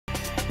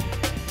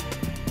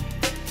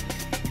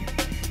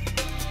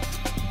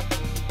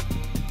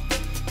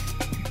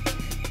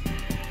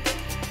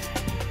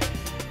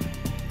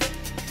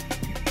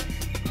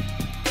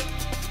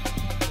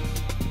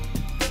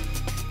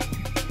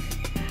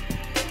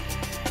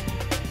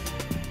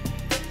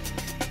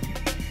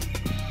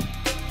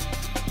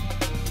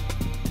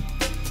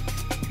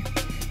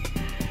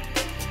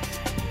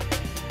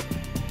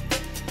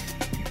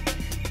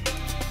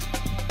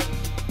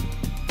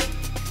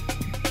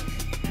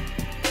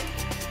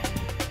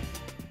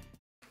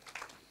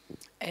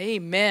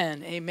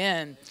Amen.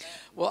 Amen.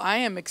 Well, I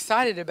am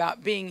excited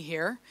about being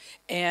here,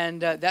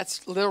 and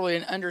that's literally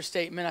an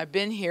understatement. I've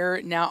been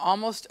here now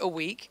almost a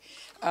week,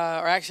 or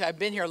actually I've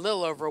been here a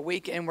little over a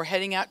week, and we're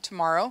heading out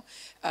tomorrow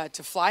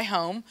to fly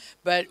home,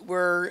 but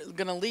we're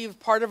going to leave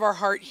part of our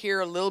heart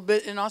here a little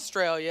bit in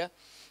Australia,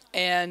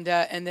 and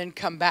then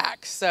come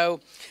back. So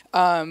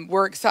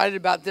we're excited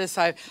about this.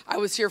 I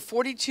was here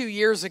 42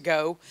 years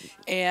ago,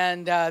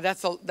 and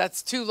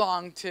that's too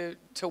long to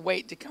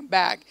wait to come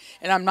back.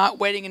 And I'm not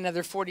waiting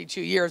another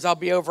 42 years. I'll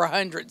be over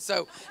 100,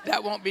 so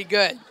that won't be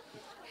good.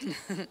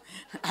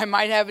 I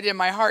might have it in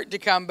my heart to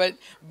come, but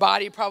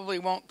body probably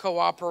won't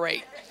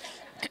cooperate.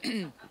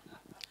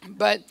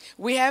 But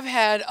we have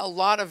had a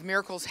lot of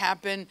miracles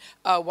happen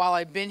while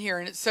I've been here,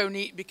 and it's so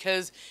neat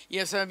because,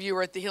 some of you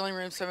were at the healing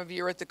room, some of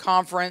you were at the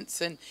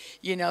conference, and,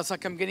 it's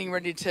like I'm getting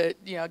ready to,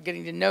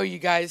 getting to know you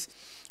guys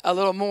a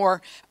little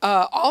more.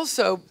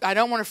 Also, I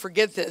don't want to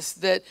forget this,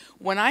 that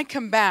when I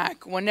come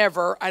back,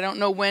 whenever, I don't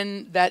know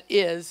when that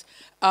is,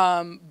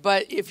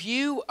 but if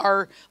you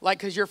are, like,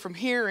 because you're from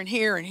here and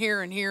here and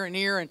here and here and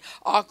here and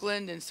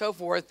Auckland and so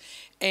forth,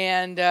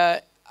 and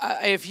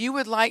if you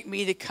would like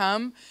me to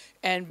come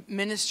and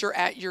minister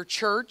at your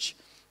church,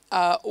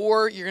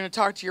 or you're going to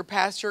talk to your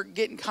pastor,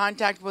 get in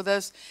contact with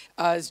us.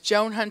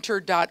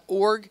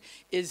 joanhunter.org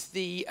is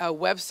the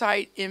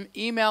website.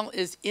 Email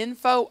is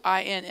info,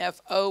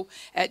 I-N-F-O,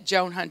 at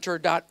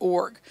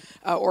joanhunter.org.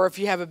 Or if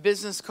you have a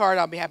business card,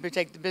 I'll be happy to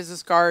take the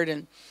business card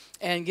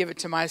and give it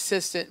to my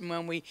assistant. And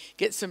when we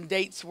get some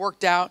dates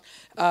worked out,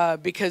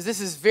 because this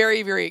is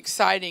very, very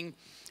exciting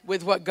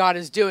with what God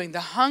is doing.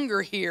 The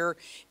hunger here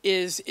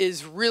is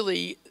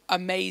really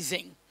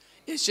amazing.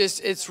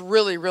 It's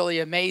really, really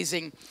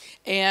amazing.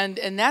 And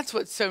that's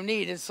what's so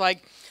neat. It's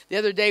like the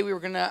other day I'm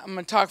going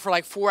to talk for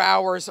like 4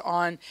 hours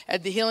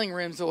at the healing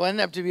rooms. It will end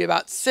up to be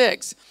about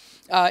 6,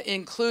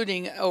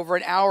 including over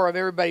an hour of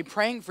everybody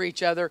praying for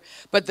each other.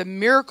 But the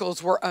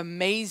miracles were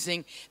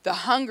amazing. The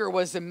hunger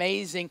was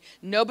amazing.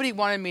 Nobody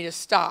wanted me to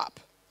stop.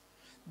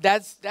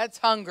 That's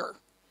hunger.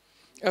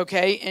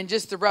 Okay, and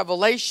just the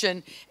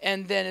revelation.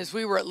 And then as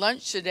we were at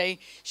lunch today,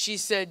 she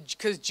said,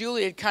 because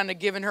Julie had kind of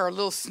given her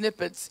little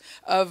snippets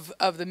of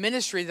the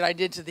ministry that I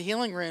did to the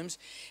healing rooms.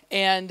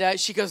 And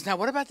she goes, now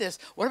what about this?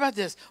 What about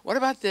this? What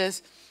about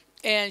this?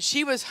 And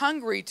she was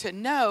hungry to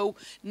know,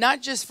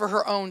 not just for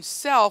her own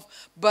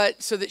self,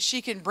 but so that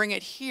she can bring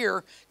it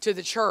here to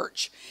the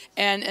church.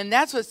 And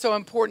that's what's so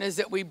important, is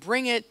that we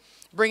bring it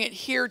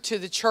here to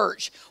the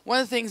church. One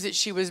of the things that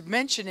she was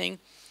mentioning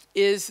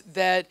is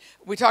that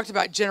we talked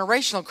about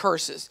generational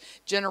curses.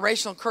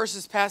 Generational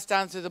curses passed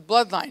down through the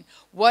bloodline.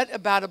 What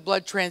about a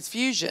blood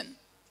transfusion?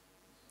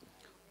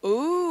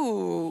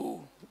 Ooh.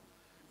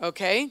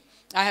 Okay.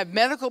 I have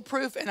medical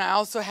proof, and I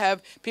also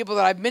have people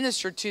that I've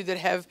ministered to that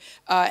have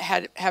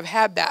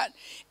had that,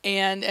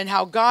 and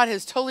how God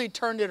has totally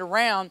turned it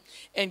around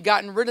and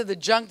gotten rid of the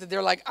junk that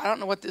they're like, I don't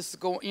know what this is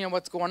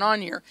what's going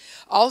on here.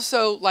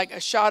 Also, like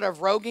a shot of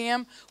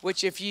Rogam,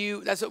 which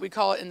that's what we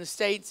call it in the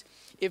States.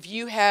 If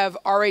you have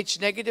Rh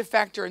negative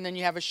factor and then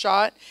you have a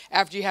shot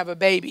after you have a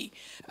baby,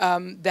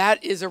 that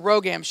is a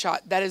Rogam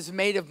shot. That is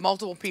made of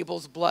multiple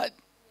people's blood.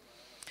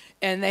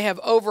 And they have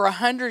over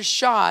 100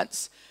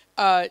 shots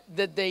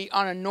that they,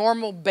 on a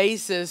normal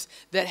basis,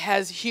 that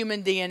has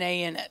human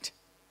DNA in it.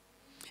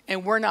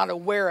 And we're not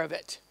aware of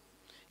it.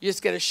 You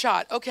just get a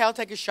shot. Okay, I'll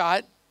take a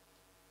shot.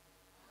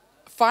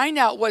 Find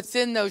out what's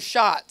in those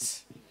shots.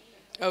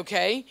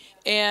 Okay,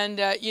 and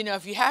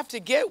if you have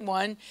to get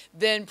one,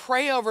 then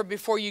pray over it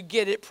before you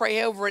get it.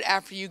 Pray over it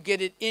after you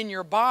get it in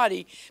your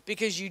body,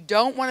 because you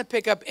don't want to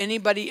pick up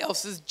anybody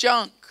else's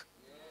junk.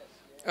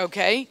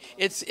 Okay,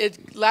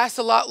 it lasts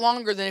a lot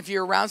longer than if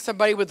you're around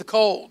somebody with a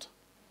cold.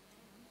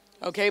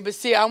 Okay, but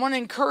see, I want to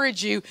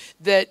encourage you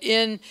that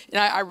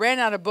I ran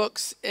out of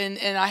books, and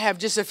I have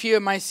just a few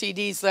of my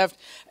CDs left,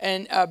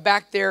 and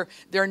back there,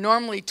 they're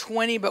normally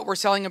 20, but we're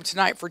selling them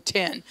tonight for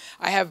 10.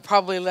 I have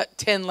probably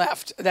 10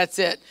 left. That's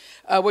it,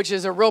 which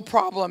is a real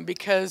problem,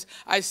 because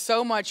I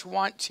so much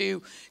want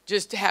to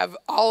just have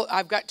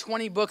I've got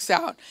 20 books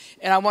out,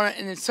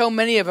 and so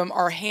many of them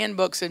are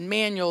handbooks and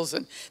manuals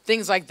and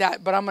things like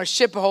that, but I'm going to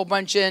ship a whole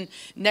bunch in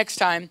next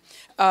time.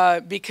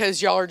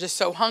 Because y'all are just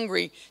so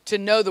hungry to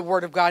know the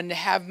Word of God and to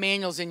have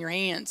manuals in your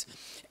hands,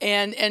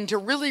 and to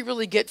really,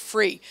 really get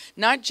free.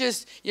 Not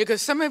just,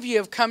 because some of you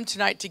have come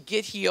tonight to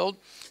get healed.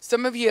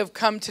 Some of you have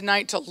come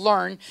tonight to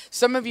learn.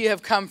 Some of you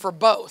have come for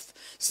both.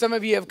 Some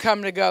of you have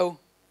come to go,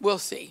 we'll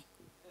see.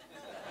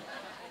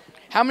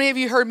 How many of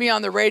you heard me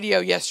on the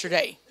radio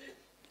yesterday?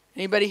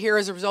 Anybody here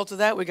as a result of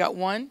that? We got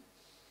one.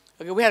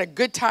 Okay, we had a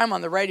good time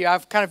on the radio.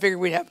 I've kind of figured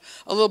we'd have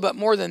a little bit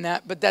more than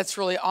that, but that's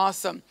really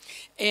awesome.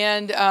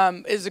 And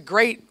it's a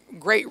great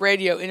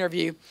radio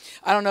interview.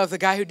 I don't know if the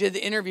guy who did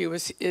the interview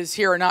is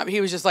here or not, but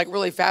he was just like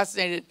really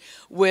fascinated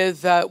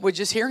with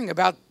just hearing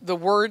about the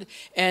Word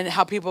and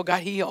how people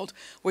got healed,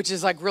 which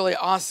is like really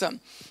awesome.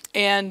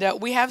 And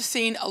we have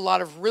seen a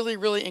lot of really,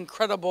 really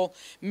incredible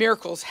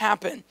miracles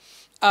happen.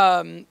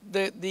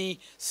 the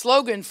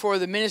slogan for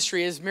the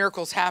ministry is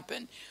miracles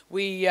happen.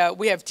 We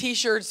have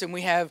T-shirts and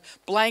we have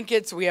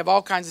blankets. We have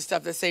all kinds of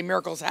stuff that say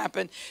miracles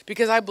happen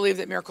because I believe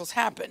that miracles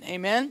happen.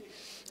 Amen.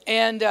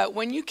 And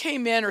when you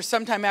came in or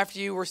sometime after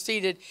you were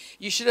seated,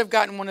 you should have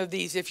gotten one of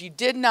these. If you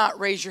did not,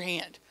 raise your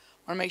hand.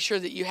 I want to make sure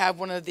that you have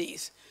one of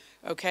these.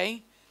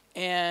 Okay?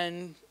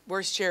 And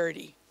where's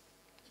Charity?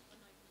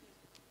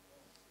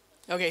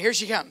 Okay, here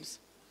she comes.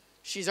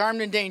 She's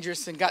armed and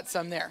dangerous and got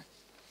some there.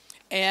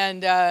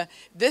 And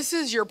this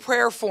is your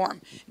prayer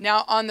form.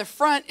 Now, on the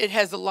front, it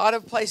has a lot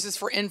of places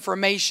for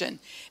information.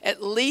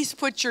 At least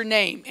put your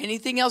name.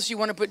 Anything else you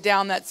want to put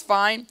down, that's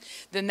fine.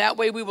 Then that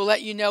way we will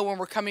let you know when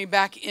we're coming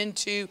back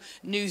into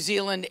New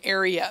Zealand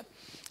area.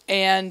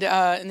 And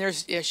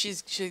there's, yeah,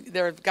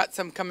 they've got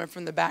some coming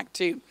from the back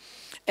too.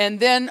 And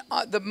then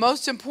the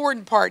most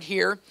important part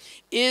here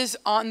is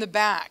on the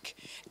back.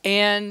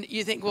 And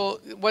you think, well,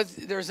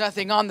 there's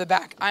nothing on the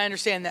back. I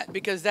understand that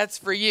because that's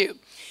for you.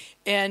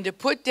 And to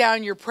put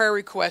down your prayer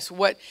requests,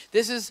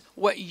 this is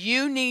what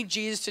you need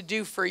Jesus to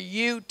do for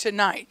you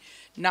tonight.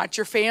 Not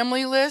your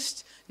family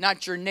list,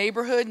 not your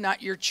neighborhood,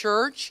 not your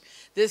church.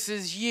 This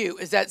is you.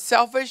 Is that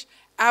selfish?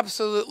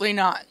 Absolutely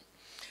not.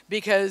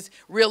 Because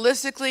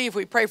realistically, if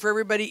we pray for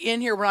everybody in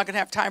here, we're not going to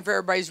have time for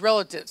everybody's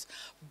relatives.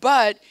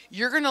 But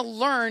you're going to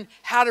learn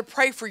how to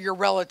pray for your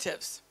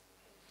relatives.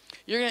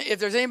 If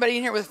there's anybody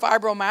in here with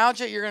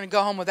fibromyalgia, you're going to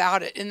go home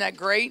without it. Isn't that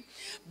great?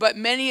 But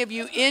many of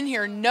you in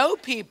here know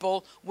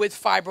people with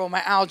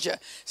fibromyalgia.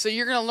 So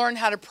you're going to learn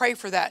how to pray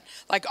for that.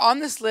 Like on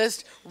this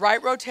list,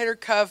 right rotator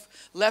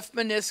cuff, left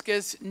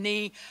meniscus,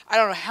 knee. I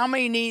don't know how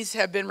many knees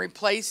have been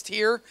replaced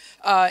here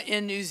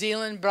in New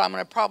Zealand, but I'm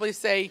going to probably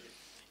say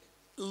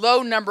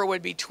low number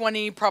would be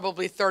 20,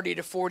 probably 30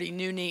 to 40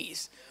 new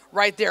knees.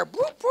 Right there,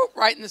 boop, boop,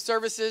 right in the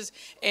services,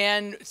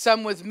 and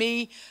some with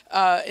me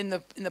in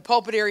the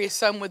pulpit area,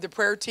 some with the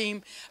prayer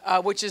team,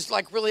 which is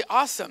like really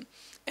awesome.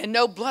 And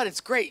no blood,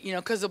 it's great, you know,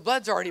 because the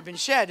blood's already been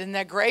shed. Isn't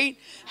that great?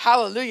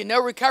 Hallelujah.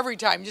 No recovery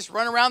time. Just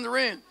run around the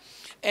room.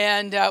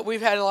 And we've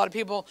had a lot of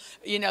people,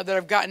 you know, that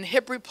have gotten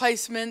hip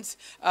replacements.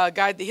 A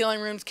guy at the healing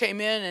rooms came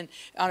in and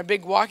on a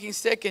big walking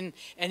stick, and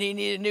he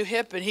needed a new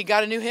hip, and he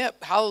got a new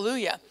hip.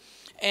 Hallelujah.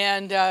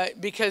 And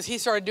because he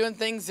started doing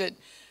things that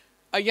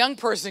a young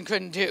person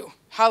couldn't do.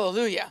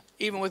 Hallelujah.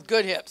 Even with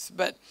good hips.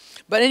 But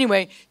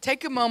anyway,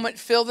 take a moment,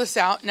 fill this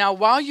out. Now,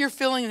 while you're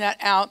filling that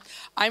out,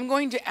 I'm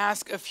going to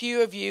ask a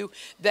few of you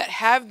that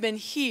have been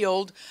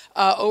healed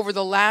over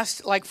the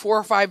last like 4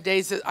 or 5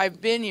 days that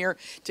I've been here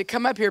to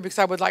come up here because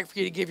I would like for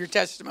you to give your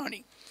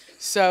testimony.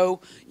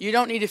 So you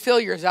don't need to fill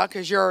yours out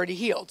because you're already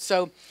healed.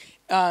 So,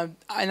 and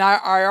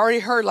I already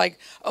heard like,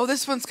 oh,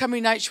 this one's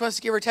coming tonight. She wants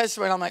to give her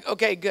testimony. I'm like,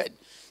 okay, good.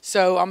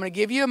 So I'm going to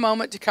give you a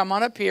moment to come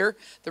on up here.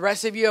 The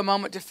rest of you a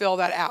moment to fill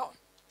that out.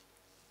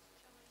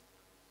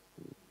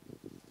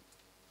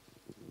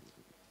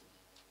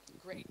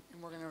 Great.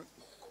 And we're going to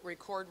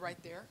record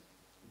right there.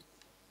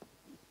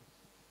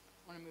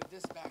 I want to move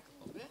this back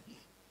a little bit.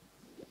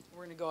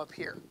 We're going to go up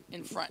here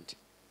in front.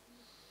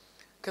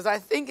 Because I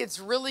think it's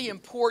really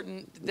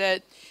important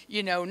that,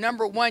 you know,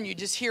 number one, you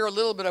just hear a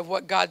little bit of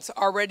what God's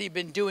already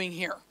been doing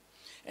here.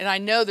 And I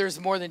know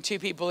there's more than 2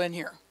 people in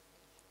here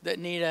that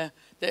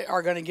that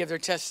are going to give their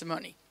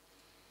testimony.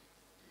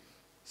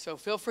 So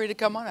feel free to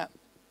come on up.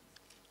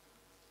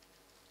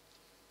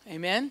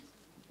 Amen.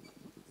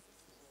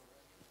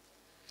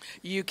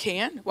 You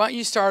can. Why don't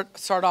you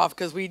start off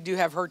because we do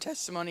have her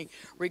testimony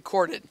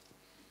recorded.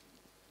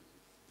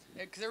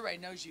 Because everybody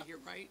knows you here,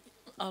 right?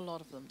 A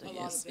lot of them do,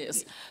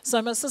 yes.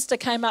 So my sister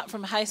came up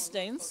from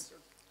Hastings.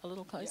 A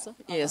little closer,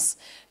 yeah. Yes,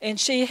 and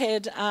she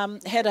had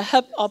had a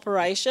hip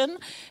operation,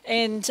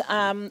 and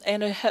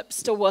her hip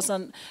still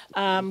wasn't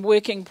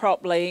working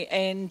properly,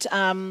 and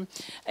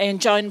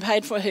Joan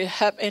paid for her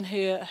hip and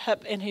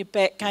her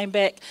back came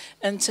back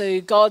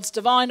into God's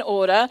divine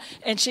order,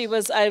 and she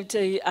was able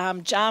to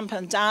jump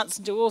and dance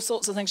and do all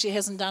sorts of things she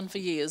hasn't done for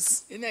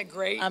years. Isn't that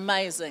great?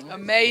 Amazing.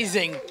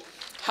 Amazing.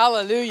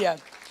 Hallelujah.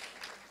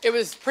 It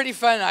was pretty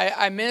fun.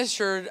 I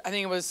ministered, I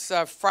think it was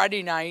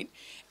Friday night.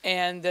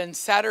 And then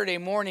Saturday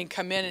morning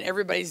come in and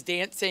everybody's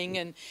dancing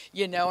and,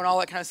 you know, and all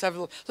that kind of stuff.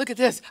 Look at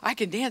this. I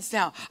can dance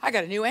now. I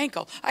got a new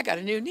ankle. I got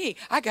a new knee.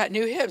 I got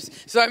new hips.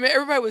 So, I mean,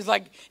 everybody was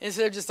like,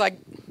 instead of just like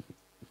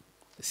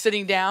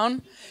sitting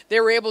down, they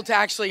were able to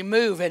actually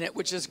move in it,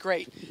 which is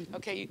great.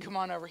 Okay, you come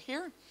on over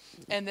here.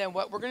 And then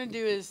what we're going to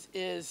do is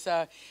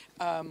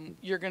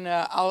you're going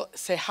to, I'll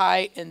say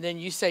hi, and then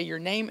you say your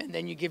name, and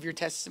then you give your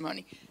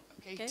testimony.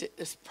 Okay.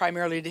 It's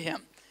primarily to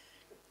him.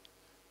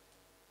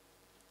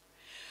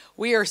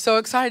 We are so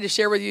excited to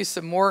share with you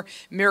some more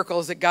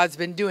miracles that God's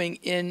been doing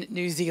in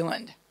New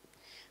Zealand.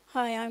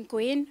 Hi, I'm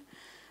Gwen.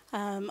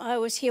 I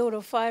was healed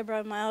of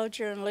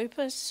fibromyalgia and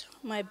lupus.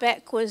 My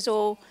back was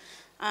all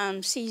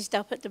seized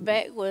up at the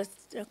back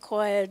with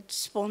acquired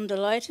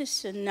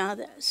spondylitis, and now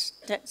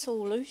that's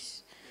all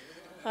loose.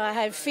 I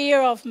had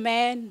fear of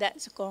man,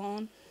 that's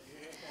gone.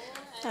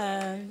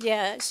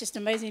 Yeah, it's just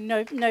amazing.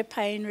 No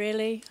pain,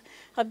 really.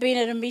 I've been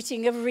at a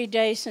meeting every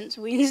day since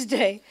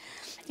Wednesday.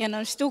 And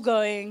I'm still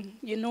going.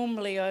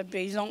 Normally I'd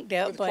be zonked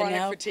out With by chronic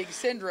now. fatigue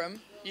syndrome,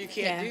 you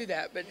can't Yeah. do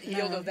that, but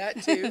healed No. of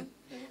that too.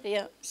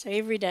 Yeah, so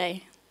every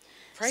day.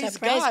 Praise So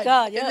praise God.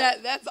 God, yeah.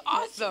 And that's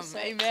awesome. So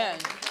Amen.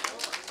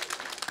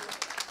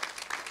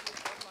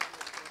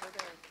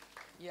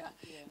 Yeah.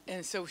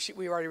 And so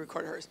we already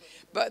recorded hers.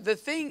 But the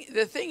thing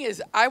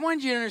is, I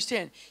wanted you to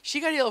understand, she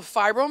got healed of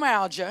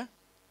fibromyalgia,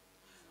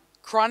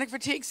 chronic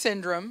fatigue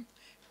syndrome,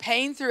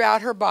 pain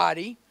throughout her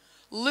body,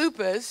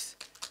 lupus,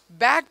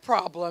 back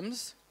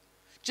problems,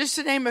 just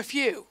to name a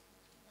few.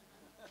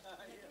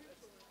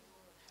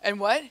 And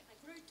what?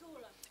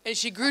 And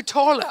she grew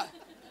taller.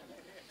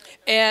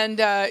 And,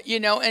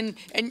 and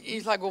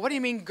he's like, well, what do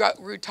you mean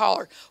grew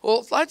taller?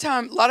 Well,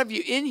 a lot of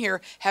you in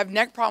here have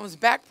neck problems,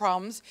 back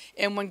problems.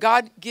 And when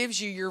God gives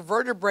you your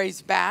vertebrae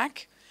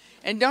back,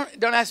 and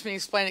don't ask me to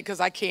explain it because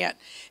I can't.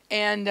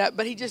 And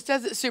but he just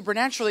does it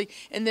supernaturally.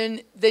 And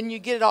then you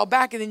get it all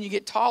back and then you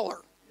get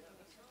taller.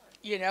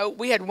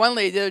 We had one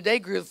lady the other day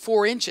grew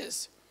 4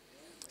 inches.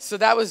 So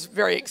that was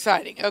very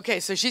exciting. Okay,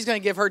 so she's going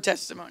to give her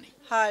testimony.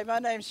 Hi, my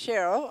name's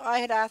Cheryl. I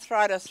had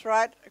arthritis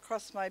right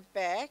across my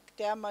back,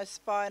 down my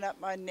spine, up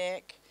my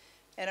neck,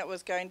 and it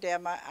was going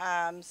down my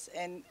arms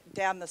and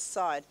down the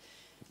side.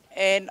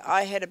 And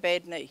I had a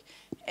bad knee.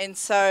 And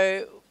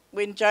so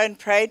when Joan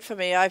prayed for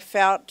me, I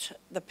felt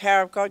the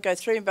power of God go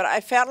through me. But I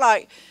felt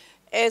like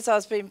as I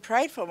was being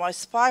prayed for, my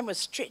spine was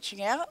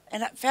stretching out,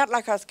 and it felt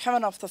like I was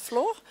coming off the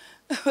floor.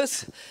 It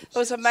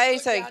was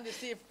amazing.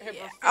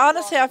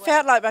 Honestly, I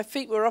felt like my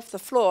feet were off the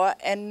floor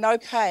and no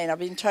pain. I've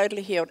been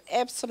totally healed,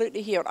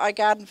 absolutely healed. I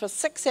gardened for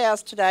 6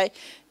 hours today,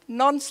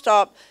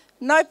 non-stop,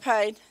 no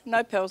pain,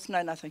 no pills,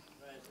 no nothing.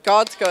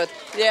 God's good.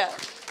 Yeah.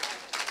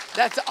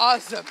 That's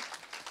awesome.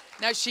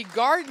 Now, she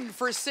gardened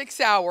for 6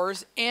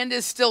 hours and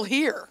is still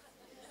here.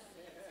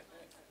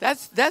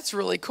 That's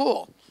really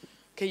cool.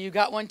 Okay, you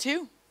got one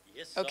too?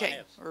 Yes, okay, I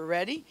have. we're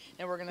ready,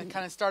 and we're going to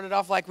kind of start it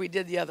off like we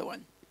did the other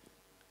one.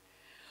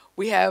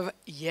 We have,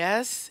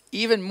 yes,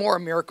 even more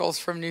miracles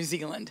from New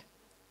Zealand.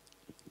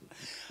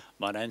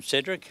 My name's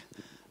Cedric.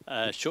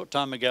 A short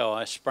time ago,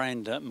 I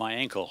sprained my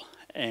ankle,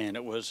 and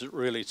it was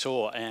really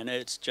sore, and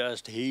it's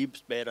just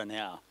heaps better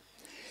now.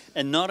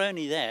 And not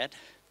only that,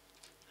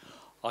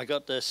 I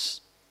got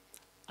this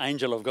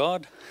angel of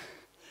God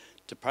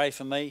to pray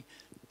for me,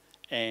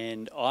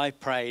 and I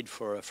prayed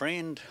for a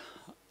friend,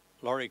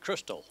 Laurie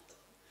Crystal,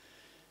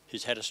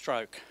 who's had a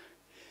stroke.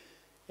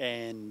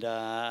 And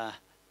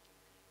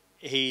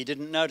he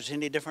didn't notice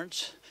any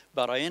difference,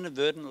 but I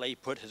inadvertently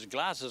put his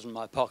glasses in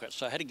my pocket,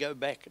 so I had to go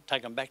back,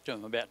 take them back to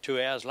him about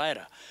 2 hours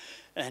later.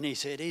 And he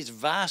said, he's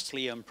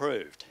vastly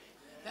improved.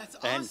 That's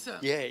awesome.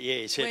 And yeah,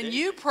 he said. When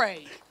you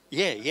prayed.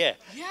 Yeah. Yeah.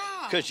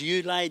 Because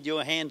you laid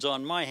your hands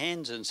on my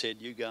hands and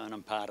said, you go and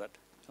impart it.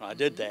 And I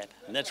did that,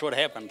 and that's what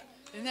happened.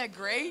 Isn't that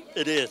great?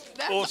 It is.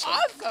 That's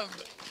awesome.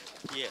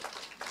 Yeah.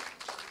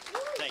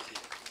 Thank you.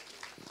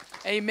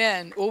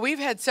 Amen. Well, we've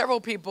had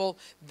several people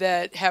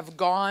that have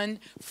gone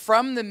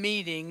from the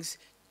meetings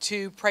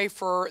to pray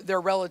for their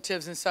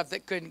relatives and stuff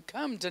that couldn't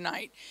come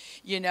tonight,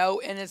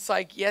 and it's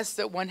like, yes,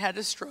 that one had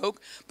a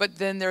stroke, but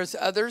then there's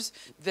others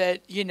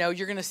that, you're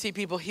going to see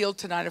people healed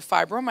tonight of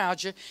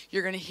fibromyalgia.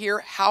 You're going to hear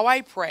how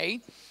I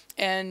pray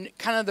and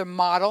kind of the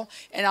model,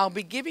 and I'll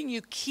be giving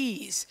you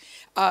keys.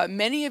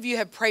 Many of you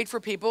have prayed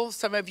for people.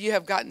 Some of you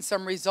have gotten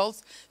some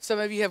results. Some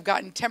of you have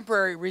gotten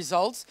temporary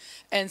results,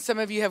 and some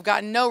of you have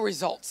gotten no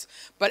results.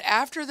 But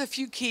after the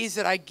few keys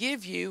that I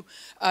give you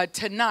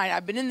tonight,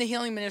 I've been in the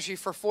healing ministry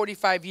for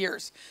 45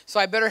 years, so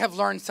I better have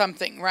learned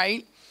something,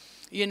 right?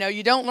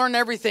 You don't learn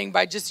everything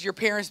by just your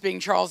parents being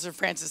Charles and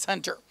Frances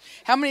Hunter.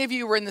 How many of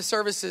you were in the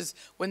services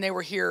when they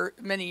were here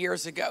many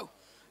years ago?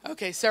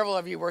 Okay, several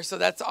of you were, so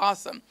that's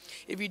awesome.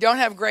 If you don't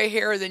have gray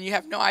hair, then you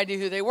have no idea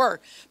who they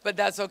were, but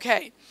that's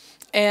okay.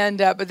 And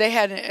but they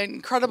had an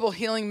incredible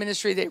healing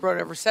ministry. They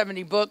wrote over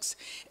 70 books,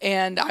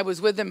 and I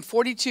was with them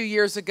 42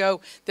 years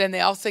ago. Then they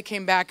also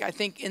came back, I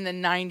think, in the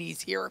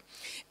 90s here,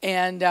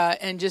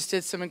 and just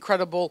did some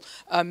incredible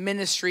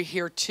ministry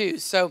here too.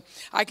 So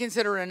I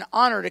consider it an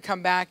honor to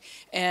come back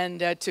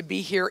and to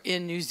be here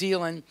in New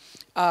Zealand.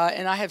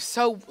 And I have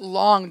so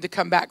longed to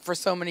come back for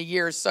so many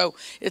years. So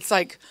it's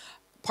like,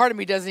 part of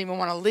me doesn't even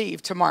want to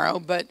leave tomorrow,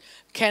 but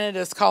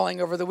Canada's calling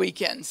over the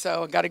weekend,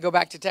 so I've got to go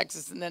back to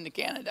Texas and then to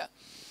Canada.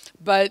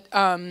 But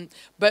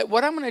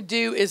what I'm going to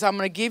do is I'm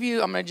going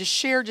to just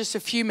share just a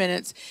few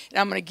minutes, and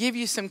I'm going to give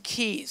you some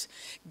keys.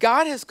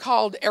 God has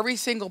called every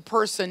single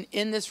person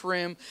in this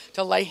room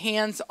to lay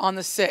hands on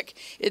the sick.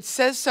 It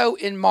says so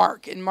in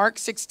Mark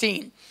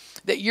 16.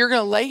 That you're going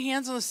to lay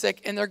hands on the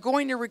sick and they're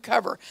going to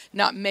recover.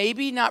 Not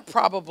maybe, not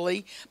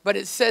probably, but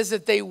it says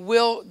that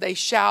they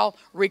shall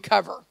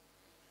recover.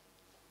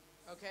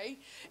 Okay?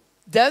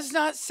 Does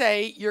not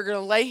say you're going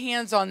to lay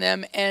hands on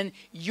them and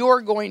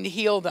you're going to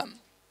heal them.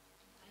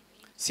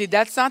 See,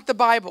 that's not the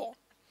Bible.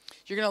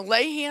 You're going to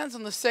lay hands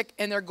on the sick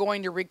and they're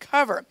going to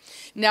recover.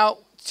 Now,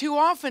 too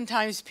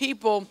oftentimes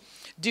people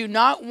do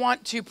not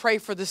want to pray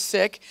for the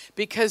sick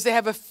because they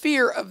have a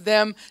fear of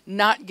them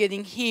not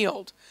getting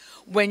healed.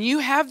 When you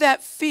have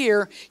that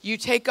fear, you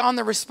take on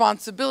the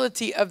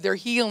responsibility of their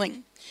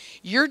healing.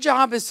 Your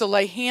job is to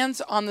lay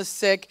hands on the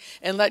sick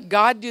and let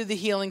God do the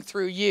healing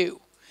through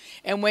you.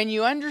 And when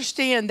you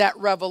understand that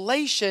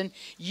revelation,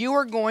 you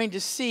are going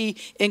to see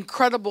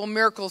incredible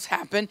miracles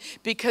happen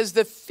because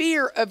the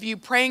fear of you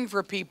praying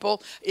for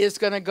people is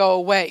going to go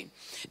away.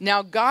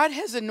 Now, God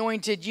has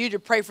anointed you to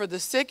pray for the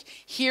sick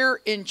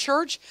here in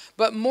church,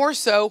 but more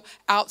so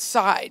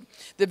outside.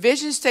 The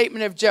vision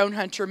statement of Joan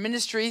Hunter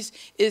Ministries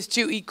is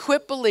to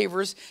equip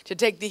believers to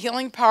take the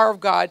healing power of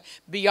God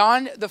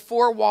beyond the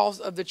four walls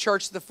of the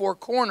church, the four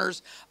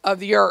corners of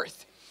the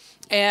earth.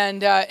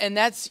 And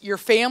that's your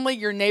family,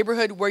 your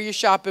neighborhood, where you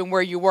shop, and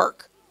where you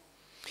work.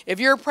 If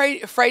you're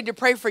afraid to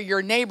pray for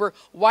your neighbor,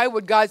 why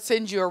would God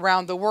send you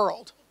around the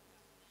world?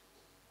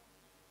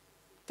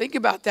 Think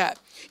about that.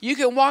 You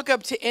can walk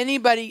up to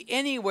anybody,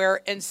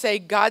 anywhere, and say,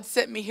 God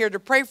sent me here to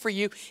pray for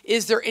you.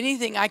 Is there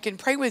anything I can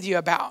pray with you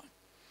about?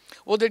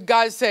 Well, did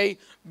God say,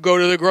 go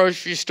to the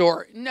grocery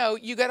store? No,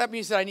 you got up and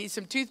you said, I need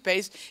some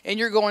toothpaste, and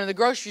you're going to the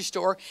grocery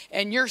store,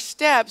 and your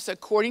steps,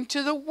 according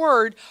to the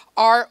word,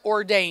 are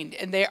ordained,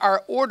 and they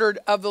are ordered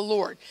of the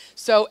Lord.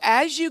 So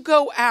as you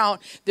go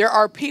out, there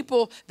are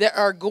people that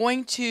are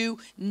going to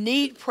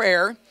need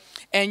prayer,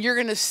 and you're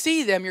going to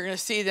see them. You're going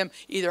to see them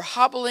either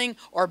hobbling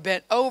or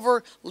bent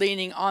over,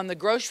 leaning on the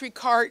grocery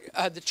cart,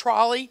 the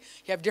trolley.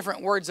 You have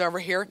different words over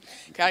here.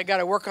 I got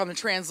to work on the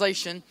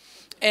translation.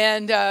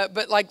 And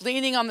but like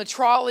leaning on the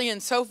trolley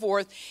and so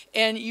forth.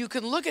 And you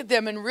can look at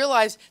them and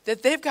realize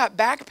that they've got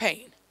back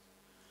pain.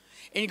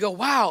 And you go,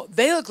 wow,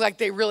 they look like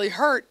they really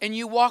hurt. And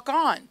you walk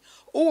on.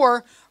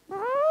 Or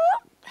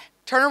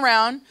turn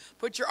around,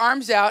 put your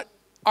arms out.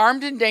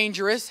 Armed and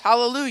dangerous,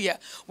 hallelujah.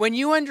 When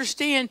you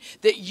understand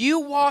that you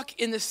walk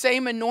in the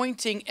same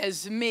anointing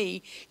as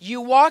me,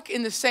 you walk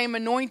in the same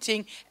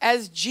anointing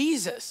as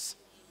Jesus.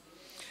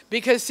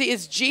 Because see,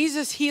 it's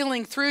Jesus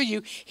healing through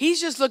you. He's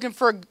just looking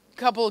for a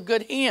couple of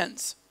good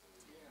hands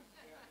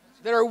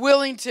that are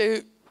willing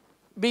to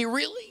be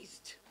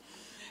released.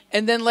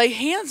 And then lay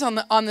hands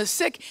on the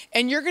sick,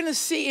 and you're going to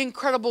see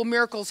incredible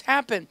miracles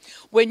happen.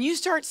 When you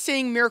start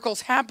seeing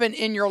miracles happen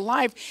in your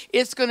life,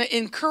 it's going to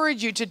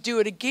encourage you to do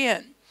it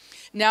again.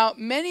 Now,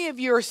 many of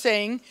you are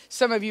saying,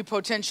 some of you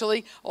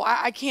potentially, well,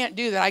 I can't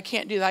do that. I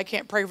can't do that. I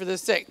can't pray for the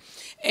sick.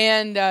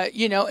 And,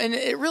 and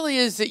it really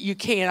is that you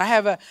can. I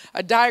have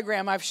a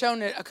diagram. I've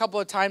shown it a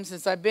couple of times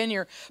since I've been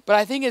here, but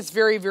I think it's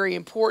very, very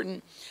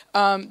important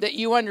that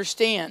you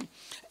understand.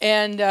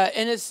 And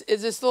it's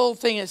this little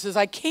thing that says,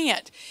 I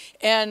can't.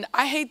 And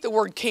I hate the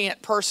word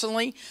can't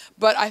personally,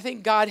 but I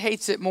think God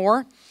hates it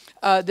more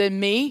than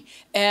me.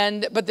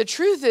 But the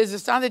truth is,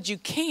 it's not that you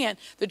can't.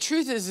 The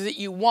truth is that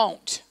you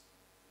won't.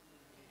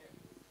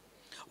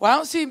 Well, I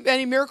don't see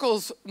any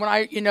miracles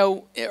when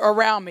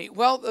around me.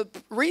 Well, the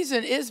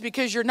reason is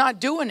because you're not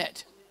doing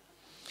it.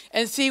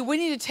 And see, we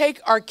need to take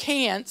our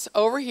can'ts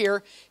over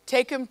here,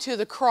 take them to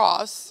the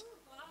cross.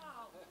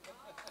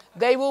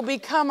 They will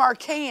become our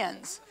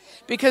cans.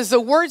 Because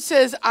the word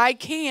says, I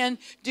can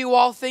do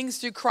all things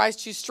through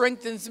Christ who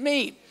strengthens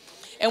me.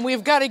 And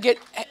we've got to get,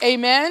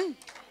 amen?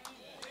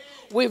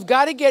 We've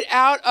got to get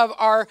out of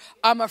our,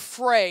 I'm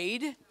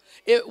afraid.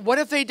 What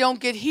if they don't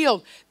get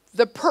healed?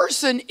 The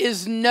person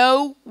is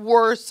no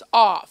worse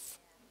off.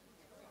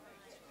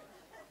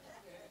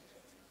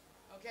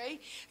 Okay?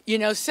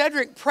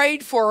 Cedric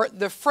prayed for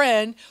the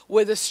friend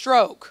with a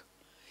stroke.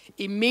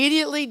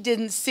 Immediately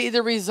didn't see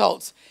the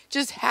results.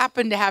 Just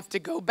happened to have to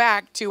go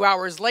back 2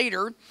 hours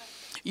later.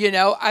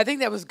 I think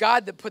that was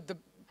God that put the,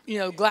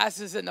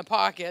 glasses in the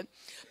pocket.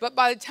 But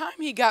by the time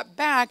he got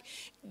back,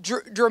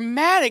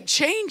 dramatic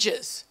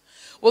changes.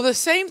 Well, the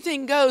same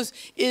thing goes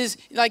is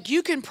like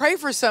you can pray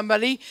for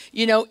somebody,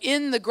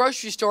 in the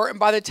grocery store, and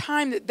by the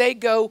time that they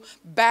go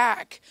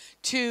back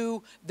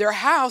to their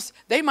house,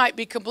 they might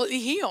be completely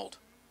healed.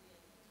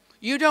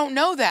 You don't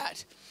know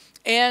that.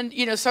 And,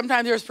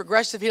 sometimes there's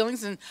progressive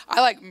healings, and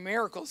I like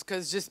miracles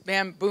because just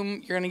bam,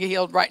 boom, you're going to get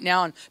healed right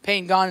now and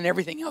pain gone and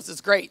everything else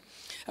is great.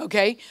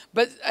 Okay?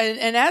 But,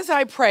 and as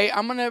I pray,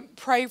 I'm going to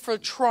pray for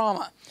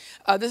trauma.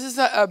 This is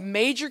a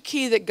major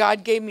key that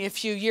God gave me a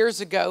few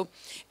years ago,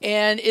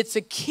 and it's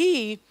a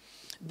key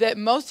that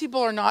most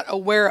people are not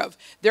aware of.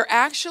 They're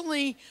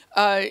actually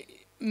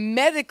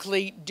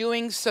medically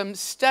doing some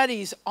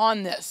studies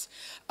on this.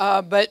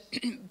 But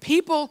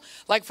people,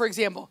 like for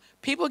example,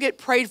 people get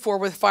prayed for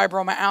with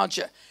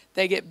fibromyalgia.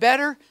 They get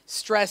better,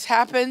 stress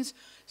happens,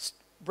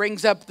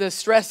 brings up the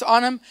stress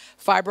on them,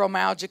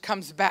 fibromyalgia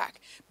comes back.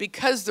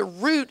 Because the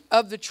root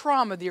of the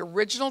trauma, the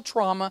original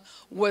trauma,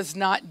 was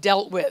not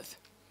dealt with.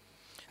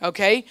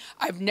 Okay?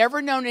 I've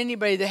never known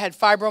anybody that had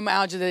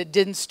fibromyalgia that it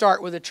didn't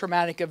start with a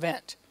traumatic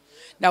event.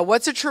 Now,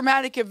 what's a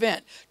traumatic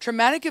event?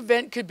 Traumatic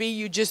event could be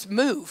you just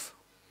move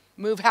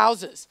move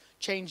houses,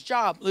 change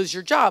job, lose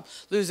your job,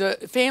 lose a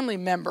family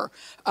member,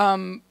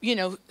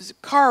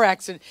 car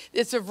accident.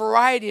 It's a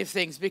variety of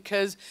things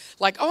because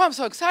like, oh, I'm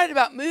so excited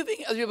about moving.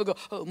 Other people go,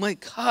 oh my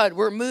God,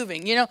 we're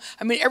moving.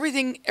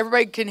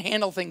 Everybody can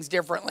handle things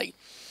differently.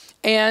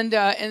 And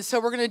so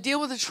we're going to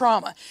deal with the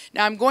trauma.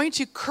 Now, I'm going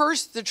to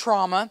curse the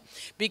trauma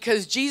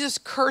because Jesus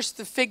cursed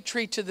the fig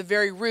tree to the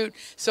very root,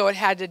 so it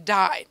had to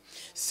die.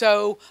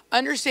 So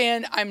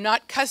understand, I'm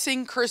not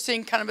cursing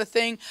kind of a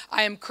thing.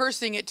 I am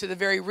cursing it to the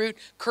very root,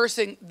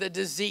 cursing the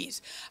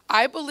disease.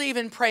 I believe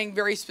in praying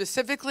very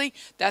specifically.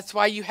 That's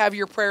why you have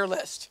your prayer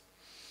list.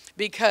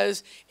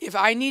 Because if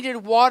I needed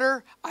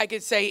water, I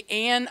could say,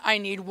 Ann, I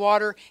need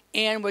water.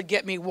 Ann would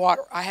get me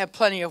water. I have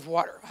plenty of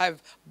water. I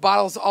have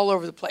bottles all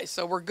over the place,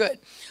 so we're good.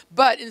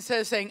 But instead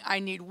of saying, I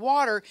need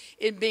water,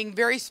 in being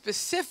very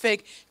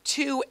specific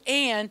to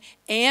Ann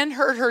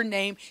heard her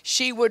name,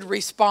 she would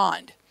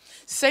respond.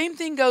 Same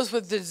thing goes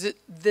with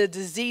the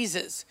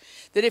diseases,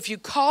 that if you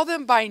call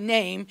them by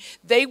name,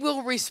 they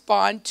will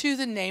respond to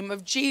the name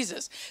of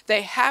Jesus.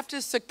 They have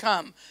to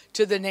succumb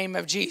to the name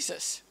of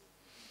Jesus.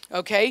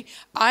 Okay,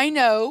 I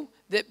know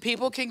that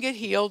people can get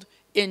healed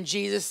in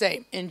Jesus'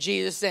 name, in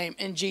Jesus' name,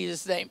 in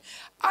Jesus' name.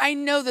 I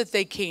know that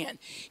they can.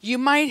 You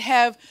might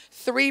have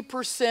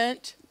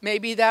 3%,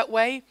 maybe that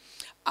way.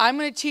 I'm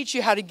going to teach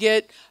you how to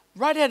get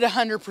right at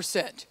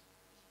 100%.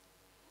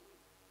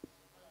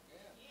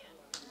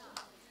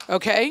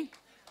 Okay?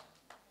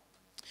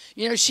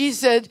 She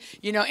said,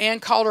 Ann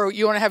called her,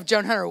 you want to have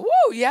Joan Hunter? Woo,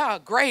 yeah,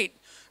 great.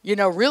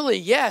 Really,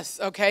 yes,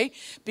 okay?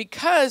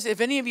 Because if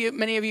many of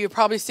you have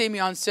probably seen me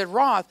on Sid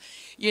Roth,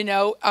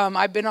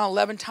 I've been on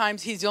 11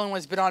 times. He's the only one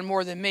who's been on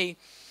more than me,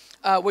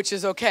 which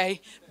is okay.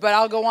 But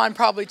I'll go on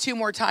probably 2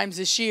 more times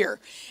this year.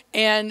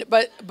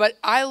 But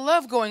I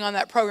love going on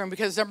that program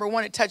because, number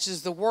one, it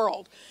touches the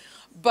world.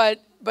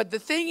 But the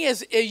thing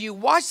is, if you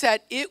watch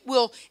that, it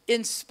will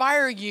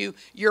inspire you,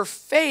 your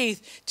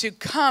faith, to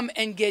come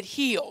and get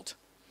healed.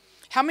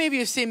 How many of you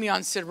have seen me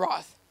on Sid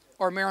Roth?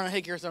 Or Marilyn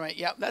Hickey or something.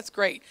 Yeah, that's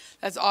great.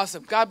 That's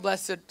awesome. God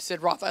bless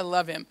Sid Roth. I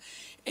love him.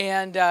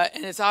 And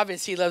it's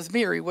obvious he loves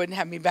me or he wouldn't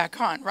have me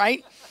back on,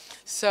 right?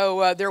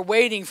 So they're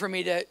waiting for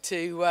me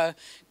to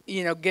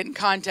get in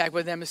contact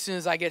with them as soon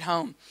as I get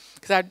home.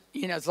 Because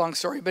it's a long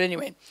story. But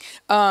anyway.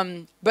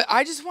 But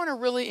I just want to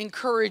really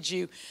encourage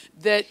you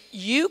that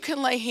you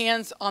can lay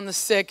hands on the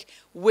sick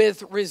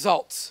with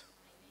results.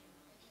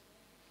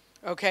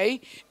 Okay?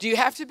 Do you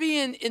have to be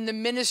in the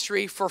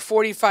ministry for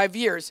 45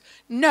 years?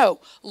 No.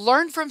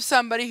 Learn from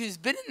somebody who's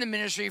been in the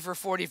ministry for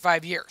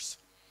 45 years.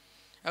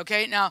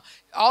 Okay? Now,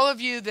 all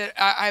of you that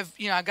I've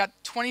got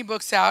 20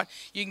 books out.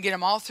 You can get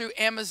them all through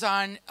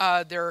Amazon.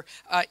 They're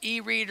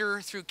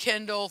e-reader, through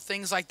Kindle,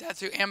 things like that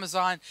through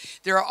Amazon.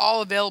 They're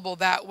all available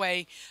that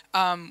way.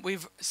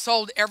 We've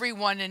sold every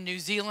one in New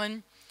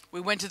Zealand. We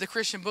went to the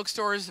Christian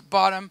bookstores,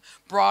 bought them,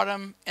 brought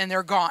them, and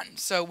they're gone.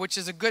 So, which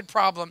is a good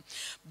problem.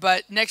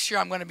 But next year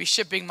I'm going to be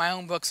shipping my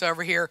own books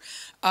over here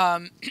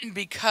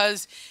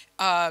because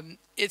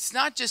it's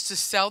not just to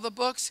sell the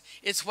books,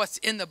 it's what's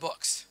in the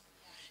books.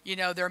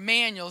 They're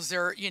manuals,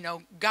 they're,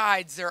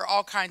 guides, there are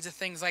all kinds of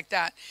things like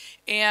that.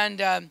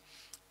 And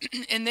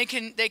they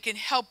can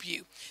help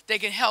you. They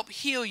can help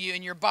heal you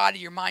in your body,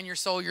 your mind, your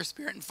soul, your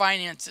spirit, and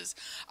finances.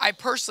 I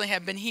personally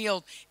have been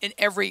healed in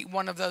every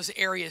one of those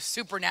areas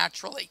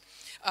supernaturally.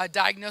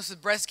 Diagnosed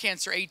with breast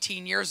cancer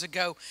 18 years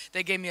ago.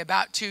 They gave me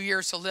about 2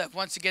 years to live.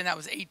 Once again, that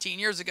was 18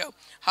 years ago.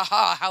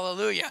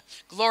 Hallelujah.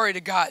 Glory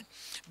to God.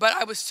 But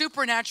I was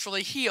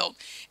supernaturally healed.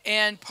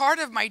 And part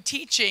of my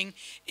teaching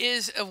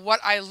is of what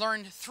I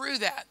learned through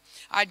that.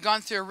 I'd gone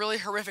through a really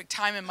horrific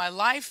time in my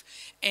life,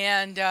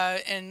 and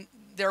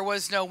there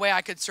was no way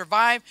I could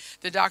survive.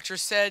 The doctor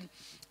said,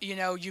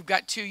 you've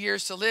got 2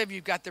 years to live.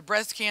 You've got the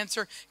breast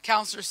cancer.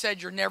 Counselor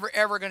said, you're never,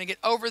 ever going to get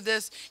over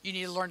this. You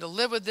need to learn to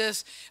live with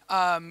this.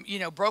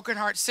 Broken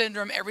heart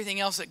syndrome, everything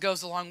else that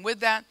goes along with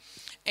that.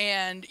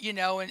 And,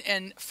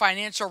 and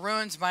financial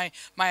ruins. My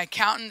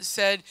accountant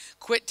said,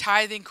 quit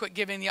tithing, quit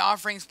giving the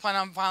offerings, plan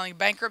on filing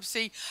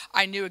bankruptcy.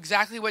 I knew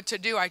exactly what to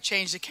do. I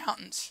changed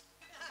accountants.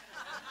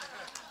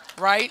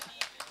 Right?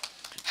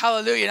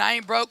 Hallelujah. And I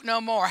ain't broke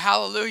no more.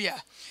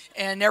 Hallelujah.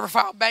 And never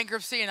filed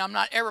bankruptcy, and I'm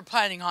not ever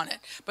planning on it.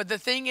 But the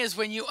thing is,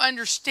 when you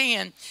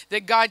understand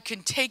that God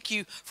can take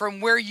you from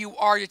where you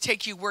are to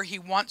take you where he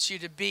wants you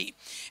to be.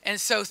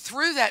 And so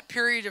through that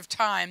period of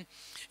time,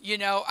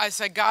 I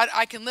said, God,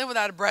 I can live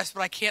without a breast, but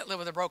I can't live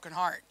with a broken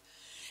heart.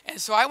 And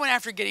so I went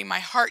after getting my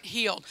heart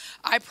healed.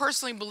 I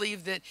personally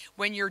believe that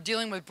when you're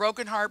dealing with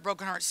broken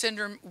heart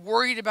syndrome,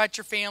 worried about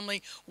your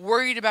family,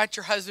 worried about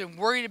your husband,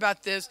 worried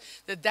about this,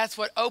 that's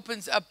what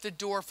opens up the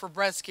door for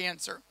breast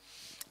cancer.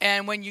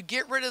 And when you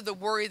get rid of the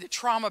worry, the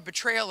trauma,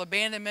 betrayal,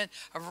 abandonment,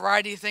 a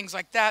variety of things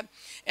like that,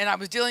 and I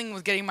was dealing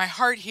with getting my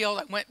heart healed,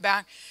 I went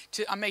back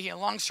to, I'm making a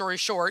long story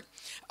short,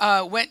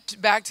 went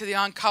back to the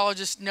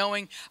oncologist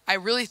knowing I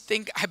really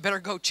think I better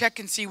go check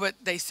and see what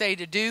they say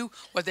to do,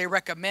 what they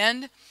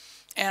recommend.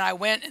 And I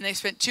went and they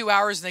spent 2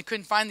 hours and they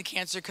couldn't find the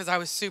cancer because I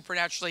was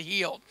supernaturally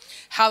healed.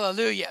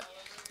 Hallelujah.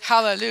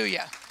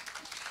 Hallelujah.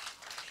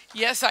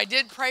 Yes, I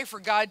did pray for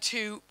God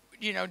to,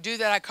 do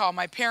that. I called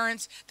my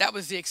parents. That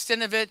was the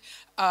extent of it.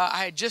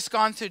 I had just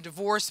gone through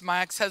divorce.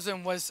 My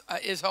ex-husband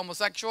is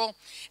homosexual,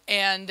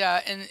 and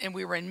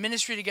we were in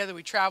ministry together.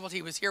 We traveled.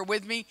 He was here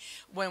with me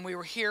when we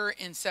were here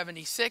in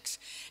 '76,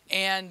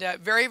 and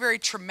very, very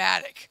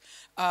traumatic.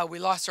 We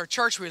lost our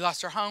church. We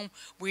lost our home.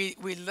 We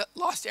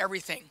lost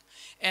everything.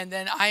 And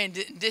then I, in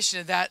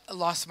addition to that,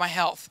 lost my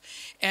health.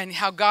 And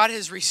how God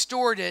has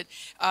restored it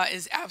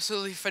is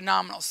absolutely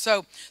phenomenal.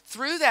 So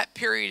through that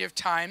period of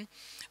time,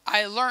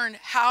 I learned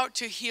how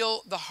to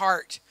heal the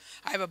heart.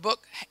 I have a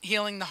book,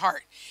 Healing the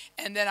Heart.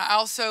 And then I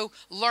also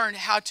learned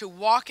how to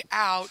walk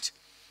out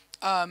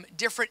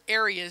different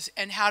areas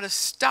and how to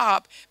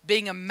stop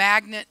being a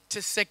magnet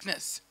to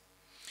sickness.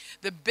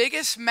 The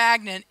biggest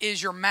magnet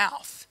is your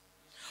mouth.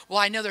 Well,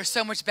 I know there's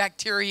so much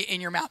bacteria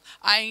in your mouth.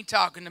 I ain't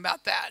talking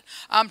about that.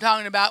 I'm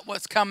talking about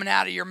what's coming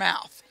out of your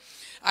mouth.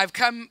 I've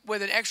come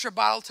with an extra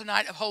bottle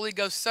tonight of Holy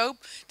Ghost soap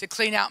to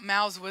clean out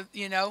mouths with,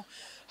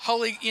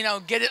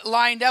 get it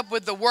lined up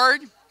with the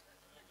Word.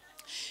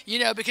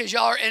 Because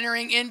y'all are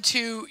entering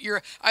into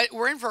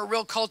we're in for a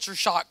real culture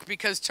shock,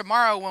 because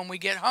tomorrow when we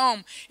get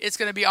home, it's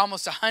going to be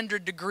almost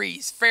 100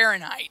 degrees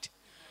Fahrenheit.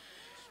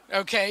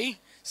 Okay?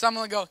 So I'm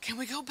going to go, can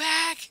we go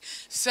back?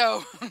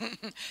 So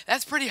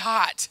that's pretty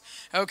hot.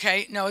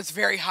 Okay? No, it's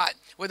very hot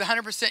with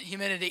 100%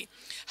 humidity.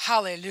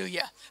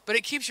 Hallelujah. But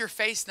it keeps your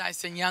face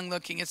nice and young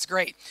looking. It's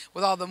great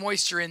with all the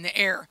moisture in the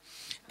air.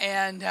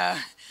 And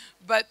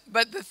but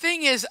the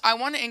thing is, I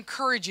want to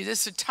encourage you.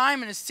 This is a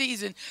time and a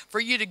season for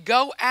you to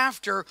go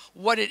after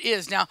what it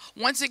is. Now,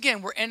 once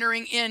again, we're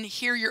entering in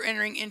here. You're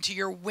entering into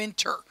your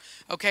winter.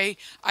 Okay,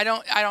 I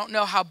don't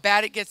know how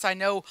bad it gets. I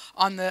know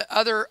on the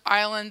other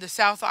island, the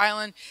South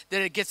Island,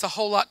 that it gets a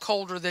whole lot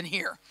colder than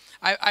here.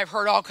 I've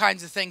heard all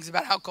kinds of things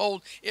about how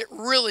cold it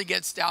really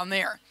gets down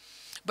there.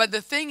 But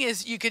the thing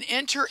is, you can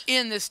enter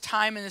in this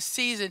time and this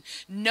season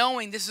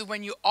knowing this is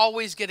when you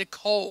always get a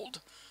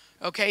cold.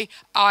 Okay,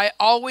 I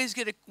always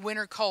get a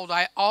winter cold.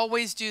 I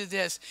always do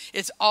this.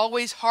 It's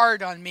always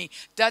hard on me.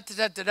 Da da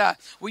da da da.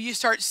 When you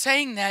start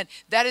saying that,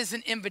 that is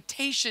an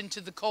invitation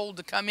to the cold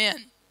to come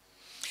in.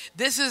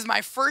 This is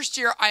my first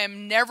year. I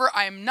am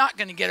not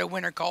going to get a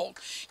winter cold.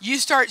 You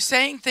start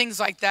saying things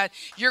like that,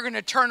 you're going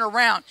to turn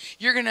around.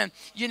 You're going to,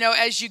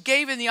 as you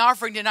gave in the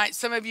offering tonight,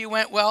 some of you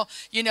went, well,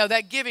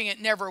 that giving, it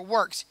never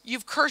works.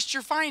 You've cursed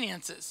your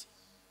finances.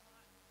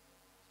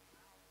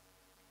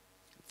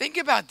 Think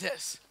about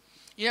this.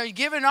 You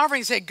give an offering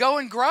and say, go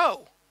and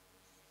grow.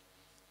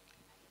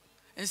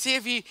 And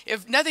see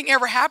if nothing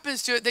ever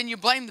happens to it, then you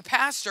blame the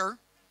pastor.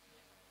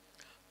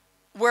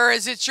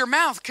 Whereas it's your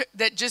mouth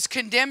that just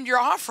condemned your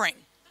offering.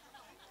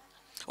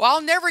 Well,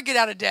 I'll never get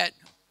out of debt.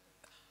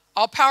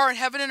 All power in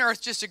heaven and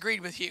earth just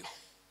agreed with you.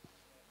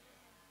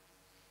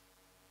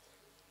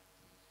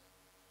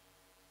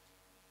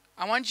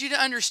 I want you to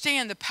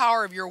understand the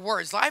power of your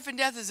words. Life and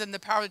death is in the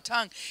power of the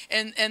tongue.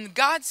 And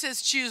God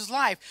says choose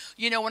life.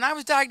 When I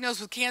was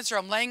diagnosed with cancer,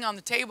 I'm laying on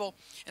the table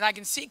and I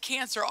can see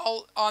cancer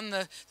all on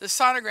the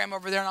sonogram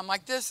over there. And I'm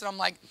like this, and I'm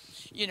like,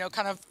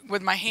 kind of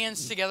with my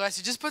hands together. I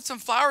said, just put some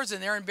flowers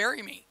in there and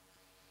bury me.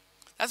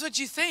 That's what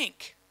you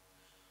think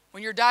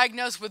when you're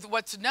diagnosed with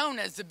what's known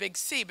as the big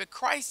C. But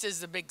Christ is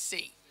the big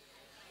C.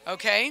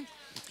 Okay?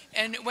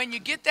 And when you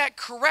get that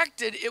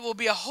corrected, it will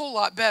be a whole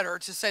lot better,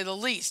 to say the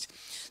least.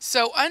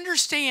 So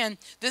understand,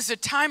 this is a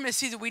time and a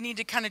season we need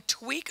to kind of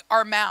tweak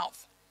our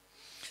mouth.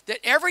 That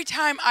every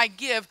time I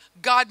give,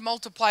 God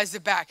multiplies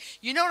it back.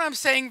 You know what I'm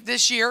saying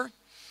this year?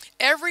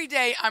 Every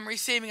day I'm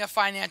receiving a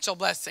financial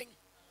blessing.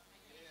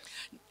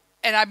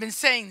 And I've been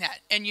saying that.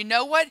 And you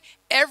know what?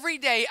 Every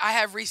day I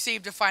have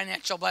received a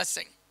financial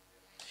blessing.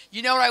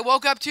 You know what I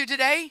woke up to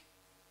today?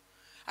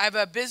 I have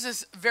a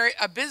business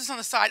on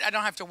the side. I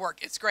don't have to work.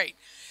 It's great.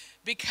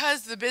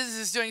 Because the business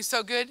is doing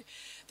so good,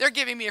 they're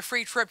giving me a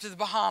free trip to the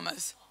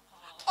Bahamas.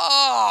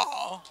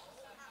 Oh,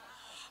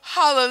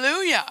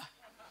 hallelujah.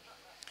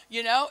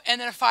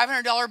 And then a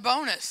 $500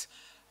 bonus.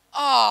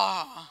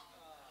 Oh,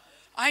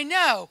 I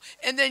know.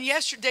 And then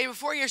day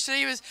before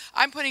yesterday was,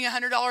 I'm putting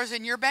 $100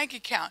 in your bank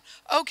account.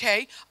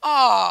 Okay.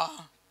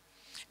 Oh,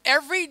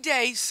 every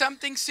day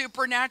something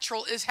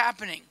supernatural is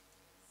happening.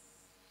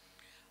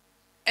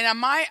 And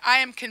I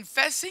am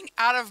confessing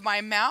out of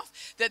my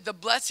mouth that the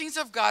blessings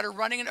of God are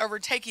running and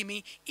overtaking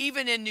me,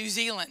 even in New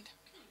Zealand.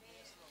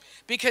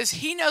 Because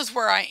he knows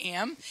where I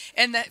am,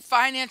 and that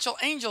financial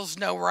angels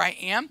know where I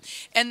am.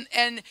 And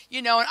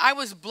I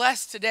was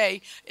blessed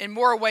today in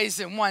more ways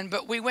than one,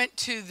 but we went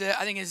to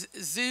I think it's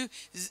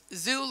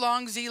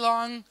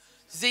Zilong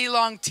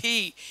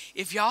tea.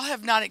 If y'all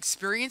have not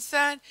experienced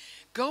that,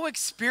 go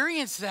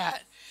experience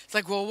that. It's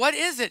like, well, what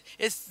is it?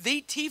 It's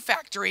the tea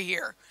factory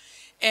here.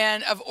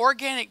 And of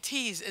organic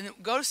teas, and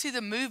go to see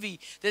the movie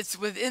that's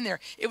within there.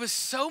 It was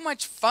so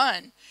much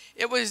fun.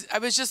 It was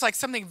just like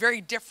something very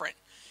different,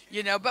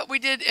 but we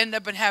did end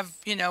up and have,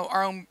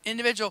 our own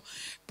individual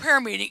prayer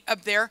meeting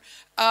up there.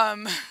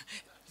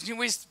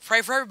 We just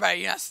pray for everybody.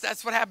 Yes,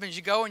 that's what happens.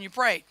 You go and you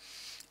pray.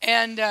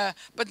 And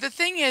but the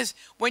thing is,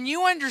 when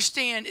you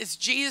understand it's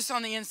Jesus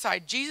on the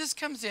inside, Jesus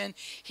comes in.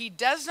 He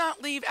does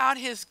not leave out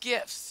his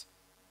gifts.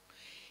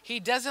 He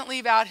doesn't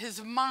leave out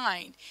his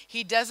mind.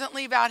 He doesn't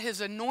leave out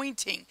his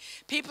anointing.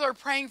 People are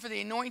praying for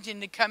the anointing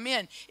to come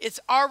in. It's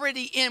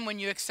already in when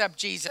you accept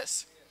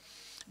Jesus.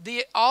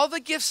 All the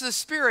gifts of the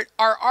Spirit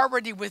are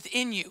already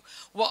within you.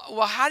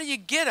 Well, how do you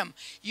get them?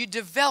 You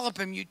develop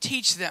them. You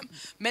teach them.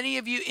 Many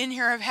of you in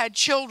here have had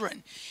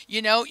children.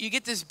 You know, you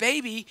get this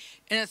baby,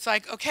 and it's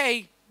like,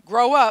 okay,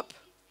 grow up.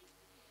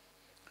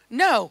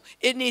 No,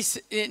 it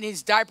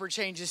needs diaper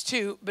changes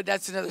too, but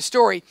that's another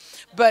story.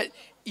 But,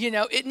 you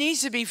know, it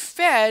needs to be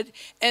fed,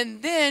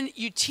 and then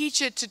you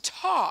teach it to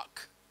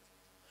talk.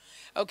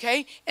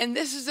 Okay? And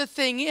this is the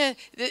thing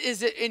is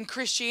that in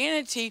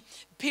Christianity,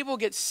 people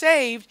get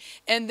saved,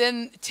 and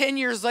then 10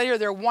 years later,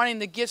 they're wanting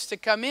the gifts to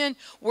come in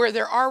where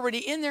they're already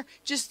in there,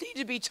 just need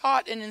to be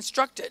taught and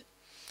instructed.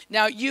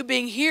 Now, you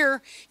being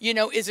here, you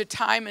know, is a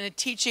time and a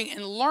teaching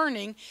and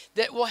learning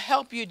that will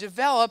help you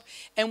develop,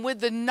 and with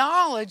the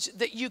knowledge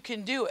that you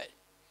can do it.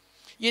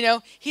 You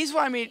know,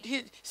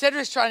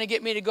 Cedric's trying to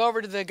get me to go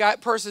over to the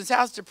person's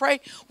house to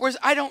pray, whereas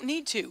I don't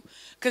need to,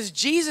 because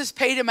Jesus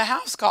paid him a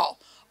house call,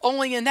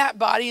 only in that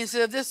body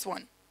instead of this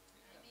one.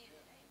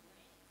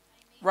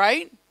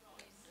 Right?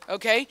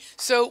 Okay,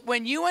 so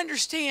when you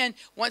understand,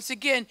 once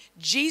again,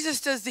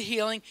 Jesus does the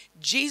healing.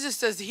 Jesus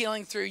does the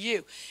healing through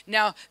you.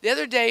 Now, the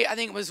other day, I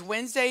think it was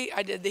Wednesday,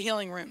 I did the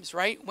healing rooms,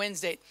 right?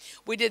 Wednesday,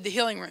 we did the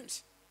healing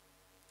rooms.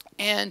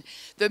 And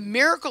the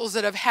miracles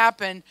that have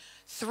happened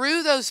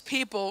through those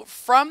people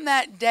from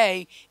that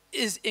day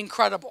is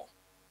incredible.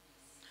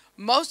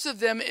 Most of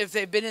them, if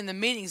they've been in the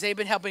meetings, they've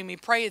been helping me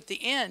pray at the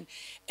end.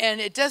 And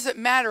it doesn't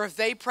matter if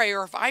they pray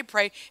or if I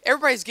pray,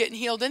 everybody's getting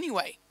healed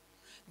anyway.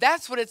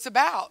 That's what it's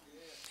about.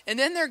 And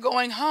then they're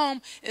going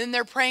home, and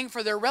they're praying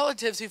for their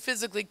relatives who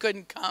physically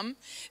couldn't come.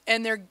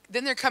 And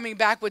then they're coming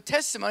back with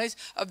testimonies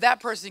of that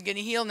person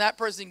getting healed and that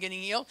person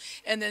getting healed.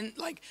 And then,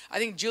 like, I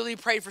think Julie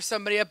prayed for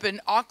somebody up in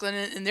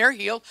Auckland, and they're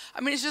healed.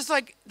 I mean, it's just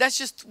like, that's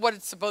just what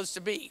it's supposed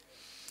to be.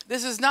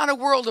 This is not a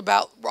world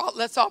about, well,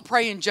 let's all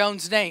pray in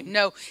Joan's name.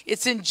 No,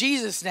 it's in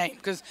Jesus' name,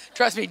 because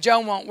trust me,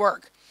 Joan won't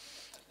work.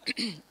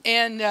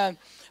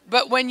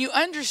 But when you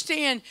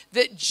understand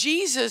that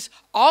Jesus,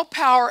 all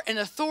power and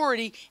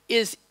authority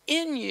is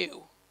in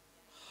you,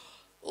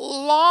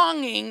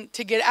 longing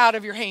to get out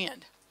of your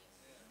hand.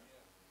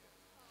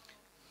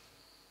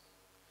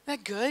 Isn't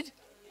that good?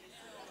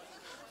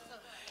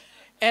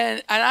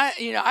 And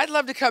I'd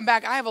love to come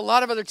back. I have a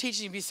lot of other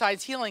teaching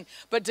besides healing,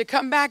 but to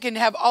come back and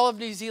have all of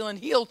New Zealand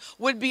healed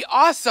would be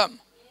awesome.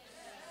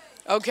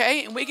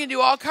 Okay? And we can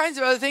do all kinds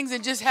of other things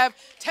and just have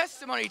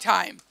testimony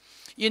time,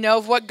 you know,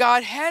 of what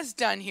God has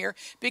done here,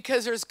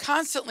 because there's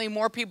constantly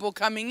more people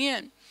coming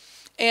in.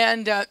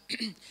 And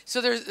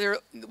so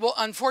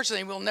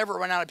unfortunately, we'll never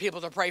run out of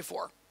people to pray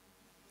for,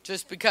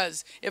 just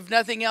because, if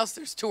nothing else,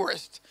 there's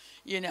tourists,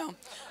 you know.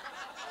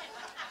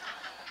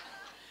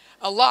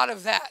 A lot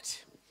of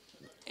that.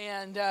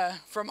 And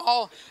from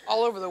all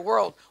over the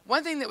world.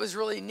 One thing that was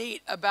really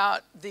neat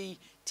about the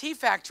tea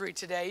factory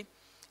today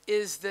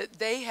is that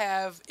they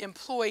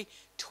employ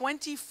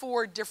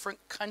 24 different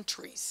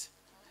countries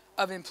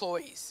of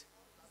employees.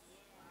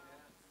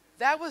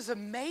 That was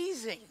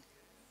amazing.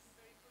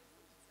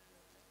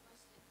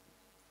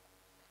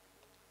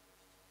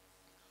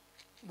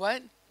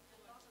 What?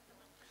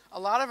 A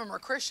lot of them are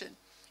Christian.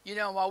 You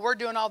know, while we're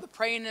doing all the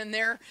praying in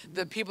there,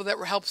 the people that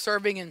were help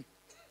serving and,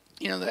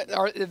 you know,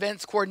 our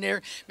events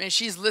coordinator, man,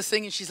 she's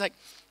listening, and she's like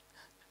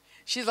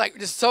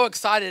just so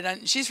excited.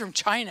 And she's from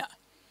China.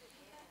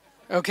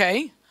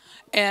 Okay?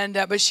 And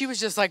but she was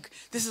just like,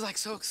 this is like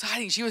so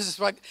exciting. She was just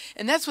like,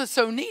 and that's what's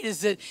so neat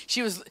is that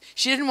she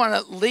didn't want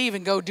to leave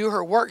and go do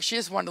her work. She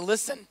just wanted to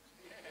listen.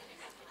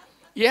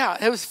 Yeah,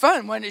 it was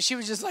fun. When she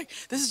was just like,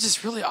 this is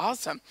just really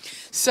awesome.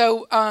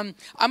 So I'm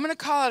going to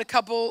call out a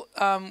couple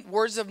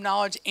words of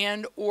knowledge,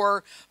 and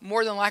or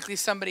more than likely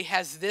somebody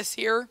has this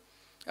here.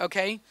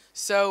 Okay,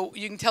 so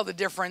you can tell the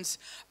difference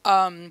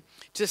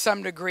to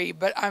some degree.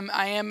 But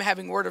I am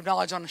having word of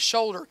knowledge on the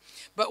shoulder.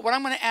 But what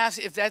I'm going to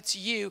ask, if that's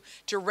you,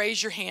 to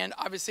raise your hand.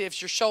 Obviously, if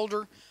it's your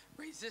shoulder,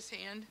 raise this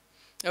hand.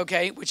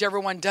 Okay, whichever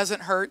one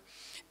doesn't hurt.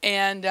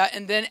 And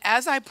then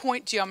as I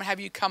point to you, I'm going to have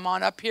you come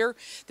on up here.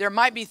 There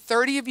might be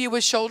 30 of you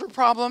with shoulder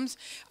problems.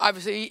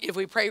 Obviously, if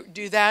we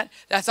do that,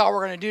 that's all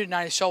we're going to do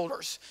tonight is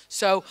shoulders.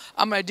 So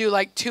I'm going to do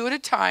like 2 at a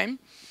time.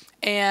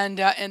 And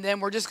then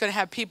we're just going to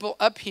have people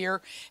up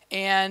here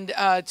and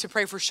to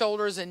pray for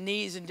shoulders and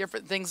knees and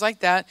different things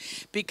like that.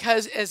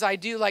 Because as I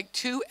do like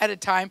 2 at a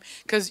time,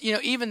 because, you know,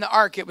 even the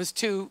ark, it was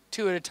two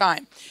at a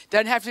time.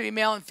 Doesn't have to be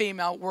male and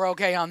female. We're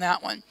okay on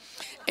that one.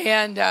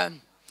 And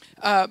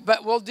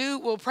but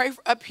we'll pray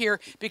up here,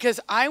 because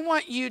I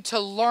want you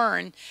to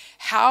learn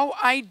how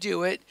I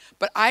do it,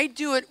 but I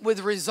do it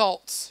with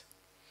results.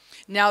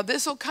 Now,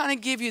 this will kind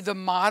of give you the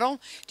model.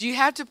 Do you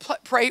have to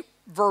pray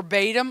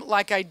verbatim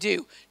like I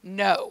do?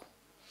 No.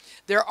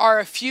 There are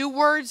a few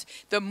words,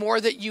 the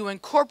more that you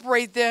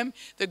incorporate them,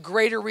 the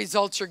greater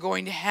results you're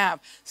going to have,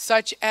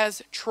 such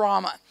as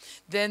trauma.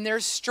 Then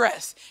there's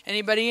stress.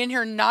 Anybody in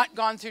here not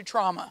gone through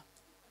trauma?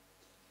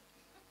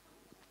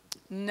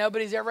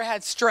 Nobody's ever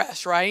had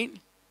stress, right?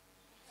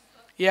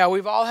 Yeah,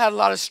 we've all had a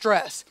lot of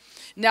stress.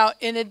 Now,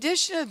 in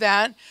addition to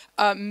that,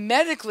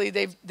 medically,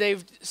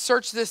 they've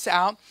searched this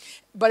out,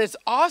 but it's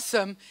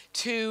awesome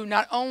to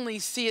not only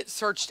see it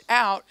searched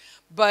out,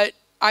 but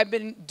I've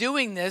been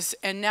doing this,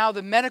 and now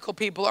the medical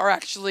people are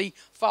actually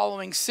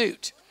following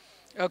suit,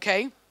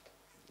 okay?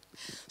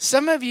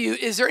 Some of you,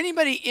 is there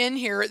anybody in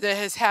here that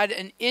has had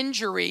an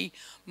injury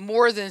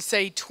more than,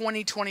 say,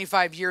 20,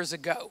 25 years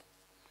ago,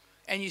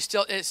 and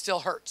it still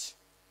hurts?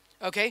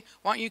 Okay,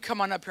 why don't you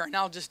come on up here, and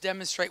I'll just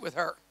demonstrate with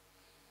her.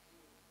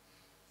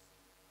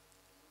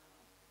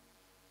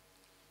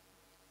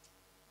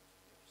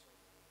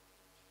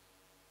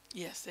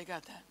 Yes, they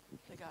got that.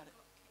 They got it.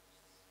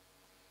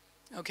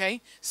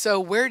 Okay, so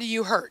where do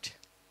you hurt?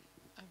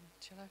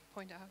 Shall I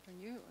point out on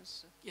you?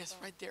 Yes,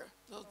 right there.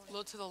 A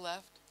little to the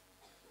left.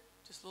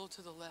 Just a little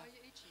to the left. Are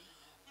you itchy?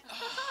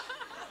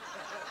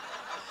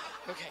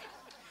 Okay.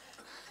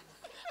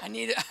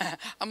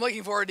 I'm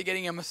looking forward to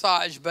getting a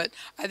massage, but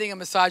I think a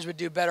massage would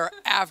do better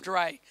after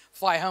I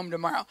fly home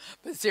tomorrow.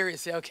 But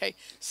seriously, okay,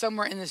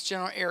 somewhere in this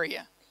general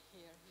area.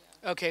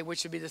 Okay,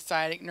 which would be the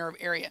sciatic nerve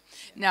area.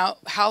 Now,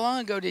 how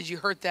long ago did you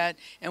hurt that,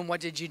 and what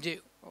did you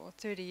do? Well,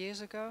 30 years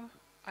ago,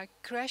 I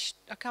crashed.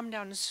 I come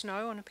down the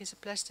snow on a piece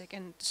of plastic,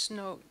 and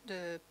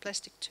the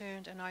plastic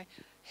turned, and I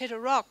hit a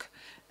rock.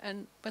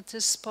 And with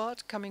this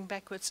spot coming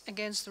backwards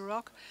against the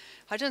rock,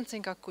 I didn't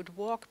think I could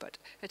walk, but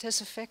it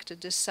has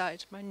affected this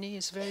side. My knee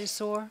is very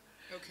sore.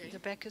 Okay. The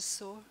back is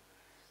sore.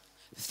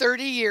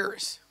 30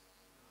 years.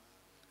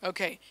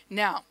 Okay,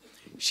 now,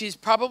 she's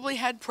probably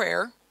had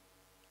prayer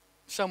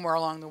somewhere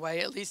along the way,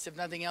 at least if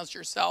nothing else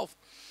yourself.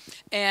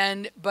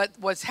 But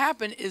what's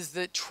happened is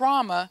the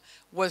trauma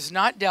was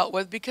not dealt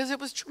with because it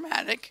was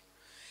traumatic.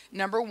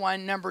 Number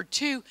one. Number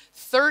two,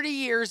 30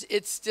 years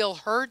it still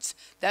hurts.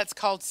 That's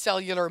called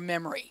cellular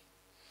memory.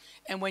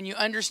 And when you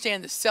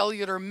understand the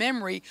cellular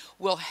memory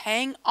will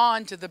hang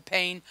on to the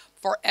pain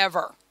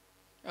forever.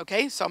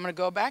 Okay, so I'm going to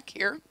go back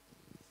here.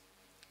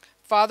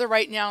 Father,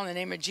 right now in the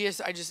name of Jesus,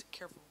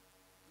 careful,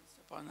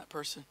 step on that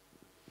person.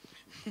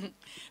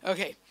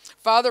 Okay,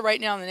 Father, right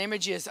now in the name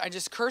of Jesus, I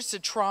just curse the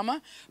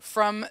trauma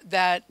from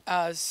that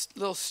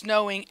little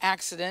snowing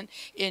accident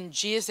in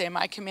Jesus' name.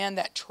 I command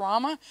that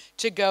trauma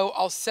to go,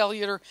 all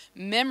cellular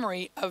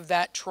memory of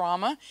that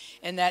trauma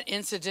and that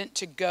incident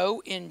to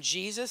go in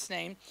Jesus'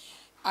 name.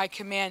 I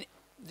command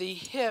the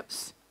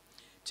hips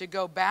to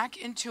go back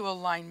into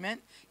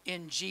alignment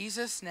in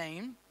Jesus'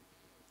 name.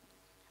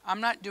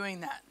 I'm not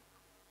doing that.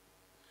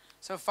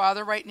 So,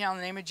 Father, right now in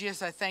the name of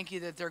Jesus, I thank you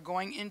that they're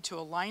going into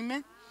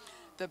alignment.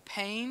 The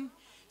pain,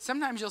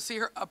 sometimes you'll see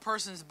a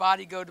person's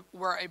body go to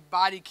where a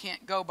body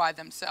can't go by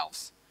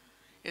themselves.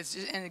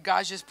 And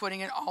God's just putting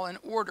it all in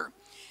order.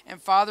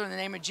 And Father, in the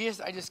name of Jesus,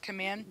 I just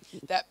command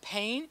that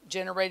pain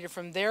generated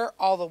from there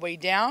all the way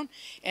down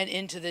and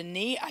into the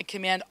knee. I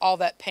command all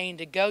that pain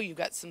to go. You've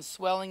got some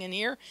swelling in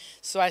here.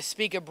 So I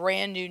speak a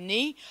brand new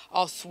knee,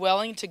 all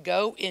swelling to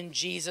go in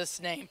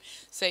Jesus' name.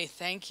 Say,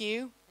 thank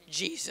you,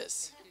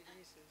 Jesus.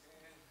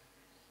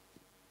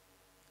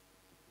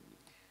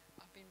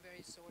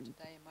 Sore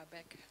today in my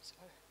back. So.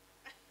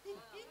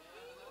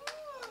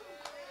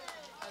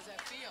 How's that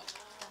feel?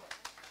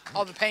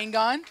 All the pain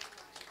gone?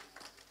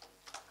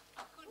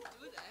 I couldn't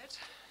do that.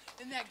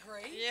 Isn't that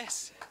great?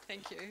 Yes,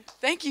 thank you.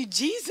 Thank you,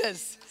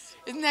 Jesus.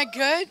 Isn't that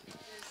good?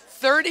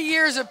 30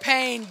 years of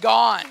pain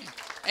gone.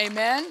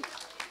 Amen?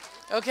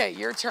 Okay,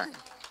 your turn.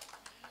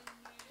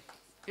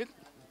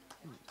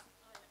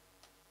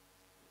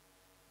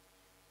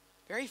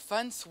 Very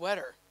fun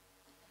sweater.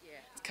 Yeah.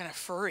 It's kind of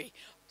furry.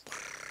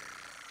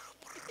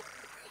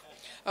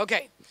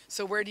 Okay,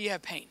 so where do you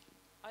have pain?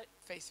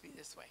 Face me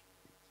this way.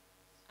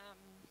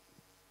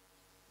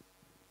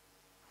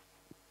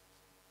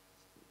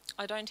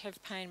 I don't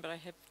have pain, but I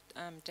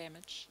have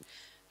damage.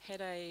 Had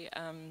a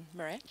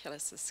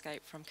miraculous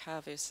escape from car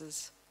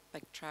versus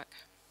big truck.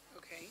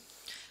 Okay.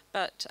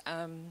 But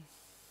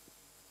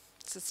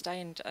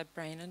sustained a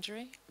brain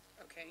injury.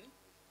 Okay.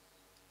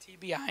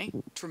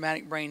 TBI,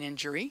 traumatic brain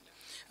injury.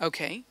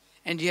 Okay.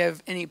 And do you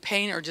have any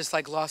pain or just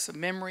like loss of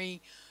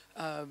memory?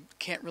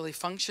 Can't really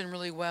function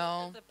really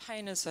well? The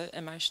pain is an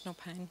emotional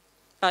pain.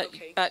 But,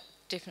 okay. But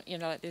definitely,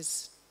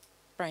 there's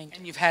brain.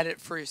 And you've had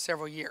it for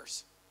several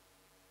years?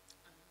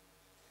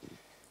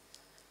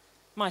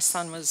 My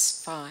son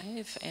was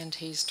 5 and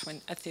he's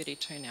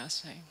 32 now.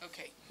 So.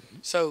 Okay.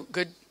 So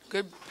good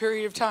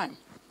period of time,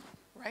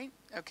 right?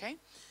 Okay.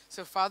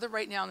 So Father,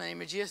 right now in the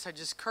name of Jesus, I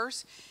just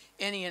curse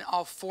any and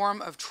all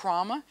form of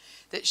trauma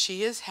that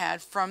she has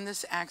had from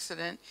this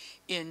accident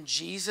in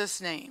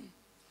Jesus' name.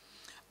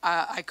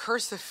 I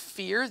curse the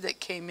fear that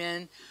came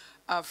in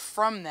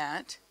from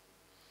that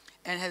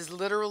and has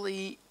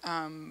literally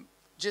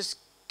just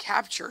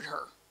captured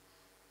her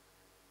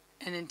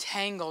and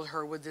entangled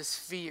her with this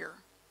fear.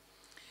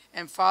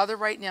 And Father,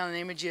 right now, in the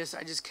name of Jesus,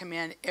 I just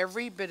command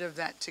every bit of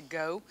that to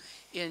go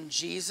in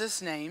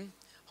Jesus' name.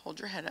 Hold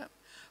your head up.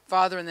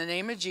 Father, in the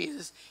name of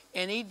Jesus,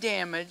 any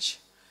damage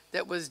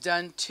that was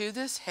done to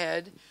this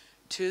head,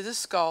 to the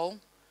skull,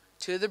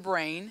 to the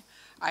brain,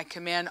 I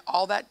command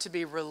all that to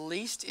be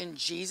released in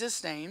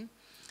Jesus' name.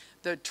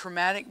 The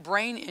traumatic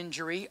brain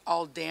injury,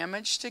 all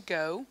damage to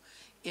go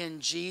in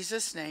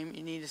Jesus' name.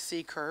 You need a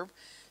C curve,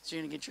 so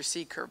you're going to get your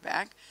C curve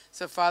back.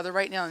 So, Father,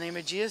 right now, in the name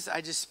of Jesus,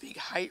 I just speak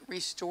height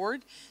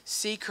restored,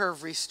 C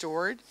curve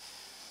restored,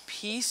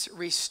 peace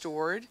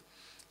restored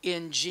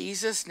in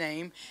Jesus'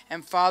 name.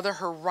 And, Father,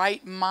 her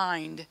right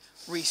mind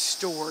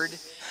restored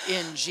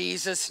in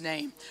Jesus'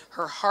 name.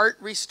 Her heart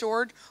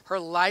restored, her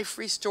life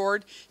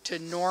restored to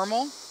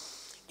normal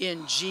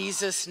in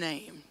Jesus'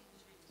 name.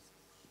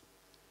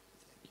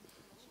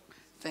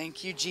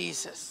 Thank you,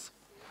 Jesus.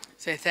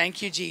 Say,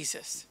 thank you,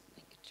 Jesus.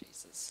 Thank you,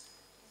 Jesus.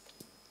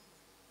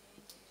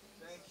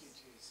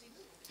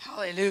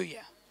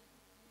 Hallelujah.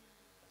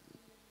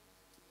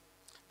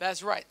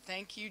 That's right.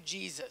 Thank you,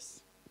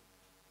 Jesus.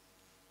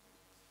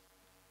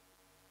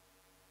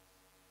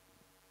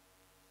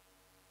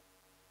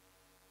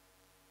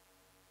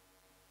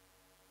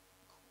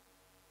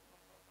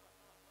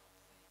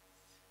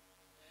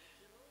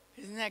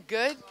 Isn't that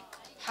good?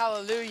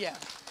 Hallelujah.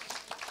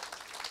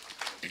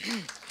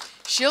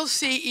 She'll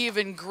see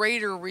even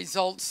greater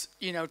results,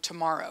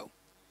 tomorrow.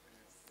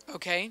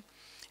 Okay?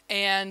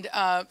 And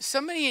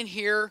somebody in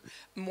here,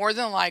 more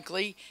than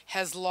likely,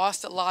 has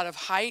lost a lot of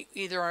height,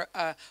 either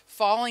a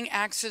falling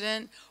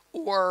accident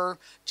or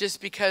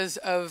just because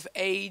of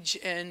age,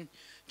 and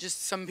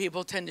just some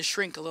people tend to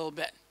shrink a little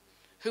bit.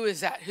 Who is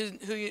that?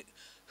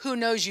 Who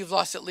knows you've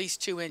lost at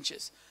least 2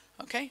 inches?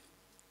 Okay?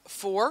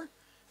 4?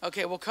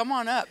 Okay, well, come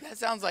on up. That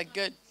sounds like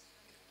good.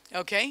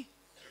 Okay?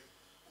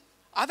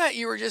 I thought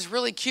you were just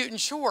really cute and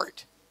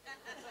short.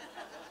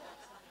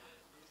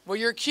 Well,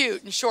 you're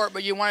cute and short,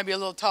 but you want to be a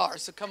little taller,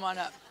 so come on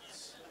up.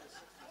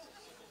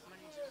 I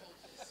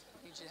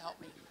need you to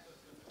help me.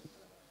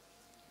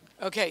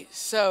 Okay,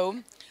 so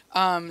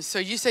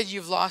you said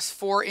you've lost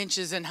 4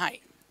 inches in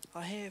height.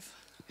 I have.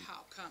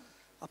 How come?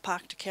 I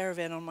parked a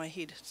caravan on my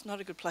head. It's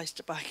not a good place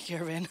to park a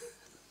caravan.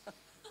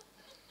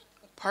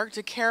 Parked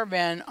a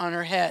caravan on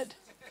her head.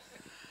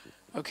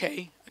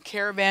 Okay, a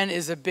caravan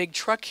is a big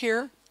truck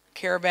here.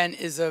 Caravan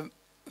is a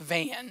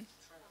van.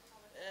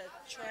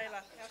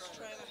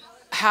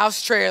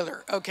 House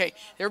trailer. Okay,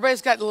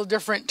 everybody's got little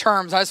different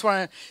terms. I just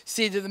want to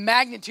see the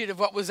magnitude of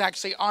what was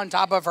actually on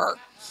top of her.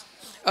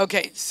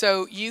 Okay,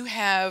 so you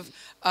have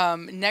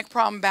neck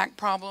problem, back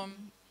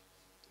problem,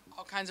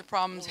 all kinds of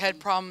problems, head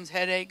problems,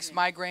 headaches,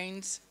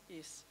 migraines.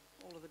 Yes,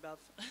 all of the above.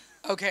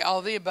 Okay, all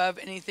of the above.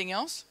 Anything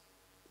else?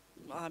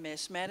 I'm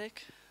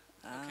asthmatic.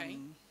 Okay.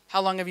 How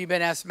long have you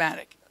been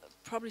asthmatic?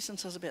 Probably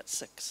since I was about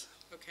 6.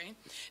 Okay.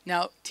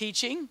 Now,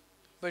 teaching,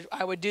 but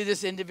I would do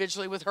this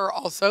individually with her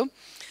also.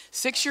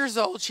 6 years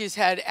old, she's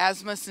had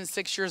asthma since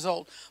 6 years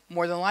old.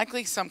 More than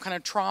likely, some kind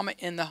of trauma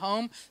in the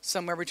home,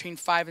 somewhere between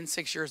 5 and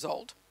 6 years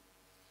old.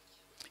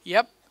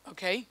 Yep.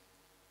 Okay.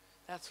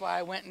 That's why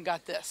I went and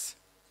got this.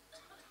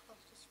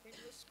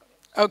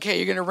 Okay,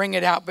 you're going to wring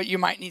it out, but you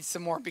might need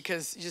some more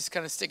because you just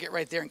kind of stick it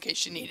right there in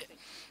case you need it.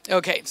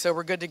 Okay, so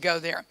we're good to go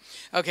there.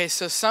 Okay,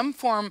 so some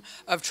form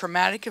of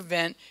traumatic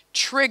event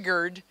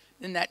triggered,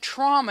 and that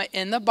trauma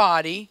in the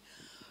body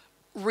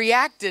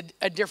reacted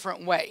a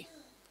different way.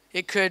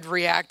 It could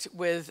react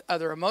with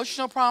other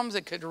emotional problems.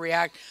 It could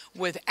react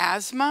with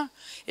asthma.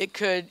 It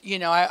could,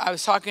 I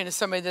was talking to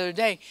somebody the other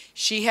day.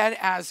 She had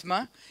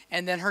asthma,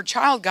 and then her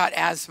child got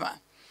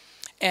asthma.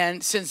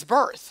 And since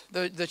birth,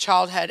 the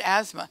child had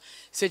asthma.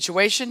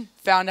 Situation,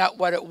 found out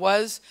what it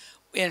was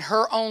in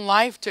her own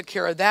life, took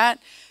care of that.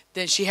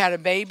 Then she had a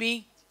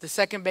baby, the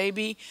second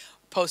baby,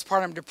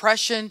 postpartum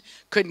depression,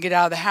 couldn't get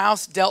out of the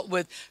house, dealt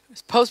with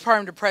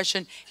postpartum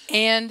depression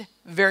and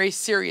very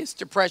serious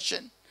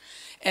depression.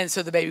 And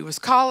so the baby was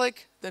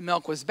colic, the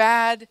milk was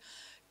bad,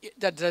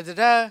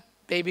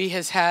 Baby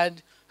has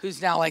had,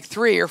 who's now like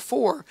 3 or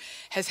 4,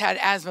 has had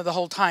asthma the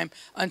whole time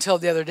until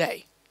the other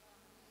day.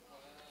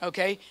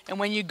 Okay? And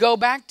when you go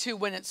back to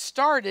when it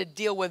started,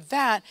 deal with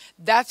that,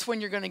 that's when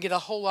you're going to get a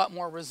whole lot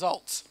more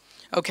results.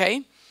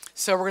 Okay?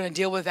 So we're going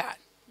to deal with that.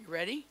 You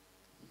ready?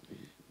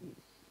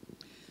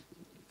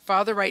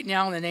 Father, right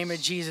now in the name of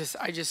Jesus,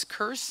 I just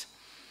curse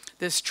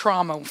this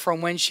trauma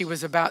from when she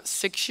was about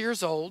 6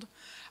 years old.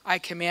 I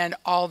command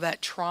all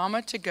that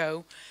trauma to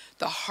go,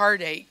 the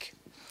heartache,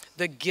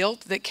 the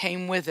guilt that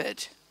came with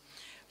it,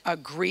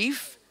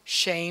 grief,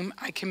 shame.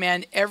 I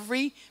command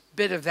every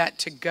bit of that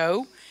to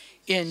go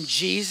in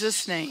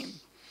Jesus' name.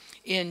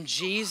 In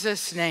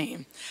Jesus'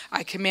 name.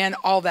 I command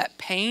all that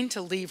pain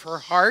to leave her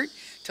heart,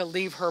 to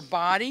leave her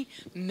body,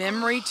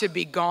 memory to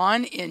be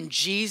gone in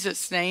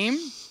Jesus' name.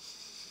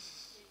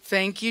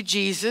 Thank you,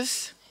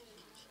 Jesus.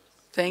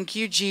 Thank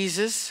you,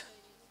 Jesus.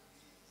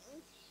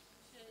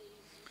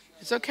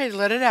 It's okay to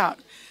let it out.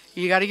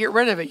 You got to get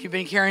rid of it. You've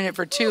been carrying it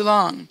for too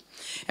long.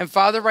 And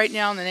Father, right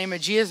now in the name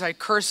of Jesus, I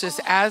curse this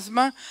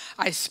asthma.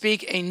 I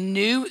speak a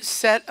new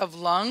set of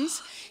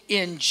lungs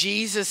in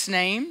Jesus'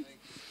 name.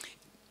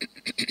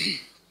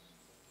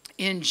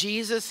 In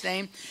Jesus'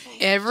 name,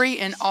 every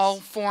and all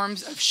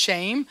forms of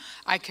shame,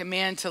 I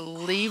command to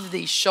leave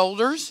these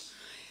shoulders.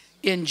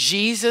 In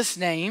Jesus'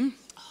 name,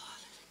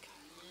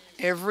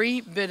 every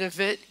bit of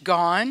it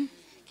gone.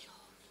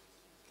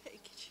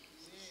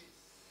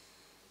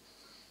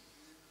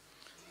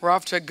 We're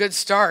off to a good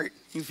start.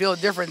 You feel a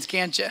difference,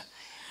 can't you?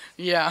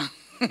 Yeah.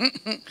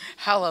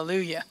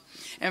 Hallelujah.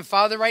 And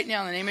Father, right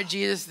now, in the name of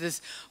Jesus,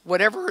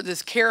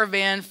 this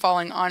caravan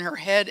falling on her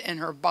head and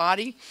her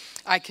body,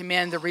 I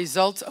command the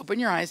results, open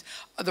your eyes,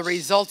 the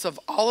results of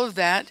all of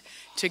that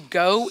to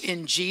go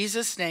in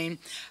Jesus' name.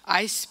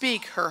 I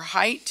speak her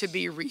height to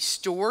be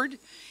restored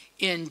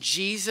in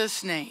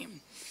Jesus'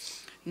 name.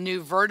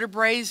 New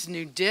vertebrae,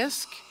 new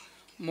disc,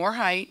 more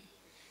height.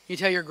 You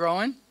tell you're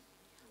growing?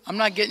 I'm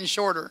not getting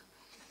shorter.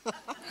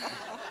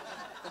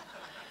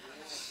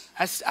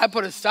 I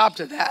put a stop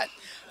to that.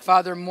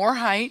 Father, more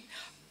height.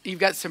 You've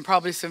got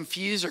probably some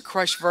fused or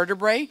crushed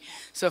vertebrae.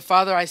 So,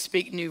 Father, I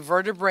speak new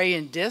vertebrae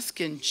and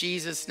disc in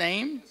Jesus'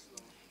 name. Do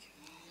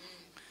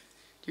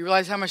you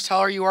realize how much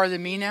taller you are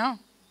than me now?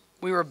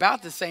 We were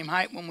about the same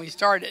height when we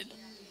started.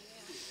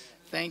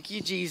 Thank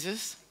you,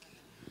 Jesus.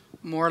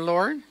 More,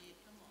 Lord.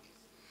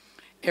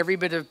 Every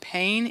bit of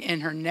pain in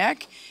her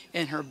neck,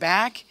 in her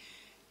back,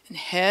 and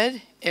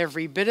head,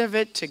 every bit of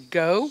it to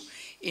go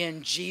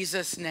in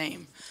Jesus'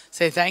 name.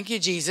 Say, thank you,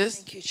 Jesus.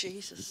 Thank you,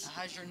 Jesus.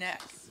 How's your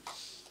neck?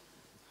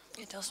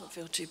 It doesn't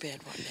feel too bad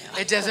right now.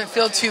 It doesn't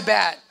feel too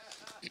bad.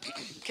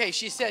 Okay,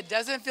 she said,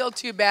 doesn't feel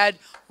too bad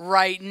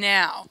right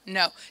now.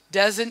 No,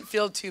 doesn't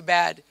feel too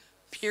bad,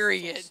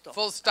 period.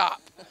 Full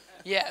stop.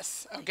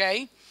 Yes,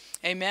 okay.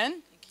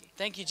 Amen.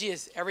 Thank you,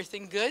 Jesus.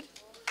 Everything good?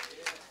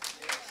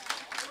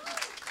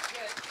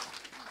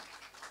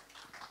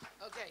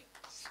 Okay.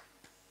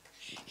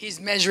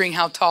 He's measuring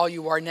how tall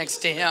you are next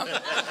to him.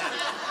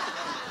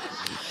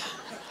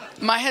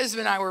 My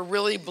husband and I were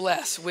really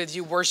blessed with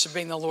you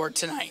worshiping the Lord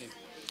tonight.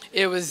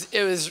 It was,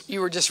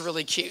 you were just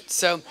really cute.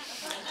 So,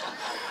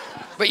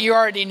 but you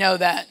already know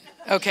that.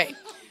 Okay.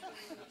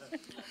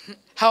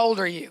 How old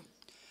are you?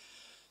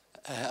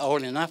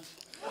 Old enough.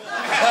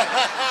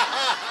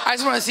 I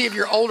just want to see if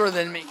you're older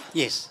than me.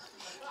 Yes.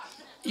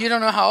 You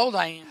don't know how old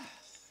I am.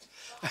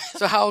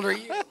 So how old are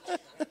you?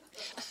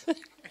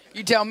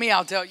 You tell me,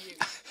 I'll tell you.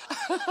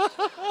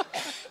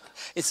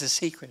 It's a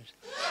secret.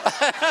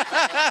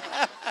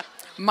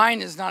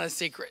 Mine is not a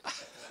secret.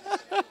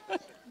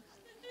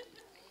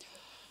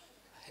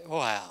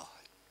 Wow.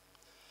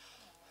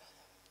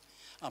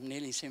 I'm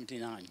nearly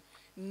 79.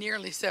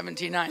 Nearly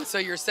 79. So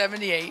you're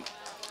 78,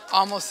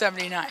 almost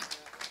 79.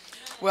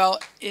 Well,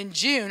 in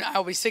June,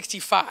 I'll be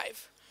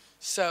 65.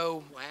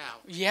 So, Wow.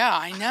 Yeah,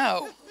 I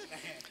know.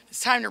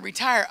 It's time to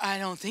retire. I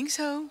don't think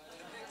so.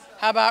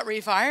 How about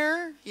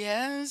refire?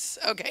 Yes.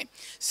 Okay.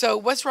 So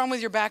what's wrong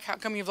with your back? How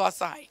come you've lost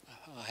the height?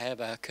 I have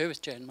a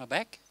curvature in my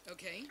back.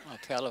 Okay. I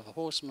fell off a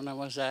horse when I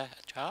was a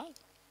child.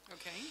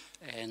 Okay.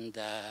 And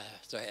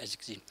so as you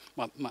can see,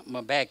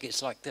 my back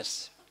is like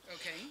this.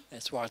 Okay.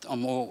 That's why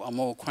I'm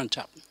all crunched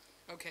up.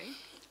 Okay.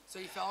 So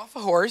you fell off a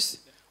horse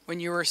when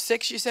you were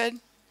 6, you said?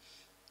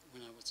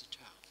 When I was a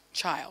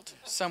child.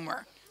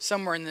 Somewhere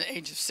in the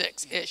age of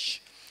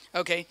 6-ish.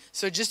 Okay.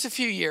 So just a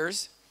few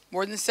years,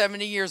 more than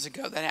 70 years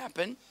ago that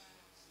happened.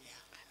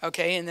 Yeah.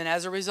 Okay. And then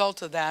as a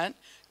result of that,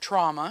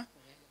 trauma.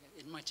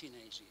 In my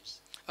teenage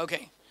years.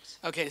 Okay.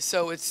 Okay.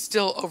 So it's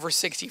still over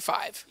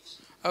 65.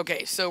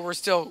 Okay, so we're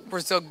still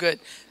good.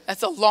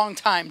 That's a long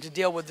time to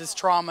deal with this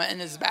trauma in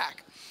his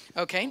back.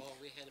 Okay? Oh,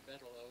 we had a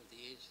battle over the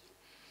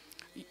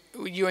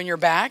years. You and your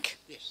back?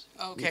 Yes.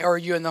 Okay, or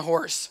you and the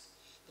horse?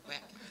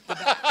 The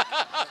back.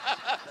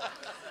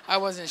 I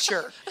wasn't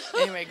sure.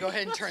 Anyway, go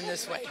ahead and turn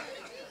this way.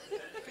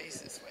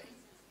 Face this way.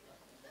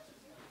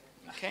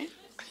 Okay?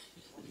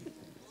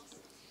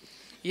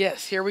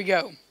 Yes, here we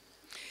go.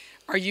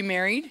 Are you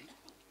married?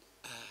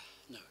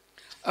 No.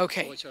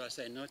 Okay. Or should I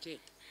say not yet?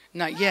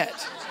 Not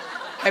yet.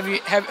 Have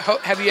you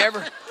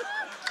ever?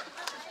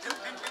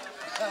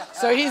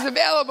 So he's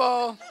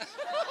available.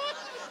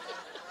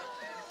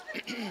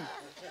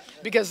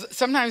 Because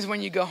sometimes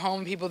when you go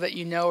home, people that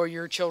you know or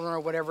your children or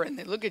whatever, and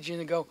they look at you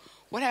and they go,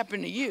 "What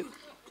happened to you?"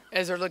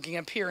 As they're looking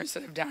up here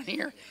instead of down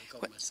here. I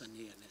got my son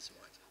here and his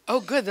wife.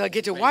 Oh, good. They'll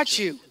get to watch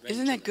you.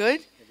 Isn't that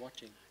good? They're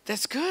watching.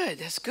 That's good.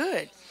 That's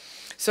good.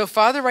 So,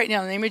 Father, right now,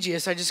 in the name of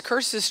Jesus, I just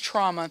curse this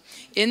trauma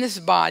in this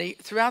body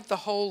throughout the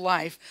whole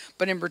life,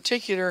 but in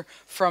particular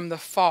from the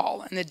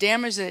fall and the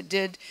damage that it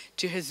did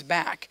to his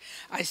back.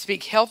 I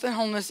speak health and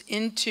wholeness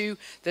into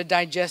the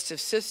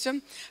digestive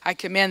system. I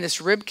command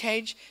this rib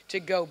cage to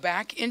go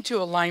back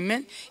into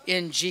alignment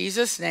in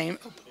Jesus' name.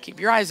 Keep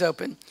your eyes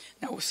open.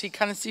 Now, we'll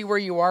kind of see where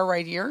you are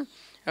right here.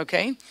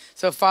 Okay,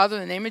 so Father,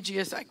 in the name of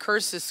Jesus, I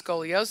curse this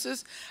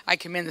scoliosis. I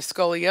command the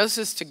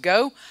scoliosis to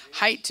go,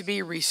 height to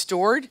be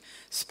restored,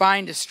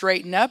 spine to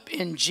straighten up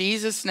in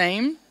Jesus'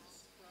 name.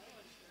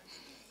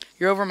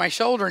 You're over my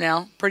shoulder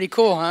now. Pretty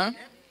cool, huh?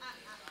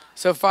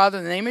 So Father,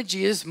 in the name of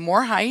Jesus,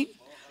 more height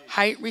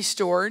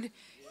restored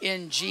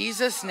in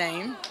Jesus'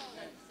 name.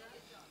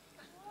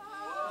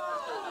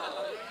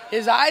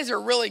 His eyes are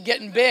really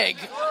getting big.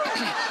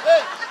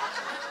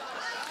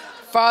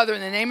 Father,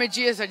 in the name of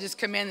Jesus, I just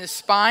command the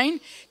spine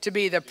to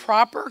be the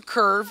proper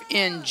curve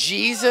in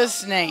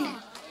Jesus' name.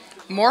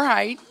 More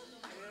height.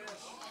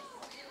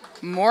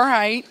 More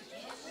height.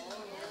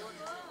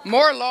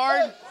 More,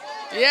 Lord.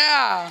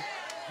 Yeah.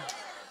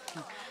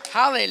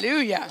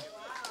 Hallelujah.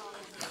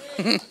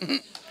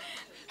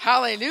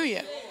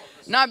 Hallelujah.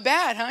 Not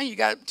bad, huh? You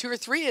got 2 or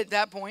 3 at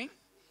that point.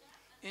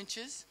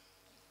 Inches.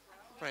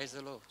 Praise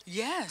the Lord.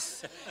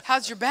 Yes.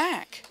 How's your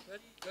back?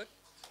 Good.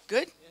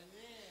 Good?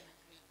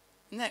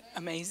 Isn't that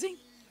amazing?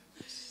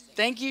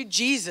 Thank you,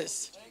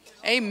 Jesus.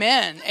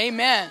 Amen.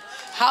 Amen.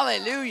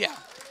 Hallelujah.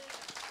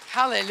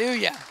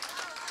 Hallelujah.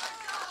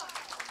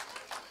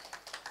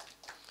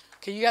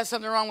 Okay, you got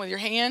something wrong with your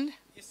hand?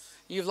 Yes.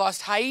 You've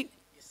lost height?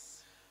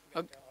 Yes.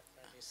 Okay.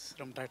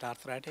 Rheumatoid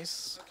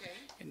arthritis. Okay.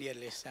 In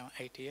nearly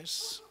 8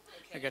 years.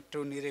 I got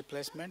 2 knee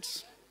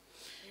replacements.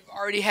 You've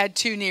already had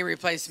 2 knee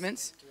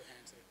replacements. 2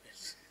 hands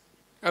replaced.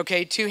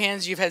 Okay, 2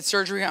 hands. You've had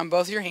surgery on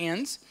both your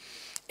hands.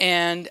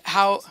 And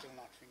how? Still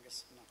not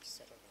fingers not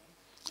settled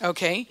down.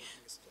 Okay. Fingers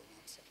still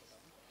not settled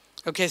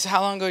down. Okay, so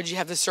how long ago did you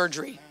have the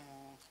surgery?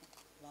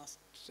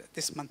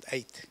 This month,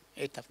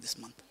 8th of this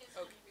month.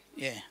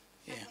 Okay.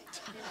 Yeah.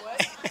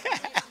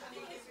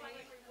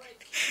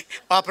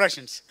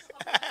 Operations.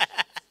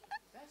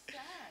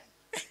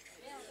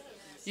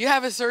 You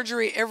have a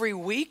surgery every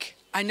week?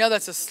 I know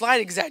that's a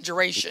slight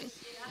exaggeration.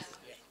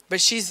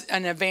 But she's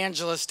an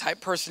evangelist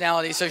type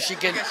personality, so she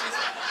can...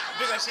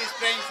 Because she's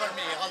praying for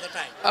me all the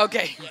time.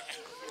 Okay.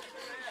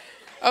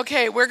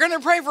 Okay, we're going to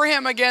pray for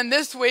him again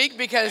this week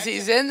because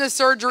he's in the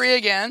surgery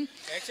again.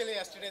 Actually,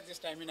 yesterday, this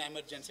time in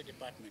emergency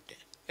department.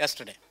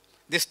 Yesterday,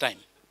 this time.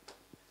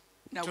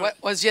 Now,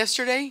 what was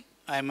yesterday?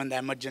 I'm in the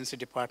emergency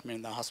department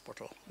in the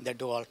hospital. They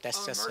do all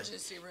tests.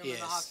 Emergency room in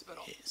the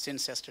hospital.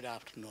 Since yesterday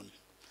afternoon.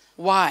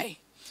 Why?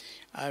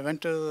 I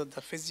went to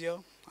the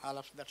physio. All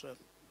of that,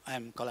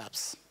 I'm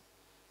collapse.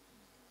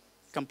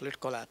 Complete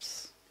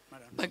collapse.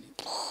 Like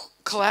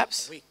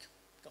collapse? Week.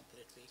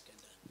 Complete week. And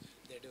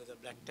they do the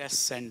blood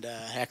tests and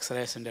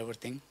x-rays and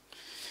everything.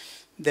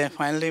 They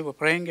finally were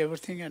praying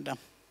everything. And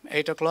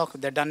 8 o'clock,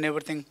 they done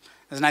everything.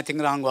 There's nothing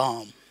wrong, go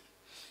home.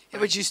 Yeah,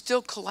 but you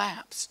still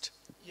collapsed.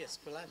 Yes,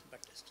 collapse, but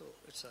still.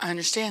 I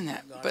understand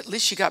that. But at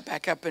least you got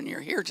back up and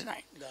you're here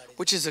tonight,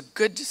 which is a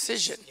good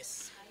decision.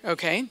 Yes.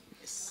 Okay?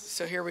 Yes.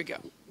 So here we go.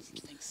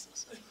 Thanks.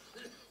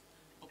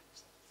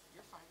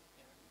 You're fine.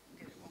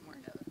 Get it one more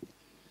another.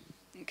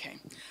 Okay.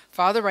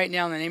 Father, right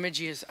now in the name of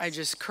Jesus, I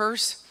just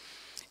curse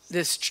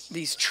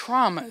these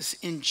traumas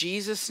in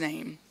Jesus'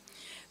 name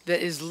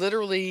that is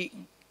literally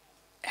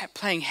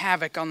playing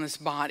havoc on this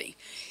body.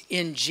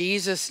 In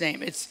Jesus'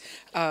 name. It's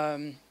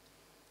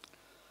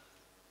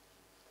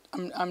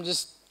I'm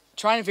just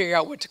trying to figure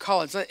out what to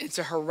call it. It's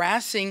a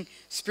harassing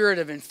spirit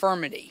of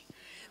infirmity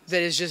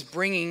that is just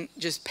bringing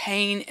just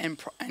pain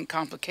and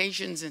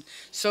complications and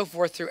so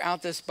forth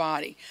throughout this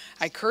body.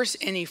 I curse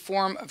any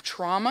form of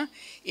trauma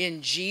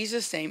in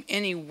Jesus' name.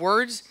 Any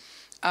words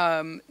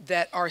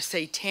that are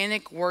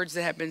satanic words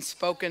that have been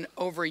spoken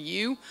over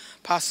you,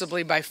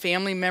 possibly by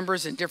family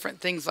members and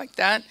different things like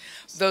that.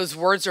 Those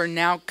words are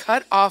now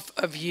cut off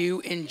of you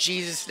in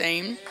Jesus'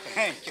 name.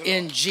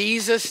 In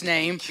Jesus'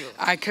 name,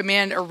 I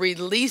command a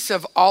release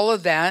of all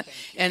of that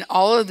and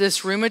all of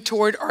this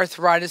rheumatoid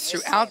arthritis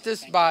throughout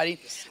this body.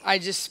 I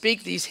just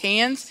speak these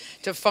hands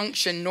to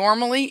function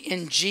normally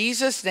in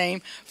Jesus'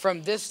 name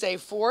from this day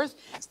forth.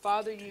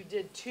 Father, you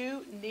did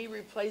 2 knee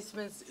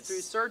replacements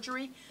through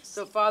surgery.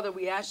 So, Father,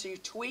 we ask you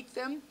to tweak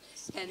them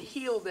and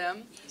heal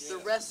them the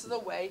rest of the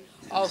way.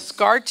 All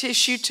scar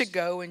tissue to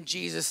go in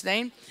Jesus'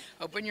 name.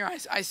 Open your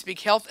eyes. I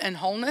speak health and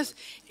wholeness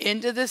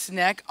into this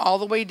neck, all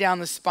the way down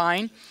the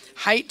spine.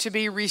 Height to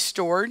be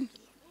restored.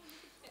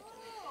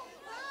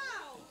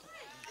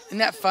 Isn't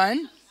that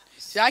fun?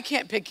 See, I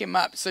can't pick him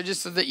up, so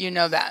just so that you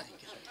know that.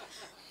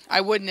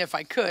 I wouldn't if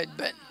I could,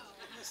 but...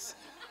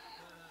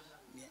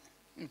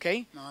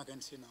 Okay? Now I can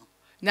see now.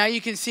 Now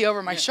you can see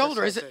over my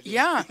shoulder. Is it?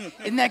 Yeah.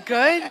 Isn't that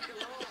good?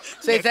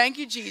 Say thank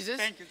you, Jesus.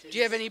 Thank you, Jesus. Do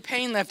you have any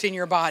pain left in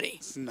your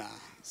body? Nah,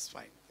 it's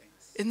fine.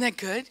 Thanks. Isn't that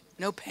good?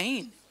 No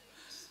pain.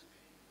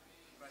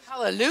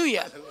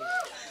 Hallelujah.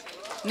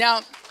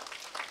 Now,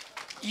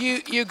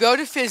 you go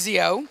to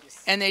physio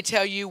and they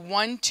tell you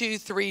 1, 2,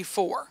 3,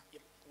 4.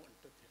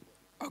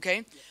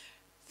 Okay?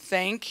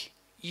 Thank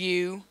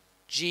you,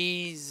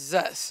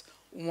 Jesus.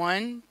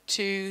 1,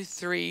 2,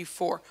 3,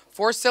 4.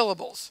 4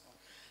 syllables.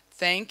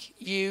 Thank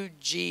you,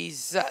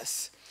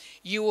 Jesus.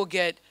 You will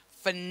get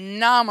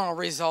phenomenal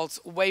results,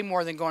 way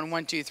more than going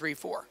 1, 2, 3,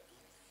 4.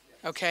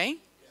 Okay?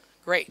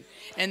 Great.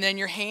 And then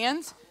your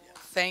hands.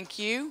 Thank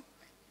you,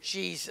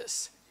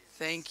 Jesus.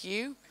 Thank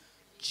you,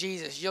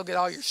 Jesus. You'll get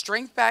all your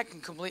strength back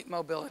and complete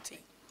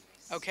mobility.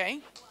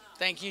 Okay?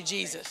 Thank you,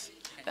 Jesus.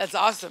 That's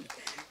awesome.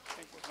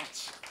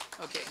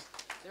 Okay.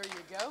 There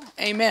you go.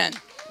 Amen.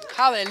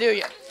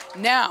 Hallelujah.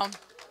 Now,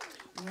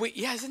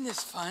 isn't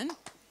this fun?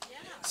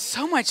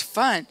 So much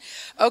fun.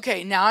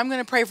 Okay, now I'm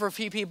going to pray for a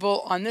few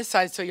people on this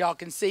side so y'all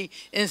can see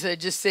instead of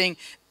just seeing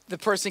the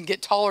person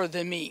get taller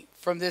than me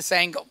from this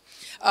angle.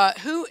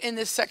 Who in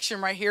this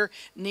section right here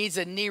needs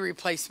a knee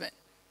replacement?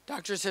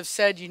 Doctors have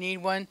said you need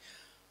one.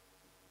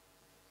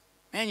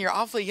 Man, you're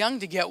awfully young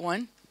to get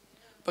one.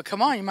 But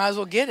come on, you might as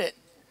well get it.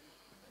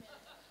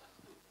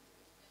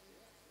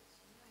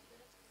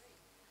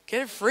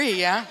 Get it free,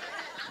 yeah?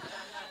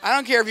 I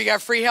don't care if you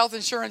got free health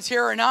insurance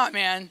here or not,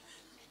 man.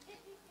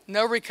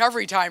 No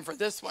recovery time for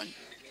this one.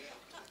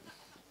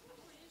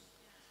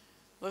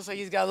 Looks like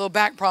he's got a little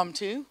back problem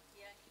too.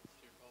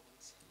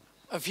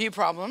 A few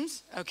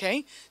problems.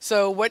 Okay.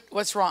 So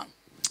what's wrong?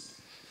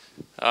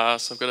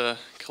 So I've got a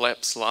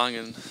collapsed lung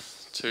and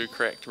 2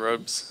 cracked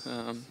ribs,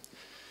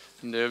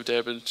 nerve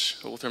damage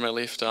all through my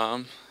left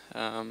arm.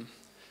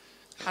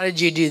 How did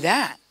you do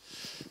that?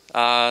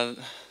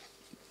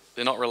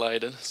 They're not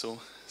related, it's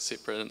all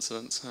separate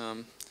incidents.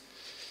 And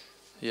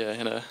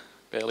a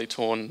badly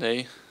torn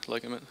knee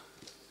ligament.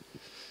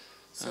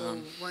 So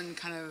what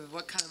kind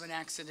of an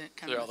accident?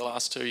 Throughout the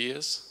last 2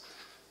 years,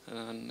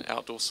 and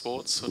outdoor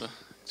sports sort of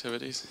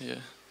activities, yeah.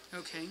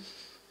 Okay.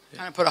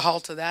 Kind of put a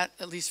halt to that,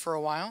 at least for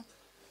a while?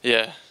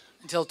 Yeah.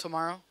 Until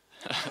tomorrow?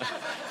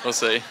 We'll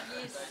see.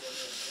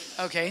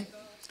 Okay.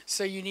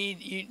 So you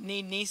need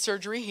knee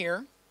surgery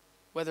here,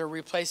 whether a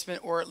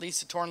replacement or at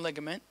least a torn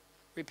ligament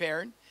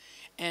repaired.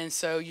 And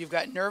so you've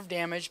got nerve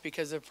damage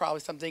because of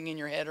probably something in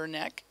your head or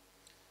neck.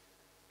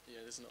 Yeah,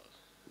 there's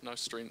no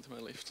strength in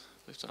my left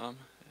arm.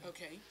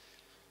 Okay.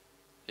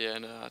 Yeah,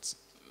 no, it's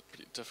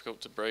pretty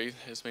difficult to breathe.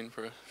 Has been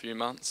for a few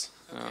months.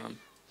 Okay.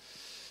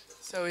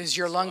 So is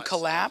your lung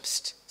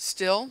collapsed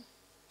still?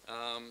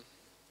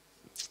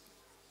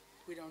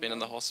 Been in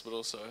the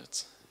hospital, so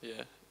it's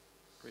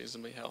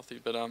reasonably healthy,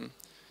 but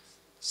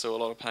still a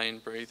lot of pain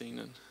breathing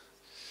and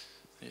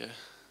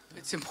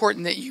It's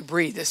important that you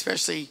breathe,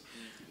 especially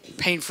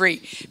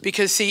pain-free,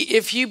 because see,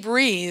 if you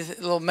breathe,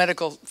 a little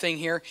medical thing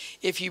here,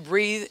 if you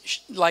breathe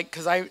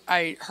because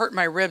I hurt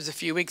my ribs a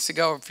few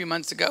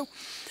months ago,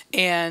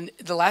 and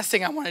the last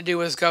thing I want to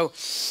do is go,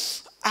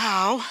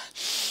 ow,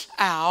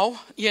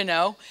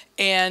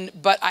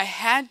 but I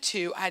had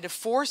to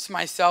force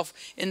myself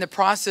in the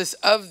process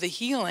of the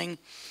healing.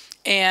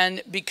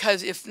 And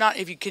because if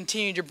you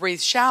continue to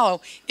breathe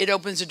shallow, it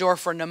opens the door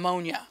for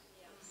pneumonia.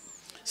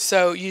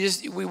 So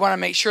we want to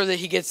make sure that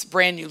he gets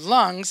brand new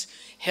lungs,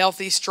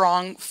 healthy,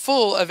 strong,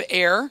 full of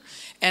air,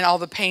 and all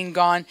the pain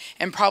gone,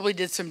 and probably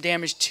did some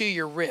damage to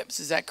your ribs.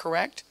 Is that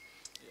correct?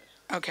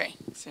 Yeah. Okay,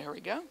 so here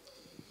we go.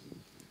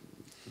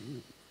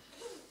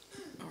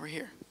 Over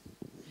here.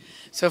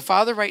 So,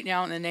 Father, right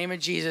now, in the name of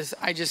Jesus,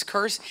 I just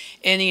curse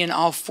any and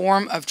all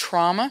form of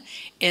trauma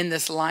in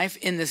this life,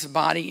 in this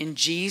body, in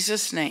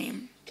Jesus'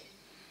 name.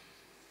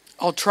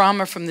 All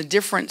trauma from the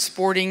different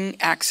sporting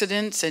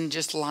accidents and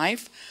just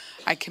life,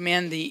 I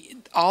command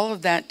all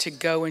of that to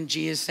go in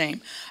Jesus'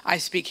 name. I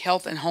speak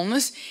health and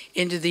wholeness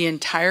into the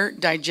entire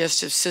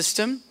digestive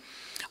system.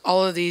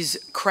 All of these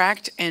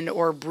cracked and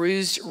or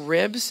bruised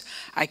ribs,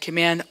 I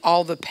command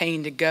all the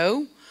pain to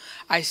go.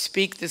 I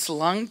speak this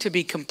lung to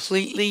be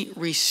completely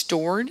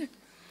restored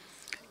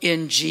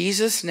in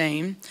Jesus'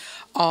 name.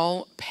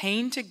 All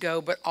pain to go,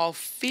 but all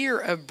fear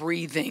of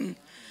breathing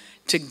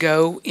to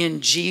go in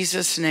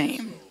Jesus'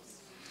 name.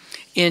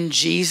 In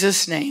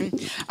Jesus' name,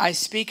 I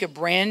speak a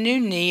brand new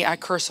knee. I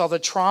curse all the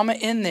trauma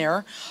in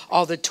there,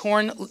 all the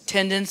torn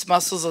tendons,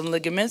 muscles, and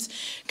ligaments,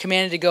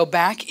 commanded to go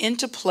back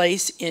into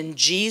place in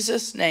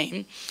Jesus'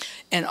 name,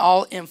 and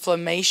all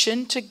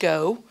inflammation to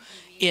go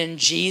in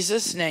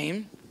Jesus'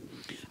 name.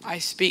 I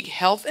speak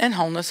health and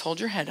wholeness. Hold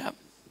your head up.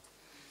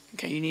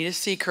 Okay, you need a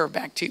C curve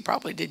back too,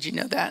 probably. Did you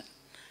know that?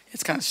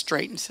 It's kind of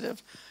straight instead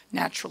of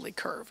naturally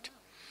curved.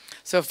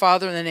 So,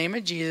 Father, in the name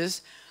of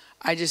Jesus,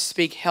 I just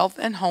speak health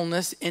and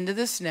wholeness into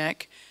this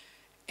neck,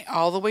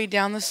 all the way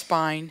down the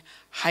spine,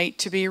 height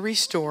to be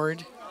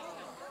restored.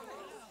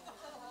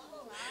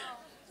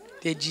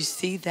 Did you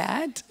see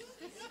that?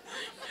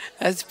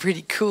 That's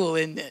pretty cool,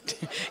 isn't it?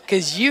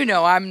 Because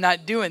I'm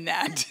not doing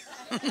that.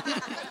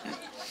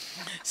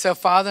 So,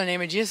 Father, in the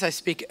name of Jesus, I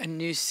speak a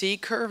new C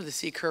curve, the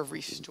C curve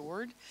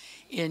restored.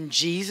 In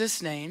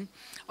Jesus' name,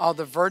 all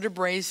the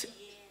vertebrae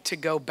to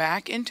go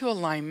back into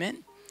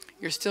alignment.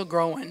 You're still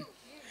growing.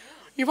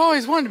 You've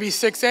always wanted to be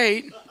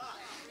 6'8".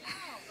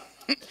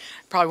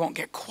 Probably won't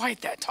get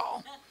quite that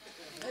tall.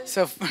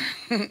 So,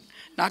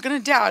 not going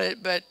to doubt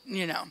it, but,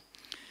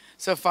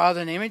 So,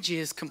 Father, in the name of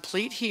Jesus,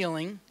 complete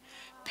healing,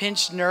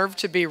 pinched nerve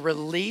to be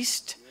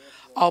released,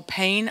 all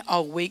pain,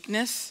 all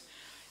weakness,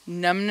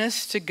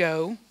 numbness to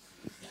go,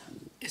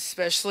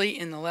 especially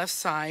in the left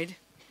side,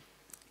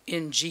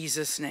 in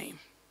Jesus' name.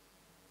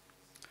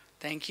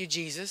 Thank you,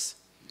 Jesus.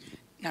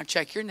 Now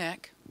check your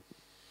neck.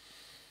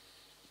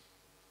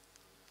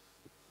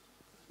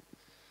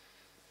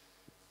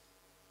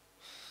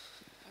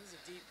 That was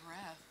a deep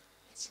breath.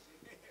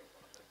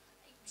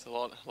 It's a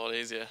lot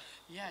easier.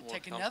 Yeah,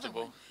 take another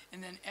one.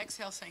 And then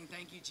exhale saying,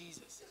 thank you,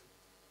 Jesus.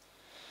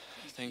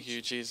 Thank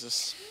you,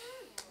 Jesus.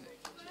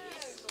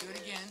 Do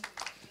it again.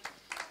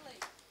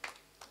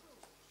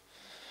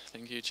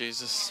 Thank you,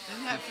 Jesus.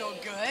 Doesn't that feel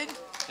good?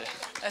 Yeah.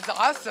 That's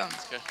awesome.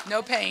 That's good.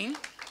 No pain.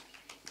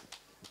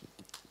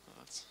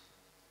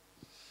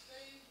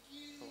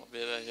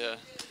 yeah.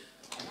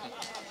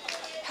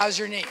 How's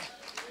your knee?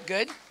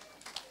 Good?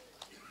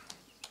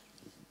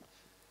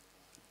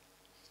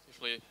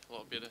 Definitely a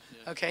lot better,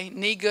 yeah. Okay,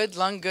 knee good,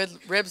 lung good,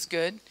 ribs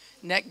good,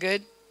 neck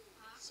good.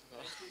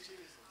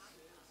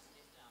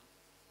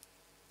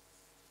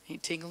 Any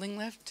tingling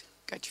left?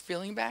 Got your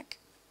feeling back?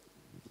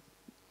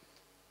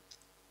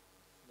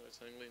 No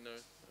tingling, no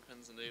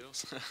pins and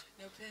needles.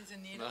 No pins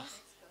and needles?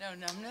 No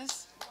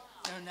numbness?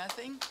 No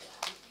nothing?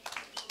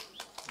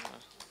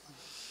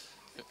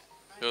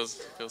 No.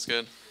 Feels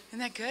good. Isn't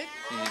that good?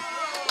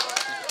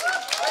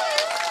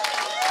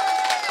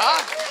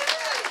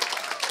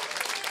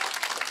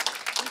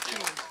 Thank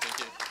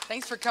you.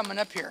 Thanks for coming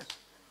up here,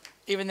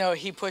 even though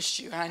he pushed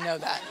you, and I know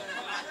that.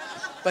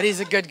 But he's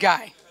a good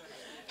guy.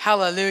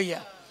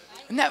 Hallelujah.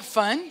 Isn't that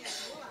fun?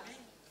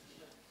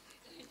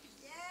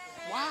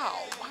 Wow,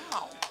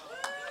 wow.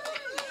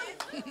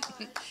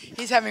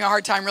 He's having a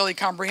hard time really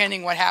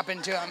comprehending what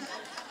happened to him.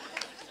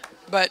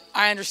 But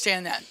I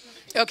understand that.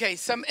 Okay,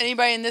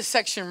 anybody in this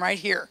section right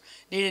here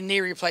need a knee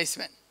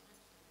replacement?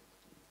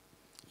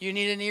 You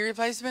need a knee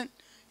replacement?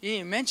 You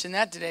didn't mention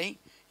that today.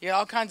 You got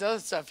all kinds of other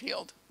stuff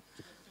healed.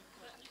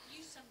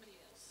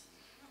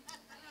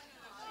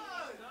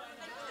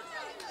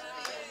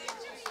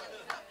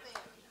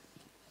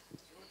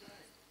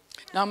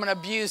 Now I'm going to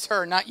abuse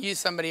her, not use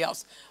somebody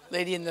else.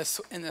 Lady in this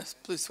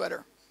blue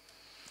sweater.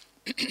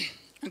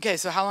 Okay,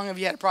 so how long have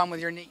you had a problem with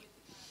your knee?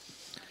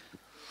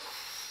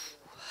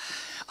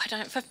 I don't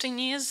know, 15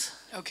 years.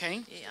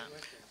 Okay. Yeah.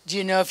 Do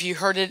you know if you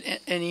hurt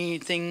it any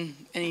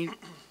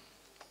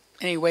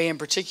way in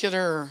particular?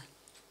 Or?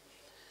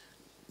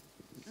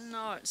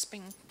 No, it's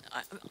been,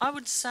 I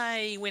would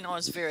say when I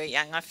was very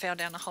young, I fell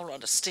down a whole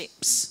lot of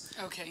steps.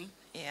 Okay.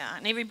 Yeah,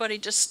 and everybody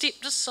just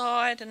stepped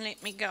aside and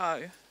let me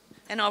go.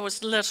 And I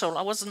was little,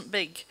 I wasn't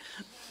big.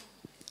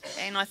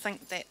 And I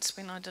think that's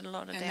when I did a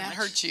lot of damage. And that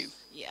hurt you?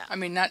 Yeah. I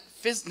mean, not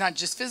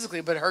just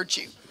physically, but it hurt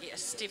you?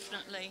 Yes,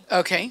 definitely.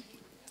 Okay.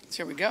 So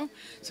here we go.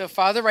 So,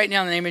 Father, right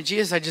now in the name of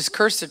Jesus, I just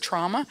curse the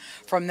trauma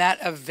from that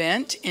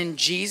event in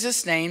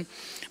Jesus' name,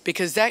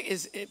 because that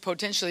is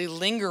potentially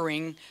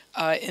lingering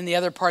in the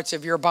other parts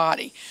of your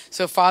body.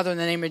 So, Father, in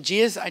the name of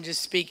Jesus, I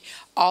just speak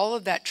all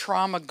of that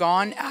trauma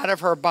gone out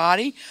of her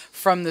body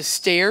from the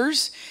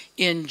stairs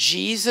in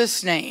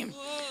Jesus' name.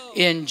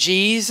 In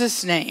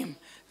Jesus' name.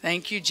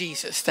 Thank you,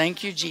 Jesus.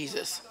 Thank you,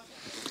 Jesus.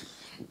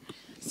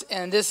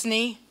 And this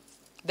knee,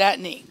 that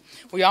knee.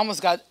 We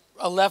almost got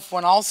a left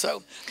one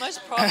also. Most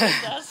probably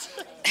does.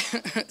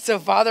 So,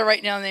 Father,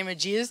 right now in the name of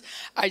Jesus,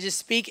 I just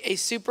speak a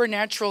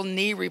supernatural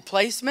knee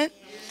replacement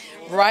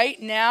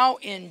right now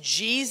in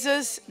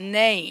Jesus'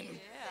 name.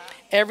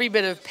 Every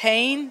bit of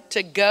pain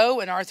to go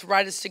and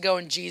arthritis to go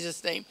in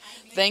Jesus' name.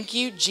 Thank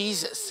you,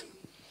 Jesus.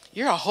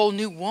 You're a whole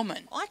new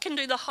woman. I can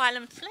do the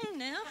Highland Fling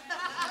now.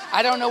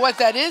 I don't know what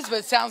that is, but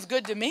it sounds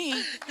good to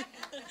me.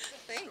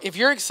 If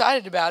you're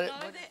excited about it.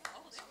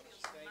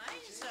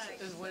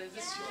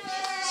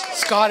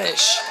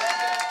 Scottish.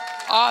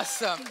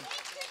 Awesome.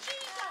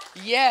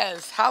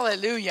 Yes.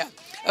 Hallelujah.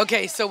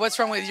 Okay, so what's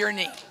wrong with your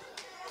knee?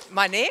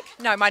 My neck?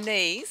 No, my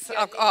knees.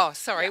 Oh,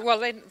 sorry. Well,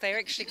 they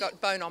actually got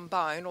bone on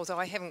bone, although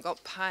I haven't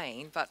got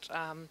pain, but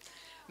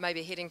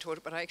maybe heading toward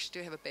it, but I actually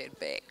do have a bad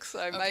back.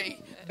 So maybe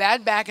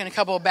bad back and a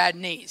couple of bad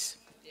knees.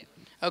 Yeah.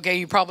 Okay,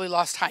 you probably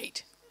lost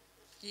height.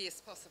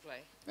 Yes, possibly.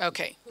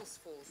 Okay. Horse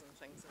falls and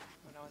things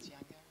when I was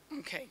younger.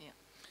 Okay. Yeah.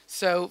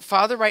 So,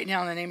 Father, right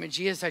now in the name of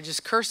Jesus, I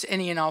just curse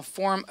any and all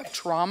form of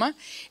trauma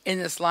in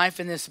this life,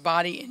 in this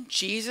body. In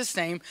Jesus'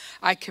 name,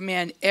 I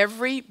command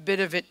every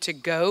bit of it to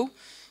go.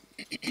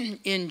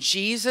 In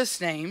Jesus'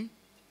 name.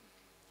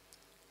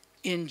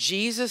 In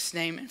Jesus'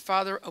 name. And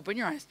Father, open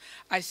your eyes.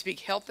 I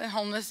speak health and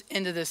wholeness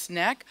into this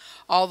neck,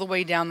 all the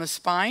way down the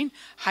spine.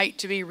 Height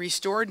to be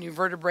restored, new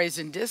vertebrae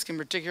and disc, in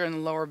particular in the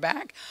lower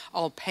back.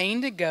 All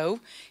pain to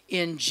go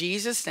in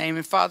Jesus' name.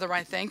 And Father,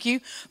 I thank you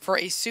for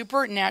a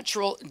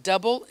supernatural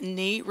double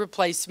knee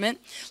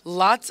replacement.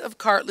 Lots of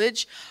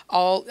cartilage.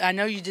 I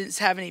know you didn't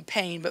have any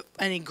pain, but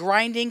any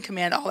grinding,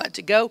 command all that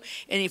to go.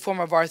 Any form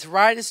of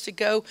arthritis to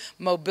go.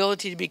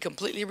 Mobility to be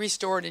completely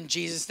restored in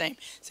Jesus' name.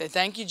 Say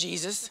thank you,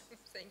 Jesus.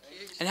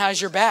 And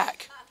how's your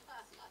back?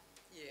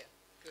 Yeah,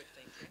 good,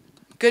 thank you.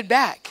 Good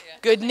back,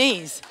 good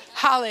knees.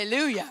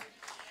 Hallelujah.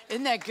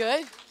 Isn't that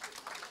good?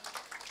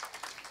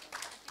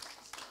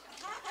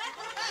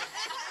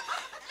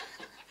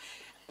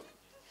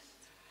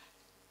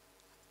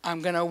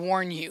 I'm going to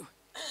warn you,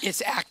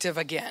 it's active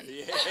again.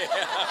 Yeah.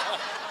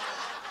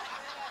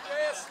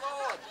 Yes,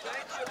 Lord.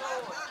 Thank you,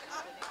 Lord.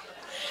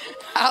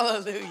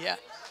 Hallelujah.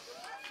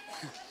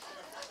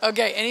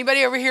 Okay,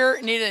 anybody over here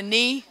need a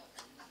knee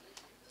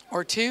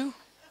or two?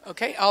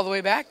 Okay, all the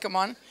way back. Come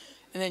on.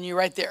 And then you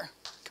right there.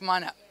 Come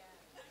on up.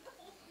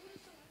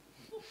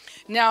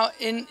 Now,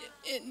 in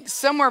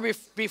somewhere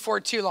before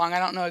too long, I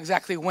don't know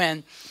exactly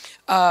when,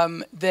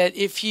 that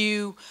if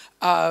you,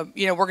 we're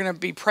going to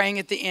be praying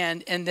at the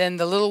end, and then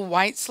the little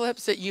white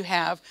slips that you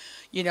have,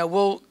 you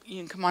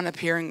can come on up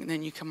here, and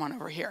then you come on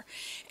over here,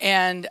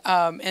 and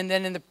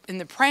then in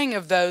the praying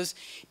of those,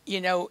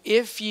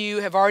 if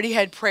you have already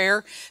had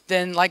prayer,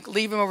 then like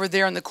leave them over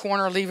there in the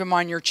corner, leave them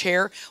on your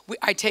chair.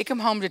 I take them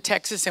home to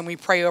Texas, and we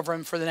pray over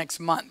them for the next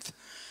month.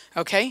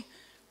 Okay.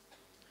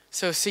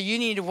 So you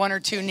need 1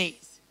 or 2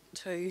 knees.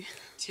 2.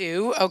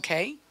 2.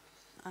 Okay.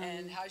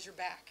 And how's your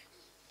back?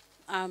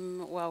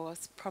 Well,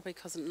 it's probably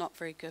because I'm not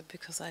very good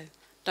because I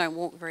don't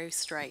walk very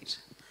straight.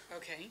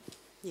 Okay.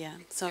 Yeah.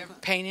 So you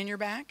have pain in your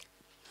back?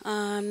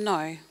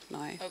 No.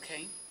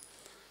 Okay.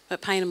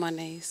 But pain in my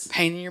knees.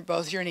 Pain in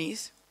both your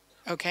knees.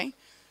 Okay.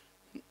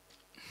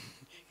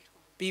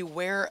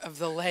 Beware of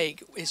the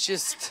leg. It's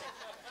just,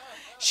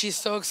 she's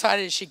so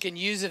excited she can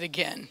use it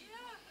again.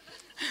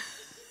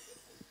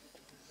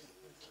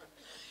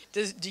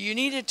 Do you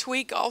need a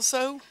tweak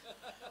also?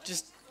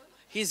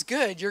 He's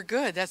good. You're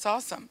good. That's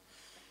awesome.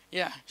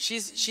 Yeah,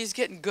 she's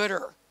getting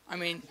gooder. I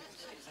mean,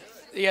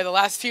 the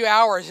last few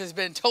hours has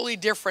been totally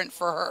different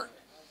for her.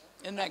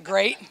 Isn't that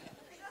great?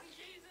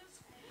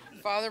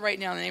 Father, right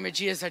now in the name of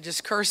Jesus, I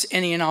just curse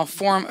any and all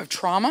form of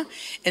trauma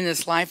in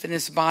this life, in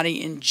this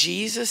body, in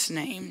Jesus'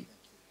 name.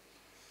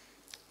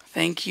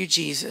 Thank you,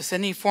 Jesus.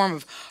 Any form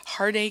of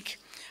heartache,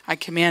 I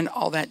command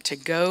all that to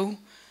go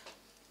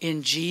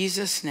in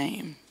Jesus'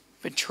 name.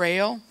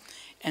 Betrayal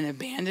and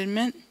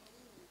abandonment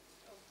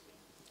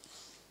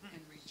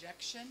and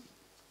rejection,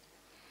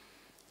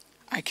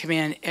 I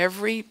command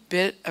every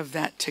bit of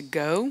that to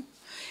go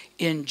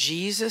in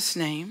Jesus'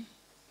 name.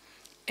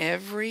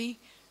 Every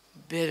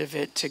bit of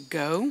it to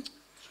go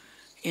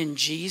in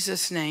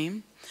Jesus'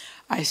 name.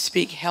 I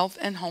speak health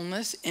and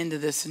wholeness into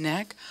this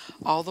neck,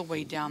 all the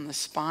way down the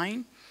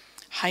spine.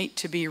 Height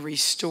to be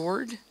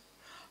restored.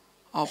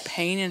 All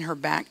pain in her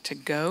back to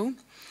go.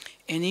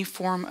 Any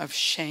form of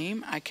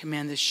shame, I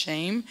command the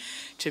shame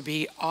to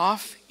be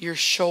off your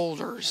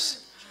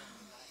shoulders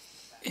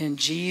in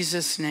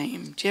Jesus'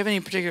 name. Do you have any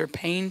particular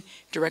pain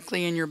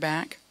directly in your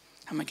back?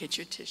 I'm going to get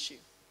you a tissue.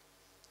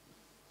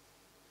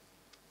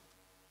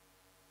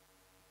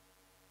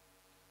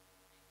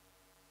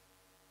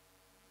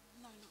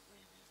 No, not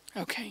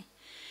really. Okay.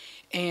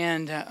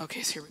 And, so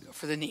here we go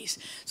for the knees.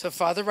 So,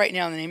 Father, right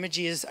now in the name of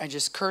Jesus, I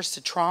just curse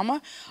the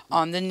trauma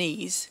on the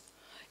knees.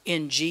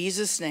 In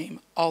Jesus' name,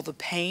 all the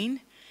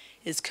pain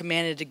is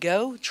commanded to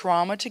go,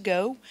 trauma to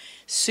go,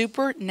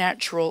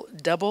 supernatural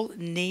double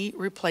knee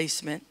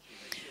replacement,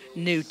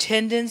 new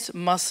tendons,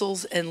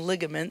 muscles, and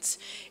ligaments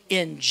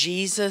in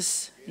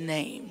Jesus'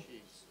 name.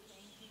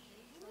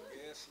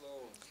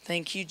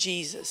 Thank you,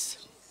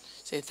 Jesus.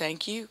 Say,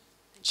 thank you,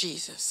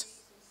 Jesus.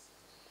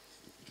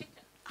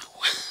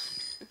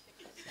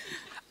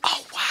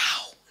 Oh,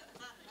 wow.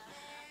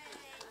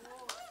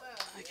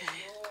 Okay.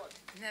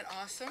 Isn't that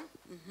awesome?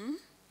 Mm-hmm.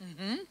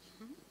 Mm-hmm.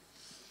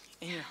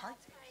 In your heart.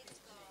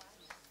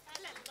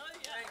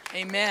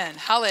 Amen.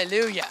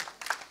 Hallelujah.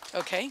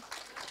 Okay.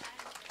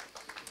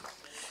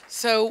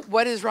 So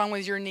what is wrong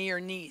with your knee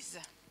or knees?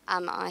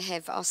 I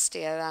have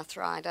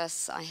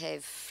osteoarthritis. I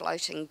have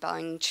floating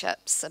bone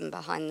chips and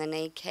behind the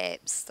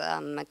kneecaps,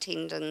 my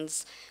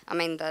tendons.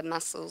 The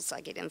muscles,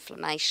 I get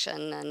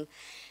inflammation, and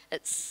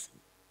it's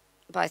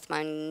both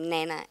my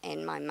nana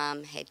and my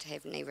mum had to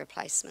have knee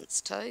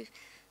replacements too.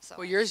 So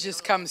well, yours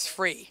just comes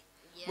free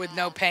with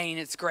no pain.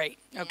 It's great.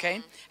 Okay.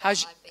 Yeah.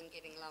 How's I've been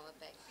getting lower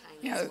back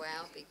pain as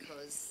well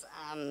because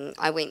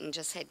I went and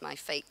just had my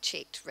feet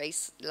checked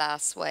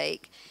last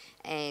week,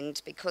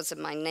 and because of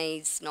my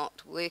knees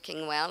not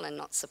working well and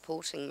not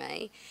supporting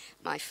me,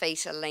 my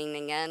feet are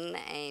leaning in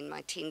and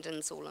my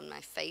tendons all in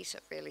my feet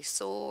are really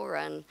sore,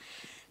 and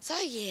so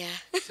yeah.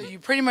 So you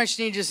pretty much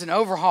need just an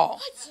overhaul.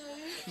 I do.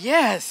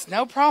 Yes,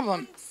 no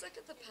problem. I'm sick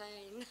of the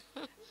pain.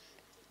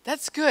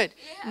 That's good.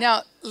 Yeah.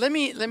 Now, let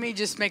me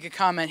just make a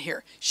comment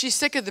here. She's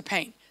sick of the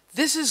pain.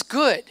 This is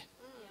good.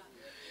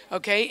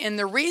 Okay, and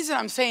the reason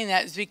I'm saying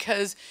that is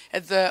because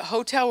at the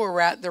hotel we're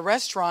at, the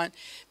restaurant,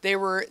 they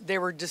were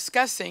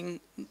discussing,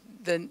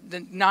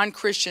 the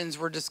non-Christians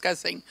were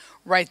discussing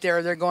right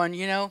there. They're going,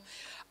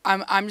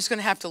 I'm just going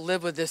to have to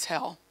live with this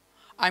hell.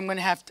 I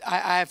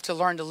have to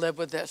learn to live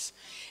with this.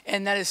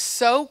 And that is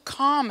so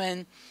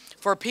common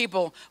for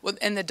people.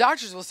 And the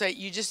doctors will say,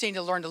 you just need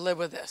to learn to live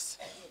with this.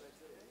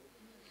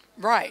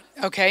 Right,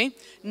 okay.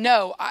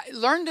 No,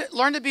 learn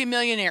to be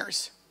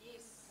millionaires.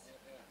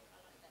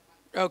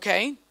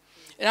 Okay.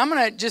 And I'm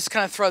going to just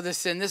kind of throw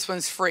this in. This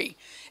one's free.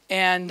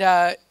 And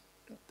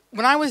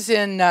when I was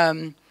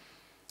in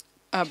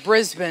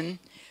Brisbane,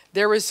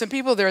 there was some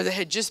people there that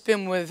had just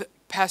been with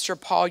Pastor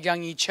Paul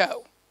Young-Yi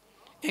Cho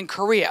in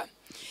Korea.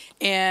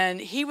 And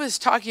he was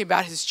talking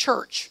about his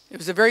church. It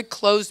was a very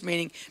closed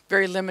meeting,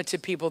 very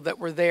limited people that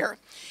were there.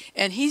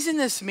 And he's in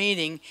this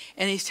meeting,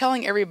 and he's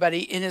telling everybody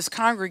in his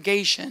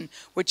congregation,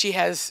 which he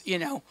has,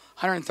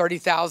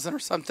 130,000 or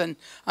something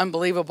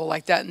unbelievable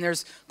like that. And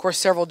there's, of course,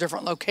 several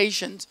different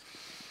locations,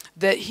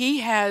 that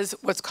he has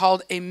what's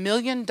called $1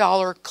 million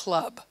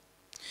club.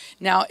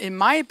 Now, in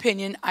my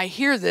opinion, I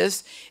hear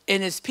this,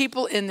 and it's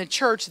people in the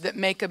church that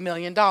make $1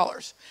 million.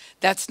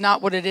 That's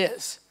not what it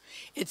is.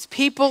 It's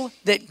people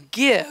that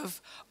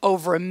give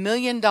over $1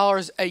 million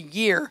a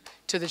year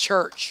to the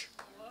church.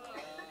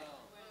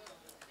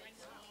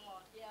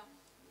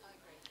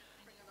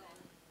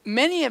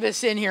 Many of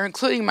us in here,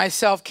 including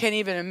myself, can't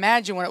even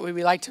imagine what it would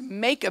be like to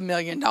make $1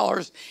 million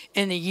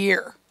in a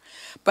year.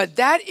 But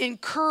that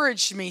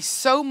encouraged me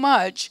so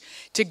much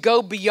to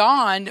go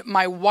beyond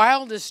my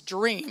wildest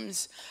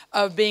dreams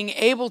of being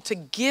able to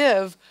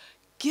give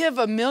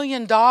 $1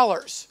 million.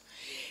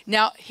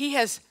 Now, he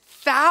has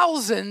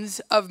thousands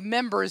of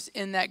members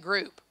in that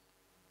group.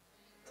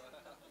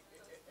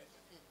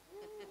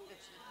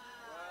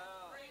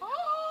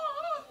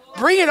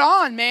 Bring it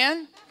on,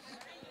 man.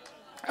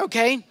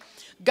 Okay.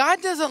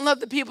 God doesn't love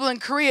the people in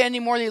Korea any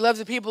more than he loves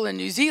the people in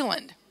New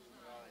Zealand.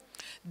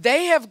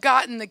 They have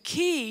gotten the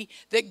key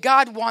that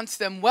God wants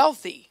them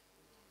wealthy.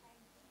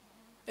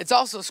 It's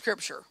also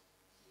scripture.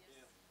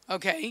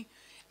 Okay?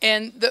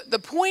 And the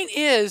point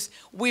is,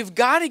 we've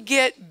got to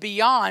get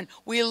beyond.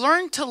 We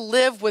learn to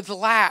live with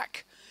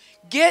lack.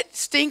 Get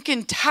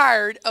stinking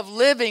tired of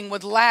living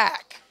with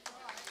lack.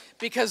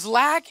 Because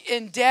lack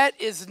and debt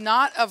is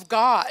not of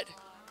God.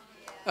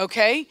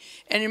 Okay?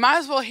 And you might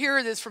as well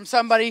hear this from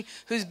somebody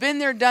who's been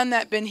there, done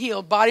that, been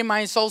healed, body,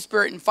 mind, soul,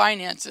 spirit, and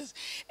finances.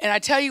 And I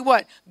tell you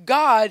what,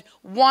 God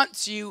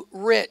wants you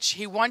rich.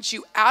 He wants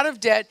you out of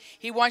debt.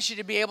 He wants you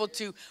to be able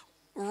to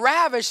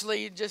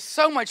ravishly, just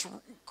so much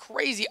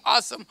crazy,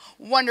 awesome,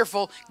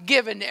 wonderful,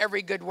 given to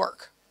every good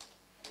work.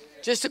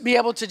 Just to be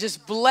able to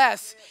just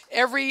bless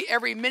every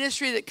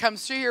ministry that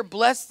comes through here,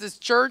 bless this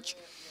church.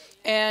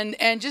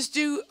 And just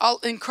do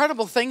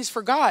incredible things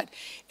for God.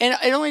 And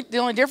the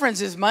only difference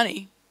is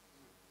money.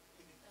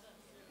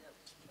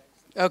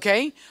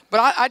 Okay?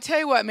 But I tell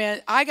you what,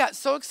 man, I got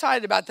so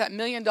excited about that $1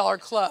 million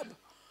club.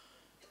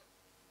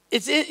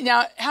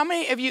 Now, how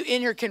many of you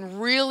in here can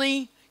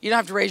really, you don't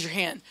have to raise your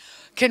hand,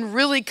 can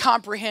really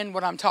comprehend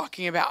what I'm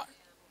talking about?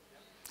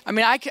 I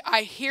mean,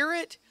 I hear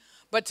it,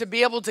 but to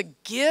be able to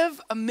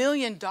give $1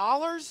 million,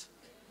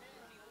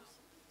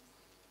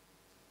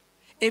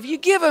 if you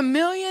give $1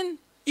 million,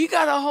 you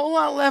got a whole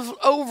lot left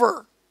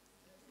over.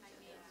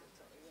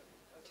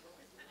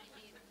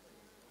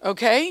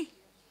 Okay?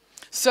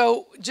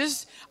 So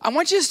I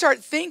want you to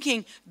start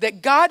thinking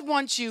that God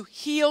wants you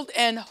healed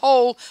and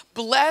whole,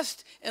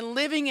 blessed and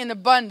living in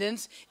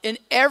abundance in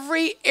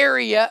every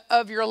area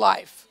of your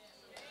life.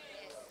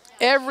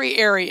 Every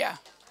area.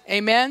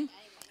 Amen?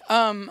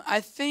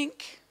 I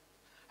think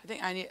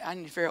I need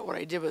to figure out what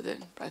I did with it.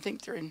 But I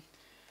think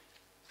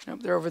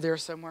they're over there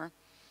somewhere.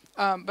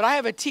 But I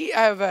have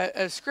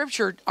a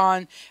scripture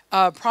on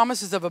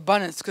promises of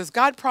abundance, because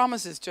God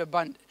promises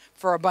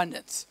for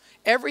abundance.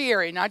 Every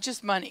area, not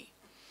just money.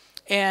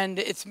 And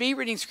it's me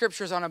reading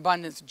scriptures on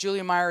abundance.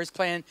 Julia Meyer is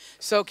playing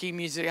Soki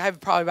music. I have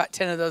probably about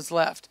 10 of those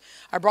left.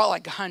 I brought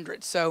like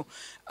 100. So,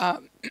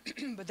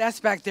 but that's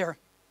back there.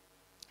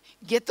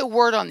 Get the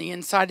word on the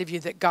inside of you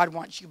that God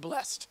wants you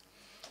blessed.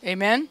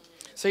 Amen?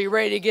 So you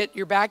ready to get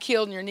your back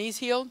healed and your knees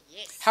healed?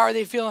 Yes. How are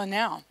they feeling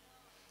now?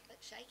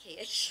 Shaky,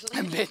 actually.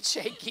 A bit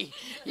shaky.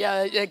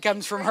 Yeah, it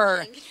comes from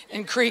her.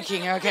 And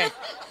creaking, okay.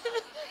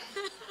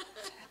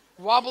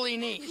 Wobbly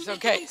knees.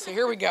 Okay, so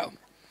here we go.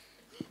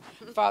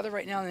 Father,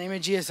 right now in the name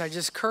of Jesus, I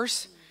just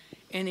curse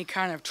any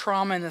kind of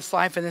trauma in this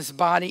life, in this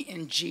body.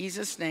 In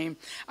Jesus' name,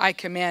 I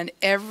command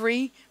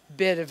every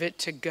bit of it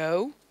to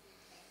go.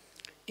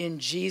 In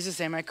Jesus'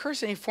 name, I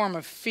curse any form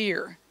of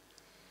fear.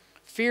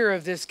 Fear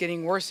of this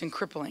getting worse and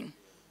crippling.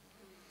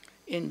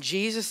 In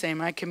Jesus'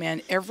 name, I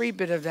command every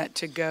bit of that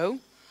to go.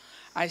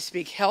 I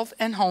speak health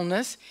and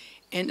wholeness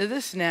into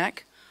this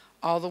neck,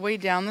 all the way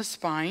down the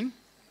spine.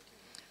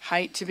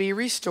 Height to be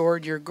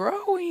restored. You're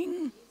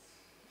growing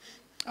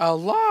a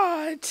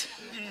lot.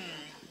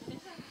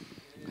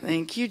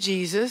 Thank you,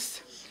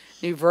 Jesus.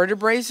 New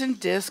vertebrae and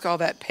disc, all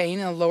that pain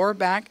in the lower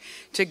back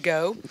to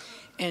go.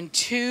 And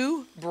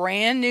 2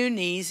 brand new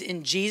knees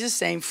in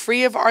Jesus' name,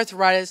 free of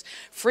arthritis,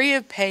 free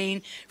of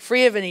pain,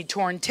 free of any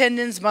torn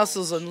tendons,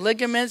 muscles, and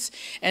ligaments,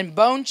 and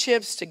bone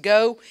chips to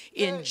go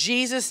in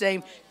Jesus'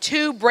 name.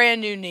 2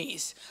 brand new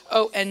knees.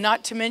 Oh, and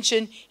not to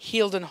mention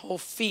healed and whole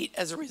feet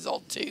as a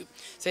result too.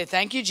 Say,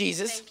 thank you,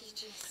 Jesus.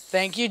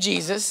 Thank you,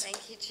 Jesus.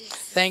 Thank you, Jesus.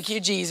 Thank you,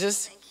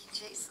 Jesus. Thank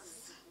you,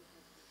 Jesus.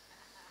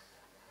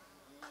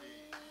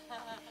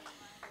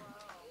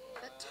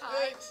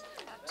 Tight,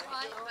 but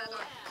I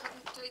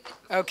couldn't do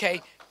that.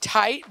 Okay,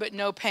 tight but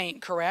no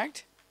pain,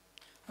 correct?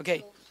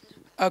 Okay,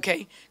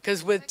 okay,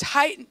 because with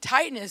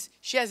tightness,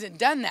 she hasn't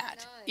done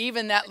that,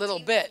 even that little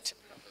bit.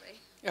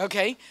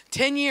 Okay,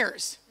 10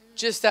 years,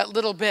 just that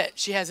little bit,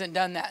 she hasn't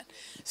done that.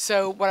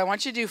 So what I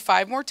want you to do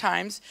 5 more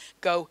times,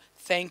 go,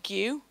 thank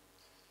you,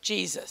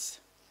 Jesus.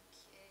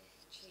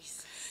 Thank you,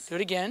 Jesus. Do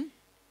it again.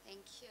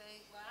 Thank you,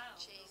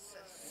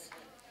 Jesus.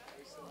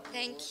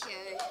 Thank you,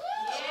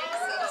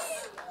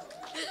 Jesus.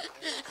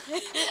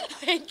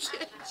 Thank you,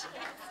 Jesus.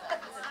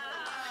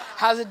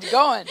 How's it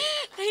going?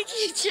 Thank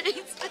you,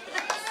 Jesus.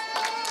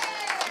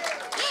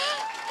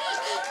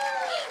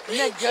 Isn't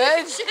that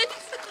good?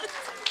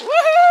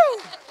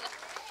 Woohoo!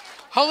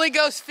 Holy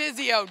Ghost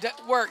physio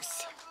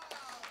works.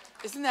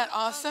 Isn't that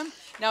awesome?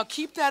 Now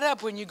keep that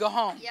up when you go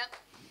home. Yep.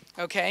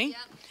 Okay? Yep.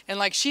 And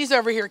like she's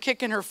over here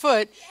kicking her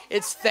foot,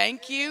 it's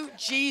thank you,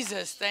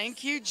 Jesus.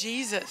 Thank you,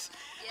 Jesus.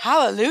 Yep.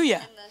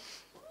 Hallelujah.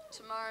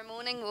 Tomorrow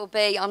morning will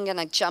be, I'm going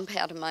to jump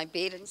out of my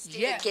bed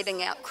instead of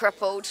getting out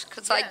crippled,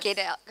 because I get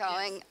out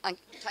going.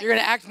 You're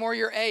going to act more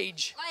your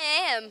age.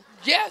 I am.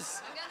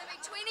 Yes. I'm going to be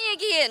 20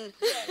 again.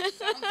 Yes,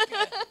 sounds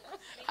good.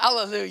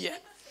 Hallelujah.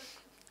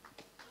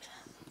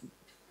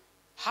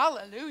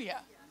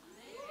 Hallelujah.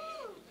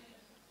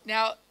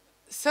 Now,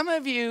 some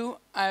of you,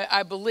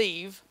 I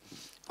believe,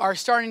 are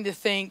starting to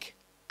think,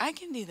 I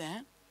can do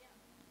that.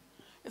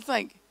 It's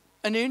like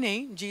a new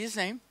knee, in Jesus'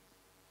 name.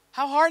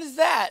 How hard is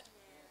that?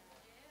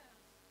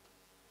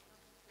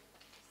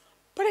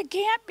 But it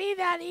can't be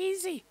that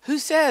easy. Who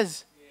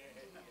says?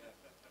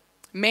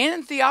 Man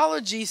in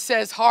theology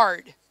says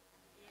hard.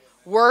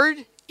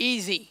 Word,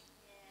 easy.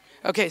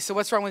 Okay, so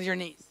what's wrong with your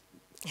knees?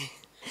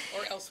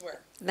 Or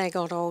elsewhere? They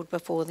got old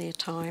before their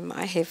time.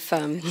 I have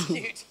flat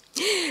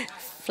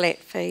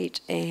feet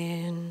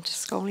and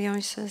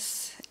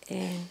scoliosis,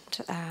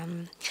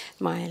 and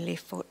my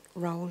left foot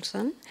rolls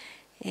in,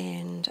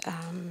 and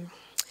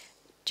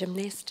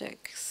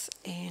gymnastics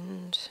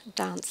and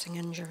dancing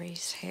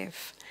injuries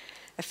have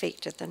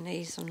affected the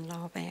knees and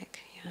lower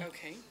back. Yeah.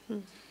 Okay.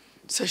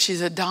 So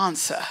she's a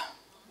dancer,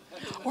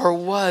 or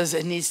was,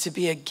 and needs to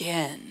be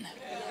again.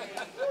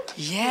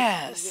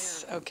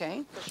 Yes.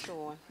 Okay. For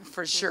sure.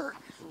 For sure.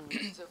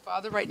 So,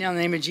 Father, right now in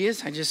the name of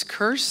Jesus, I just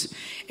curse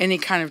any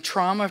kind of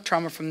trauma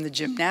from the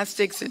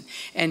gymnastics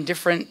and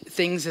different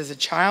things as a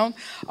child,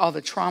 all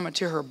the trauma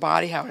to her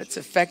body, how it's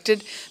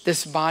affected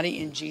this body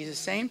in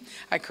Jesus' name.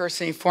 I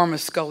curse any form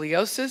of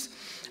scoliosis.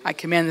 I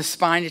command the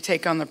spine to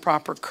take on the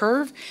proper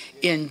curve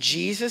in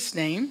Jesus'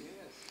 name.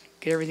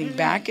 Get everything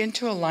back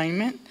into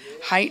alignment.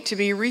 Height to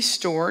be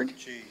restored.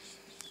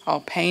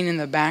 All pain in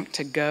the back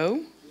to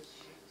go.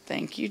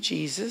 Thank you,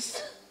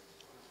 Jesus.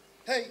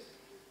 Hey.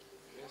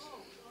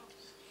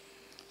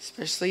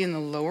 Especially in the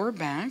lower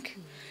back.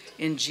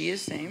 In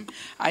Jesus' name,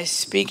 I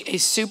speak a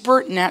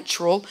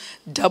supernatural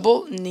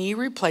double knee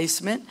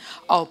replacement.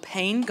 All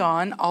pain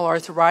gone, all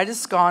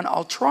arthritis gone,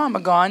 all trauma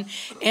gone,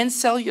 and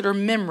cellular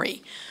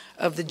memory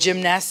of the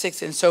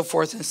gymnastics and so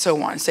forth and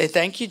so on. Say,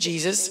 thank you,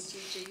 Jesus.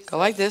 Thank you, Jesus. Go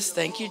like this.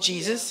 Thank you,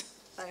 Jesus.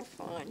 They're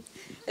fine.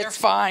 They're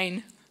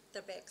fine.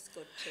 The back's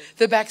good too.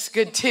 The back's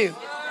good too. Isn't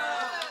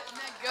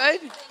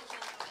that good?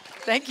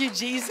 Thank you,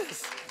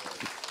 Jesus.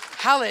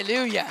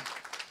 Hallelujah.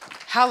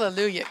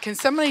 Hallelujah. Can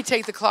somebody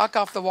take the clock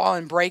off the wall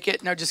and break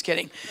it? No, just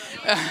kidding.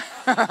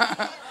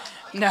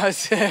 No.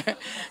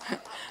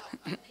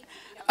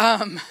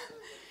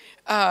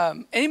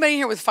 Anybody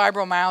here with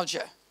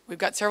fibromyalgia? We've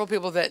got several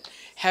people that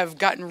have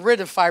gotten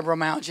rid of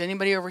fibromyalgia.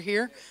 Anybody over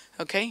here?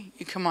 Okay,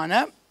 you come on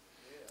up.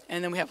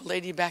 And then we have a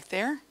lady back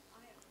there.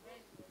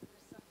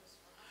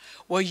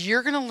 Well,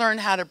 you're going to learn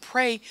how to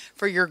pray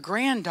for your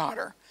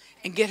granddaughter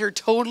and get her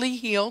totally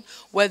healed,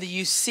 whether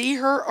you see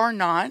her or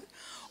not,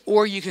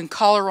 or you can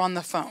call her on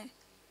the phone,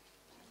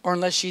 or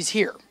unless she's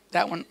here.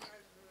 That one.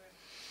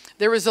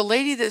 There was a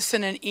lady that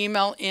sent an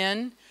email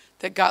in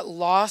that got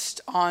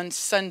lost on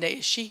Sunday.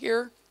 Is she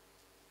here?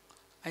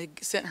 I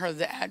sent her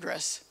the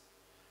address.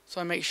 So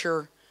I make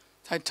sure,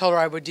 I told her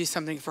I would do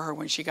something for her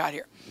when she got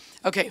here.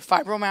 Okay,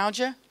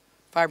 fibromyalgia,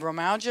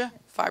 fibromyalgia,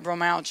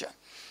 fibromyalgia.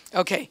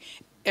 Okay,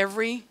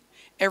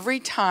 every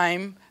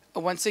time,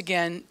 once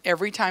again,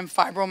 every time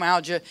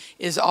fibromyalgia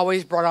is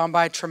always brought on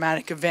by a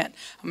traumatic event.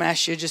 I'm going to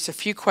ask you just a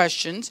few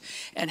questions.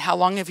 And how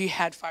long have you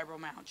had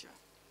fibromyalgia?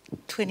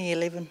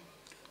 2011.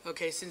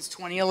 Okay, since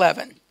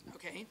 2011.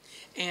 Okay,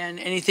 and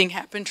anything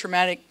happened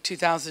traumatic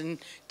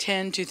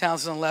 2010,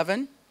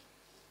 2011?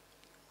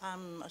 I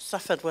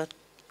suffered with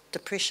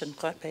depression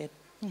quite bad.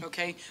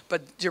 Okay,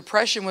 but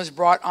depression was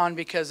brought on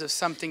because of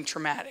something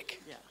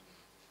traumatic. Yeah.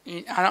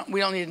 We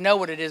don't need to know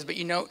what it is, but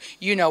you know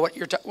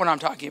what I'm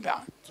talking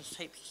about. Just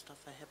heaps of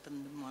stuff that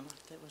happened in my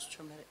life that was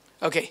traumatic.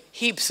 Okay,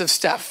 heaps of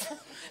stuff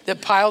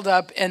that piled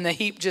up and the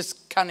heap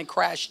just kind of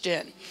crashed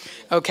in.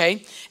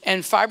 Okay,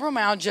 and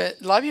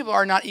fibromyalgia, a lot of people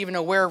are not even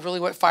aware of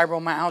really what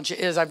fibromyalgia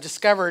is. I've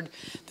discovered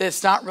that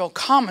it's not real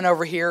common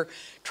over here.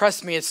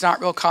 Trust me, it's not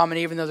real common,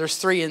 even though there's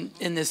 3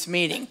 in this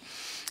meeting.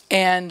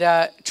 And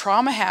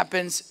trauma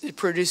happens, it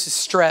produces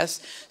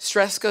stress.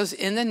 Stress goes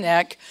in the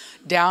neck,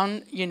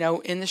 down,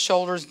 in the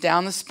shoulders,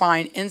 down the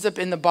spine, ends up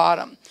in the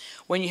bottom.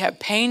 When you have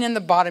pain in the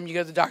bottom, you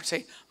go to the doctor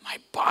and say, my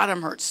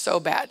bottom hurts so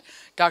bad.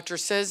 Doctor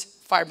says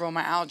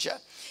fibromyalgia.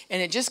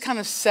 And it just kind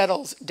of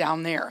settles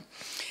down there.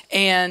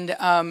 And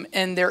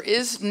there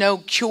is no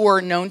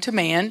cure known to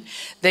man.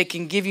 They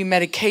can give you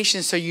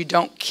medication so you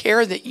don't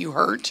care that you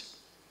hurt.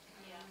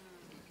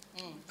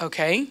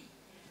 Okay,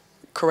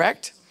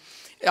 correct?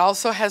 It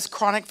also has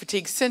chronic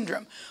fatigue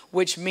syndrome,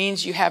 which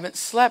means you haven't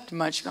slept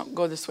much.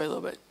 Go this way a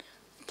little bit,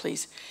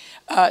 please.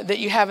 That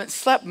you haven't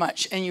slept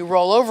much and you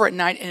roll over at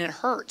night and it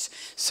hurts.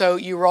 So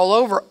you roll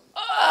over,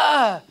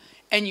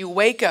 and you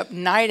wake up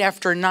night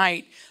after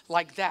night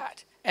like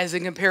that. as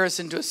in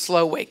comparison to a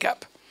slow wake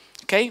up.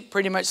 Okay,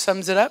 pretty much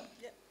sums it up?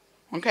 Yep.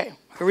 Okay,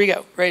 here we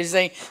go. Ready to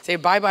say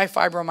bye-bye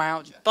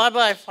fibromyalgia.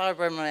 Bye-bye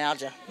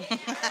fibromyalgia.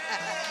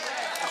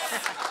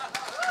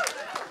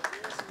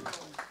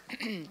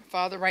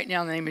 Father, right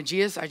now in the name of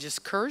Jesus, I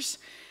just curse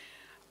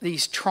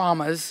these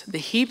traumas, the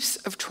heaps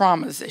of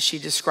traumas as she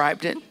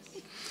described it.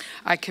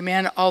 I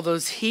command all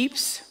those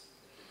heaps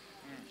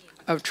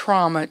of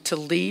trauma to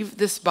leave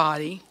this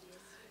body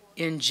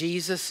in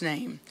Jesus'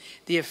 name.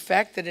 The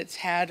effect that it's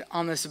had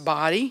on this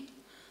body,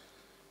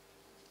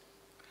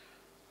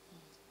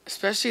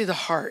 especially the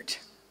heart,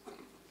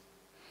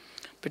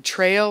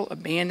 betrayal,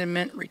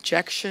 abandonment,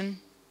 rejection,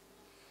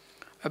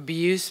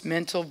 abuse,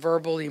 mental,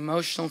 verbal,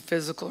 emotional,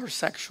 physical, or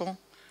sexual.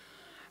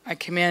 I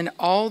command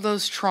all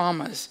those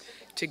traumas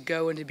to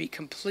go and to be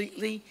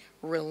completely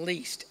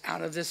released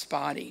out of this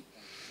body.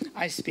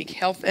 I speak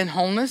health and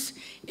wholeness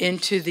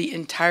into the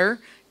entire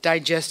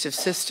digestive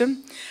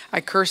system.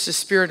 I curse the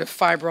spirit of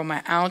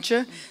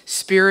fibromyalgia,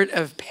 spirit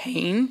of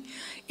pain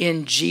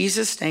in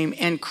Jesus' name,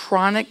 and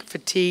chronic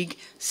fatigue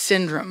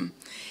syndrome.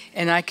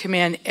 And I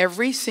command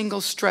every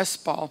single stress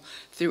ball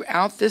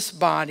throughout this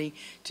body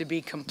to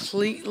be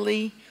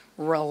completely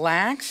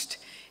relaxed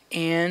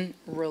and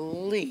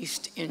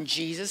released in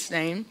Jesus'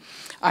 name.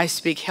 I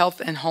speak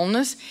health and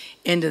wholeness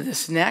into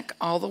this neck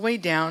all the way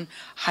down,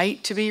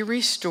 height to be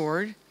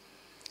restored,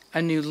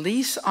 a new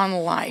lease on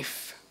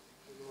life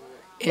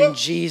in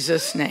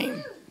Jesus'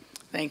 name.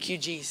 Thank you,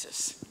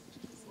 Jesus.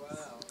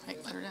 Hey,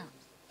 let her down.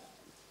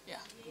 Yeah.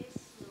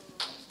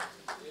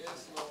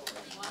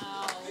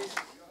 Wow.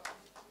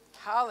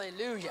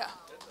 Hallelujah.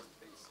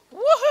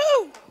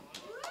 Woohoo!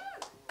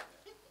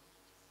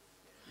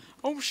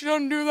 Oh, she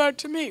doesn't do that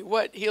to me.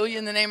 What, heal you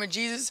in the name of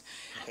Jesus?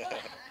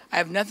 I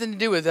have nothing to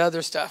do with the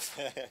other stuff.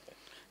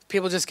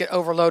 People just get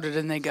overloaded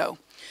and they go.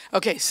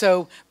 Okay,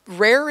 so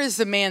rare is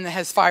the man that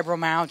has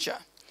fibromyalgia.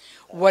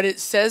 What it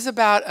says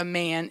about a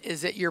man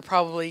is that you're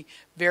probably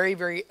a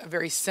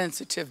very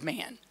sensitive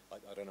man.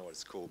 I don't know what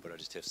it's called, but I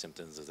just have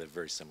symptoms that are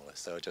very similar.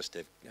 So I just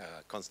have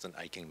constant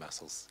aching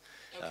muscles,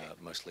 okay.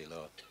 Mostly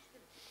lower.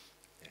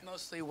 Yeah.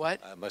 Mostly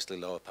what? Mostly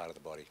lower part of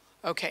the body.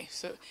 Okay,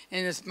 so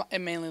and it's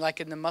mainly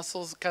like in the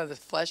muscles, kind of the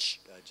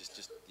flesh? Yeah,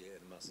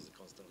 the muscles are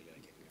constantly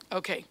aching.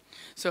 Okay,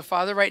 so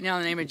Father, right now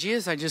in the name of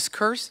Jesus, I just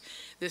curse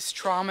this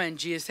trauma in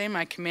Jesus' name.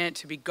 I command it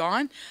to be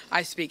gone.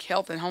 I speak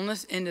health and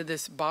wholeness into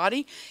this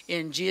body.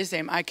 In Jesus'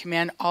 name, I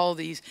command all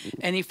these,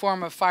 any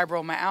form of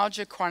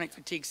fibromyalgia, chronic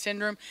fatigue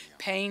syndrome,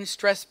 pain,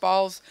 stress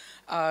balls.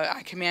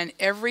 I command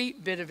every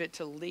bit of it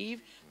to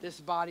leave this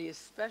body,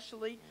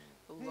 especially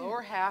the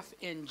lower half,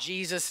 in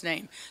Jesus'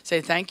 name.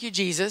 Say, thank you,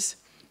 Jesus.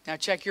 Now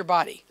check your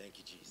body. Thank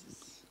you,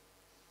 Jesus.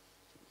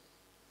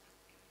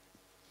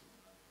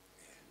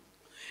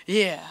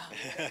 Yeah.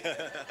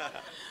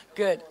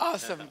 Good.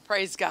 Awesome.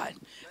 Praise God.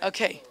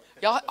 Okay.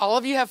 Y'all, all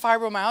of you have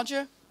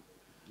fibromyalgia?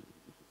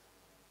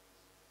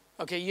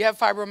 Okay, you have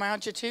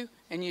fibromyalgia too?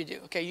 And you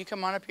do. Okay, you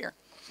come on up here.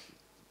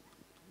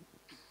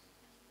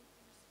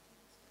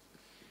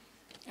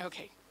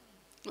 Okay.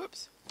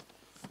 Whoops.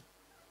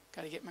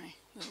 Got to get my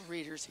little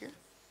readers here.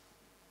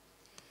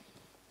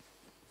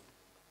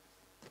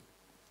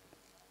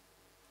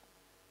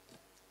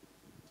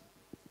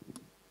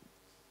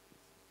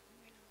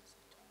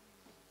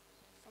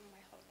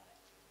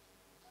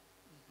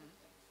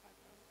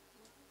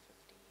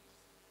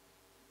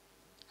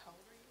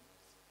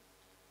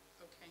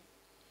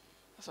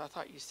 That's what I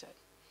thought you said.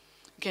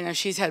 Okay, now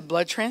she's had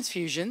blood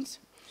transfusions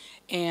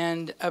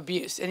and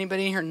abuse.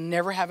 Anybody in here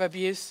never have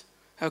abuse?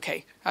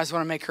 Okay, I just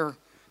want to make her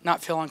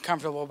not feel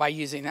uncomfortable by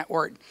using that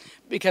word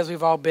because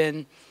we've all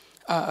been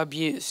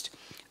abused.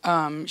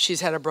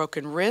 She's had a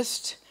broken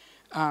wrist.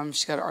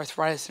 She's got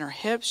arthritis in her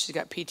hips. She's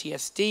got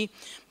PTSD.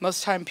 Most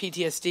of the time,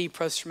 PTSD,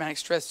 post-traumatic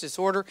stress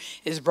disorder,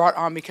 is brought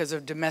on because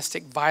of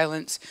domestic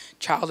violence,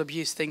 child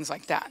abuse, things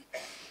like that.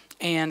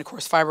 And, of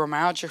course,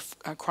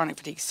 fibromyalgia, chronic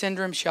fatigue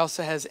syndrome. She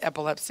also has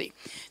epilepsy.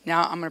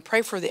 Now, I'm going to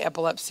pray for the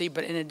epilepsy,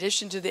 but in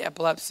addition to the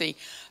epilepsy,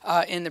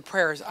 in the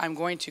prayers, I'm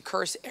going to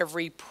curse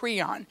every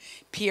prion,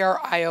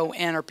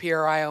 P-R-I-O-N or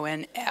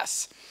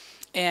P-R-I-O-N-S.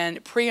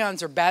 And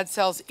prions are bad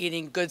cells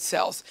eating good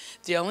cells.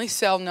 The only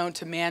cell known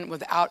to man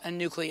without a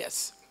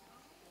nucleus.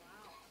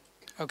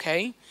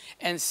 Okay?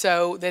 And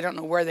so they don't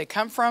know where they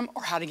come from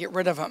or how to get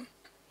rid of them.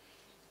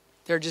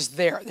 They're just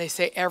there. They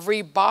say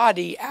every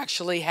body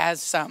actually has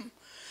some.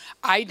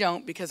 I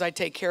don't, because I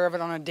take care of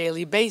it on a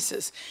daily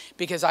basis.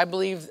 Because I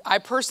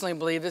personally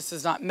believe, this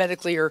is not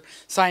medically or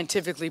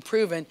scientifically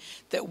proven,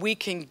 that we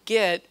can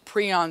get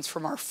prions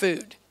from our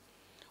food.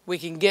 We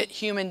can get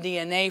human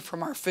DNA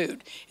from our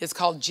food. It's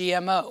called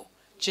GMO,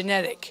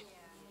 genetic.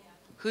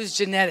 Whose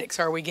genetics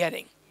are we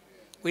getting?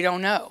 We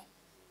don't know.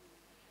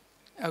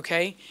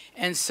 Okay?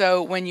 And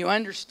so when you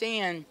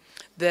understand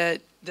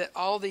that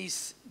all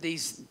these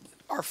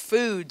are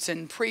foods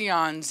and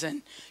prions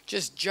and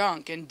just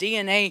junk and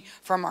DNA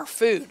from our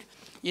food.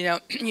 You know,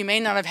 you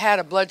may not have had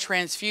a blood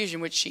transfusion,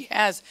 which she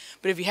has,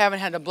 but if you haven't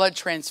had a blood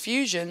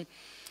transfusion,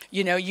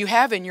 you know, you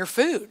have in your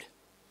food.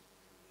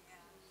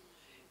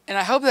 And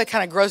I hope that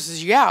kind of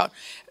grosses you out.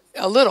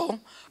 a little,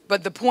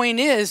 but the point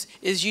is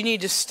you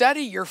need to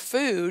study your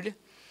food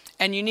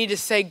and you need to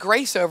say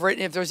grace over it.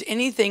 And if there's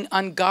anything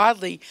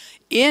ungodly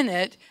in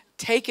it,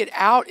 take it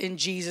out in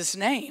Jesus'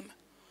 name.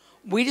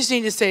 We just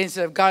need to say,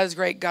 instead of God is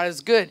great, God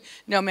is good.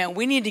 No, man,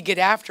 we need to get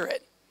after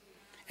it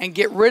and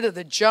get rid of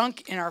the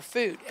junk in our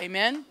food.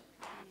 Amen?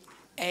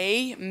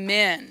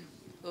 Amen.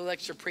 A little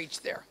extra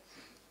preach there.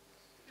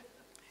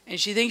 And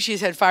she thinks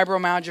she's had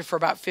fibromyalgia for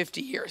about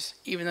 50 years,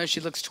 even though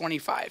she looks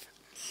 25.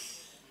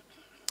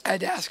 I had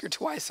to ask her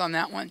twice on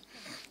that one.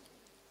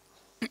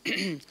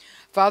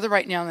 Father,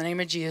 right now, in the name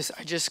of Jesus,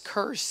 I just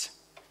curse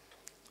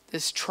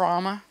this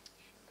traumas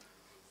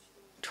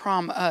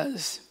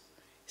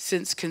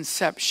since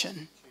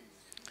conception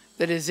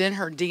that is in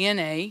her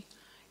DNA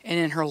and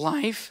in her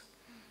life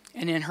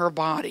and in her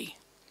body.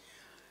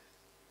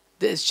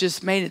 That's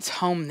just made its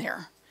home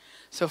there.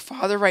 So,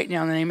 Father, right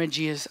now, in the name of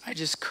Jesus, I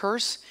just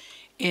curse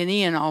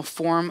any and all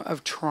form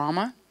of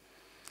trauma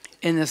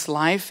in this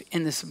life,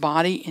 in this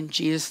body, in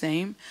Jesus'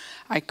 name.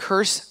 I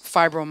curse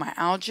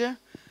fibromyalgia,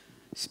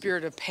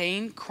 spirit of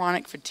pain,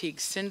 chronic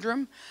fatigue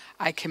syndrome.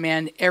 I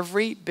command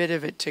every bit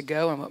of it to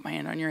go. And put my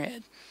hand on your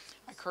head.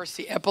 I curse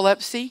the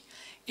epilepsy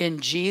in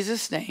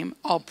Jesus' name.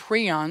 All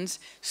prions,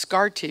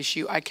 scar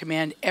tissue, I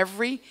command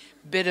every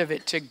bit of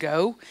it to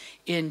go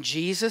in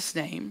Jesus'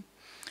 name.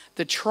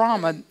 The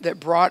trauma that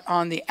brought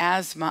on the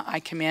asthma, I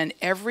command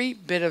every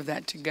bit of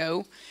that to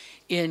go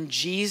in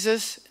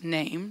Jesus'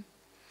 name.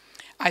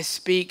 I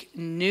speak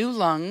new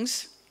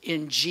lungs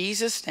in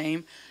Jesus'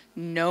 name.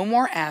 No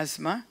more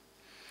asthma.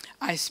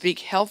 I speak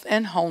health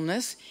and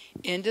wholeness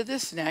into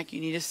this neck.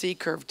 You need a C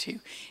curve too.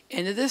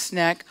 Into this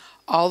neck,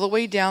 all the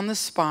way down the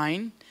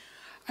spine.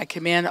 I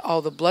command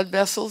all the blood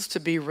vessels to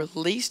be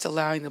released,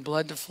 allowing the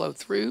blood to flow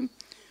through.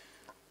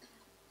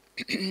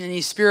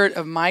 Any spirit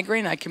of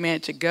migraine, I command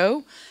it to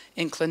go.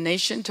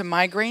 Inclination to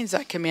migraines,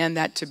 I command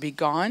that to be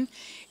gone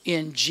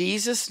in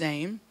Jesus'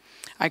 name.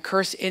 I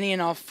curse any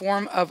and all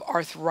form of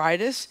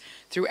arthritis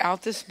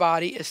throughout this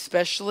body,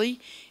 especially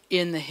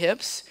in the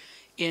hips,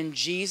 in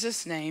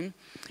Jesus' name.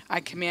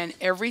 I command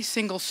every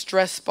single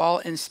stress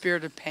ball and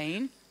spirit of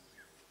pain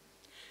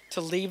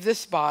to leave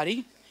this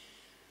body.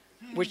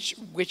 Which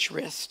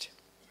wrist?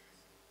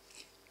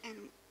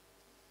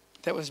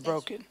 That was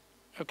broken.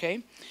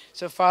 Okay?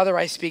 So, Father,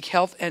 I speak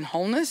health and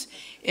wholeness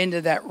into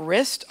that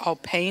wrist. All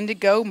pain to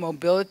go,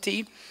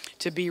 mobility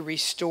to be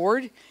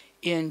restored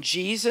in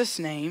Jesus'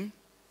 name.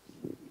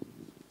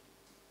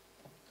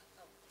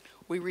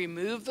 We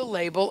remove the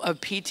label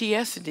of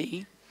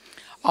PTSD,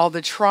 all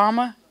the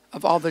trauma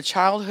of all the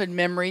childhood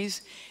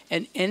memories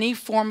and any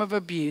form of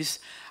abuse.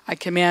 I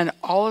command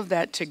all of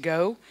that to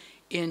go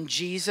in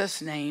Jesus'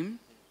 name.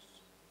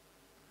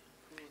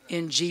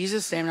 In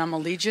Jesus' name. And I'm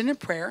going to lead you in a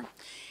prayer.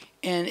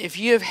 And if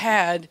you have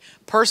had,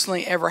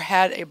 personally ever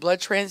had a blood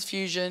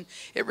transfusion,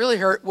 it really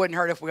wouldn't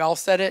hurt if we all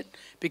said it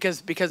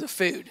because of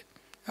food.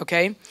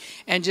 Okay?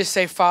 And just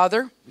say,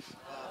 Father,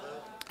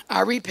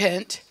 I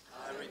repent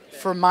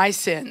for my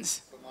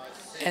sins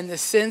and the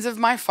sins of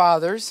my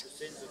fathers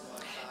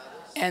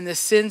and the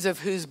sins of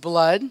whose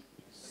blood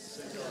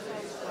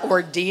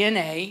or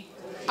DNA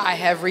I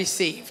have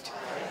received.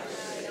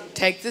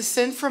 Take the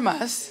sin from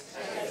us,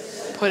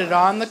 put it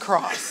on the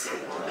cross,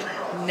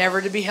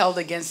 never to be held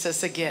against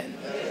us again.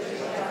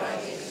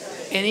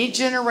 Any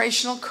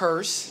generational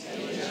curse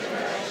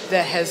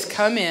that has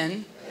come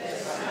in,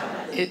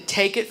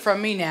 take it from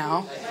me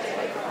now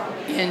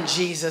in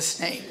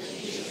Jesus' name.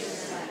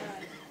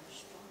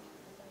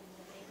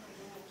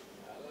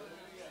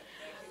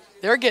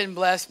 They're getting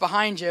blessed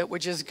behind you,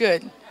 which is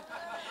good.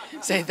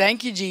 Say,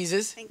 thank you,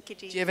 Jesus. Thank you,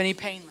 Jesus. Do you have any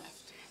pain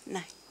left? No,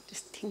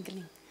 just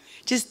tingling.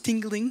 Just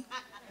tingling.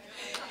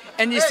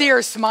 And you see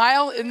her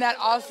smile? Isn't that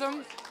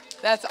awesome?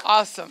 That's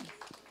awesome.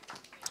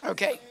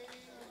 Okay.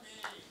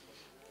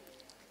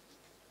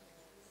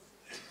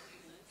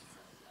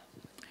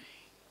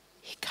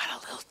 He got a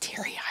little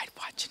teary-eyed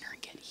watching her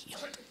get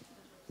healed.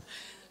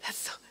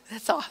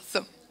 That's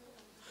awesome.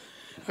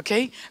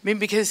 Okay? I mean,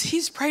 because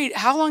he's prayed.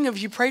 How long have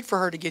you prayed for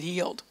her to get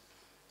healed?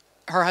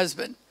 Her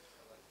husband?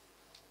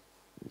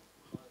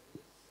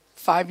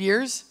 5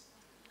 years?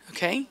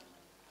 Okay?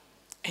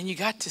 And you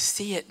got to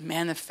see it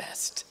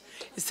manifest.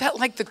 Is that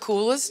like the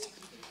coolest?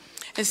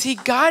 And see,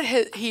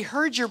 he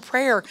heard your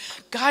prayer.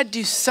 God,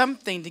 do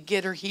something to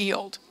get her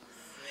healed.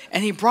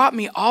 And he brought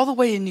me all the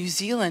way to New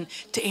Zealand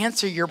to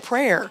answer your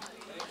prayer.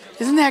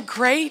 Isn't that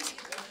great?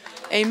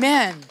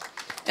 Amen.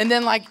 And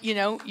then, like, you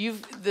know,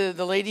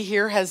 the lady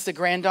here has the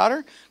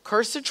granddaughter.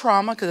 Curse the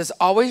trauma, because it's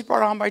always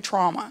brought on by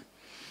trauma.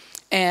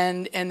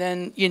 And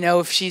then, you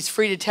know, if she's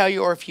free to tell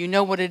you, or if you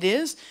know what it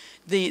is,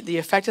 the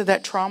effect of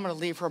that trauma to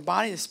leave her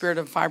body, the spirit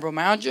of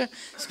fibromyalgia,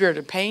 spirit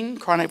of pain,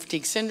 chronic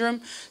fatigue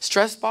syndrome,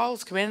 stress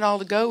balls, command it all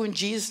to go in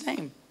Jesus'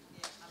 name.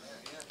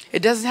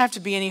 It doesn't have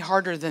to be any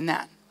harder than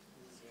that.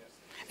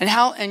 And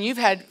she's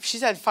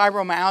had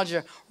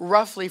fibromyalgia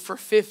roughly for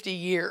 50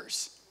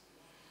 years.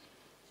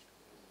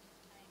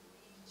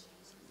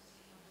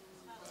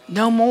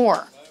 No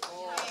more.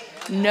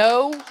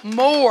 No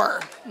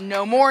more.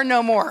 No more,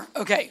 no more.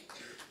 Okay.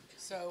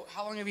 So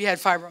how long have you had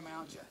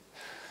fibromyalgia?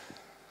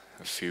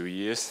 A few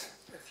years.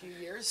 A few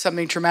years.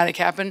 Something traumatic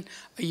happened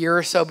a year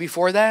or so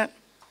before that?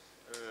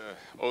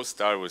 All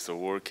started with the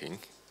working.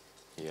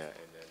 Yeah.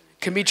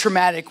 Can be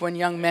traumatic when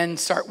young men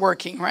start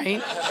working,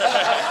 right?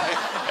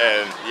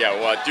 And yeah,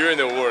 well, during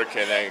the work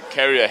and then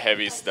carry a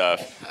heavy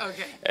stuff.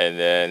 Okay. And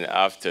then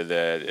after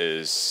that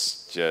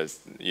is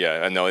just,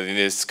 yeah, I know in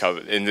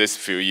this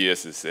few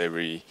years it's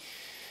every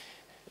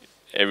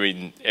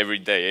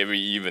day, every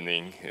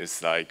evening,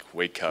 it's like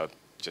wake up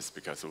just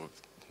because of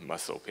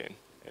muscle pain.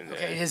 And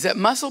Okay, is it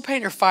muscle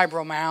pain or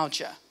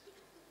fibromyalgia?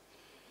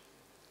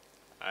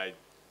 I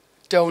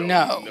don't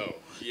know.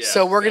 Yeah,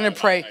 so we're going to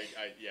pray.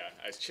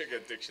 I checked a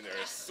dictionary,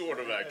 sort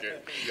of like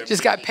a...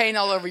 Just got pain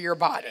all over your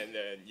body. And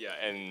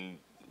then,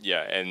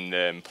 and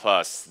then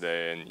plus,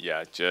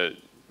 just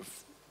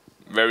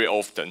very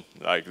often,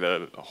 like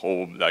the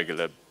whole, like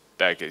the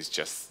back is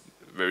just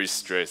very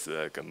stressed,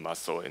 like a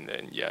muscle, and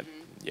then,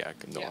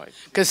 no idea.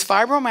 Because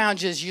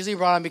fibromyalgia is usually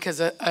brought on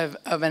because of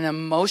an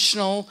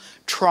emotional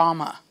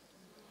trauma.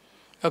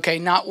 Okay,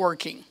 not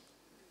working.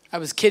 I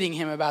was kidding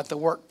him about the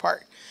work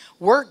part.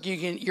 Work,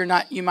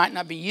 you might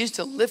not be used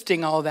to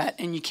lifting all that,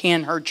 and you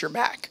can hurt your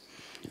back.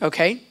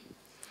 Okay?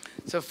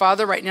 So,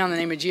 Father, right now in the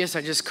name of Jesus,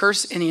 I just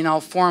curse any and all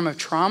form of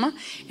trauma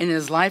in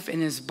his life, in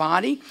his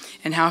body,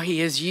 and how he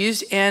has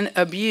used and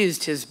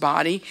abused his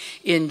body.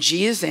 In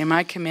Jesus' name,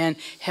 I command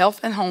health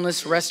and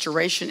wholeness,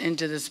 restoration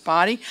into this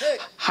body,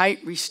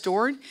 height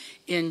restored.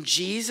 In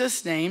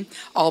Jesus' name,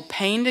 all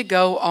pain to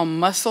go, all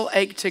muscle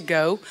ache to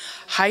go,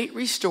 height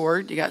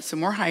restored. You got some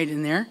more height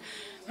in there.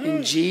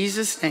 In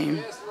Jesus'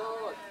 name.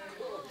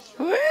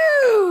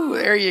 Woo!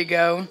 There you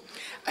go.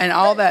 And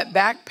all that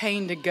back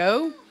pain to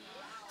go.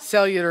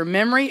 Cellular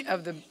memory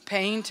of the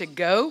pain to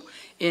go.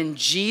 In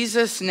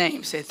Jesus'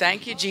 name. Say,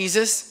 thank you,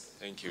 Jesus.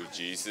 Thank you,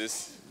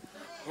 Jesus.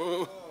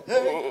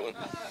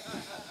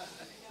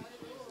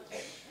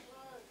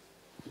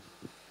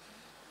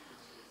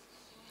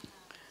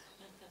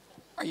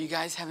 Are you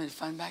guys having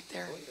fun back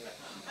there?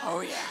 Oh,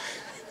 yeah.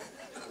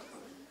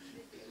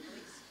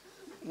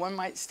 One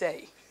might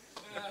stay.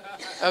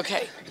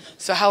 Okay,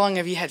 so how long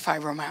have you had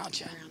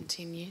fibromyalgia? Around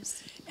 10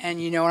 years.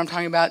 And you know what I'm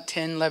talking about,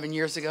 10, 11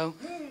 years ago?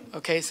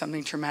 Okay,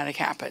 something traumatic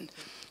happened.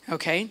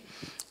 Okay,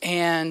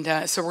 and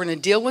so we're going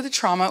to deal with the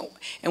trauma.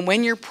 And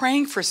when you're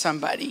praying for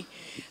somebody,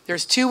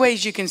 there's two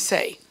ways you can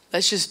say,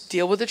 let's just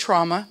deal with the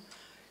trauma.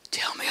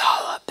 Tell me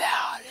all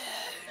about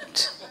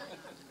it.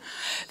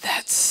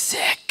 That's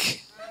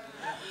sick.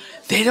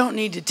 They don't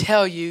need to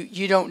tell you.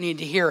 You don't need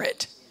to hear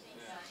it.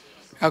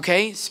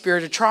 Okay,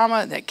 spirit of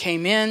trauma that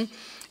came in.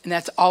 And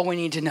that's all we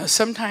need to know.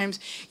 Sometimes,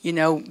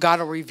 God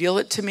will reveal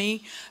it to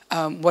me,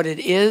 what it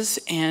is,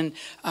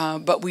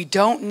 but we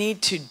don't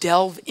need to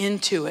delve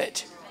into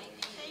it,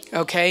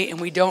 okay? And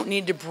we don't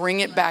need to bring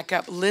it back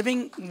up.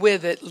 Living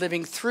with it,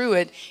 living through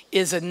it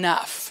is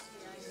enough,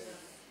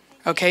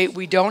 okay?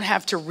 We don't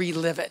have to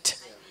relive it,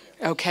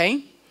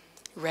 okay?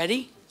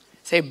 Ready?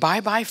 Say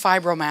bye-bye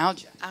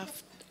fibromyalgia.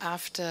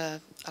 After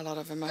a lot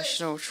of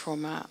emotional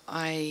trauma,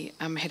 I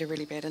had a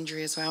really bad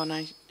injury as well, and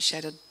I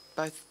shattered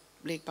both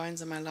leg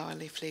bones in my lower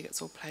left leg.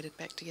 It's all plated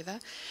back together,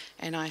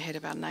 and I had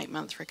about an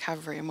 8-month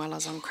recovery, and while I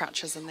was on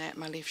crutches and that,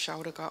 my left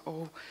shoulder got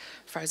all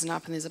frozen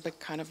up, and there's a big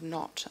kind of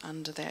knot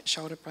under that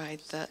shoulder blade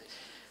that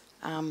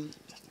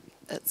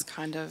it's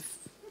kind of,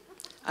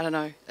 I don't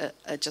know,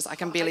 it just, I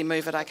can barely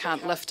move it, I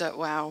can't lift it.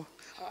 Wow.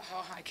 How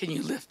high can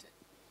you lift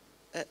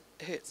it?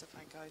 It hurts if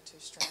I go too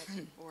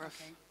straight or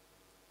if...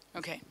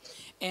 Okay,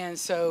 and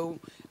so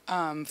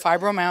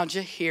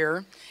fibromyalgia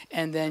here,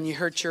 and then you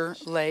hurt your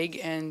leg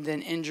and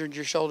then injured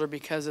your shoulder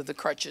because of the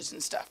crutches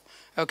and stuff.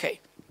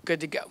 Okay, good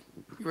to go.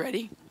 You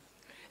ready?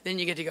 Then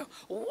you get to go,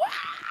 wow!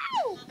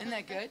 Isn't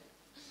that good?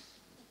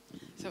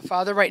 So,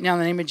 Father, right now in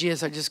the name of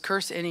Jesus, I just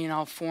curse any and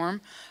all form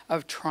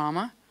of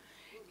trauma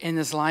in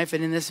this life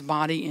and in this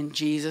body in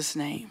Jesus'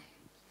 name.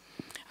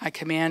 I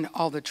command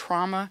all the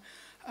trauma,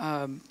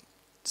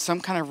 some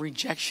kind of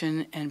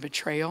rejection and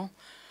betrayal.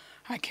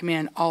 I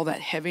command all that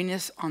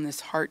heaviness on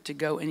this heart to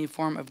go, any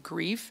form of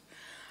grief.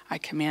 I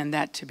command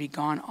that to be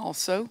gone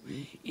also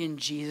in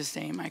Jesus'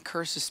 name. I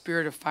curse the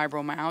spirit of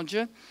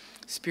fibromyalgia,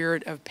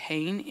 spirit of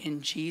pain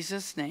in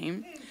Jesus'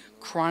 name,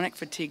 chronic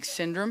fatigue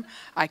syndrome.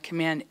 I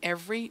command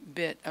every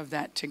bit of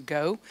that to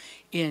go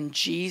in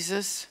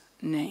Jesus'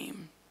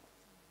 name.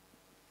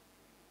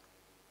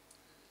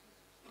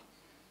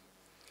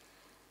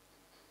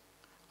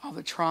 All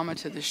the trauma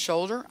to the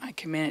shoulder, I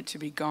command it to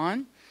be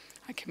gone.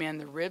 I command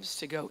the ribs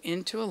to go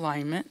into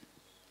alignment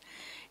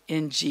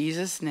in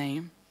Jesus'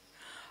 name.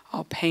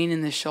 All pain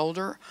in the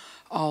shoulder,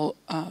 all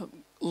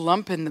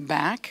lump in the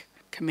back,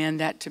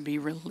 command that to be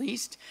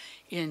released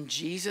in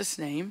Jesus'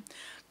 name.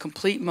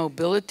 complete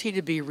mobility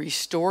to be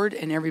restored,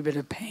 and every bit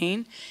of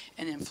pain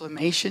and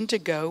inflammation to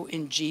go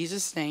in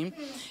Jesus' name.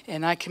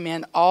 And I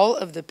command all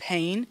of the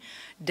pain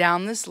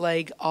down this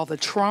leg, all the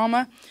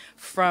trauma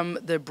from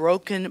the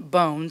broken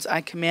bones.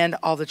 I command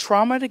all the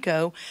trauma to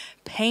go,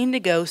 pain to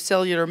go,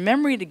 cellular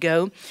memory to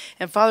go.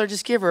 And Father,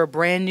 just give her a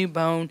brand new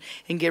bone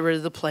and get rid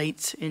of the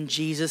plates in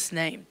Jesus'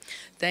 name.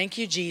 Thank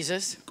you,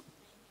 Jesus.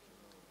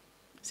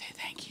 Say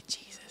thank you,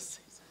 Jesus.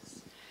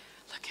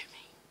 Look at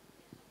me.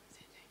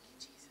 Say thank you,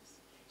 Jesus.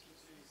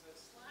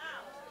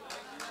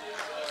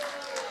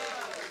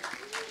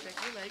 Check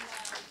your legs.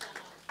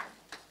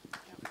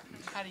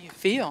 How do you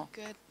feel?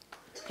 Good.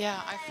 Yeah,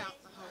 I felt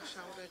the whole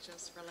shoulder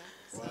just relax.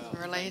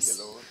 Wow.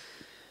 Release.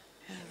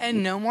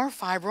 And no more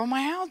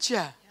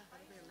fibromyalgia.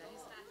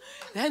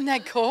 Isn't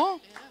that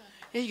cool?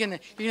 Yeah, you're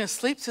gonna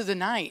sleep through the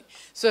night.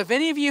 So if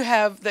any of you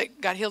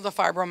that got healed of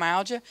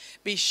fibromyalgia,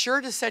 be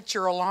sure to set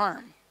your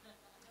alarm,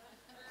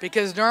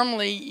 because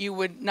normally you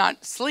would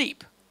not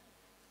sleep.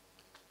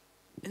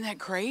 Isn't that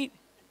great?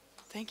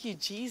 Thank you,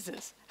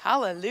 Jesus.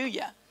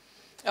 Hallelujah.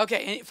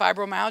 Okay,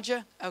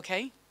 fibromyalgia.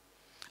 Okay,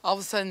 all of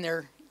a sudden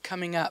they're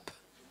coming up.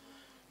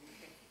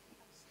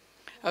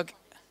 Okay.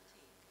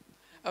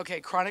 Okay,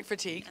 chronic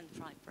fatigue. And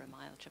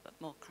fibromyalgia, but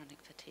more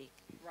chronic fatigue.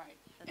 Right.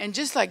 And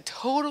just like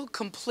total,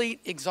 complete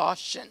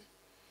exhaustion.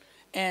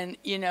 And,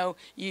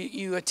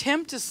 you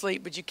attempt to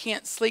sleep, but you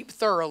can't sleep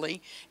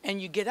thoroughly.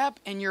 And you get up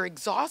and you're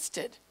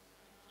exhausted.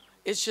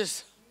 It's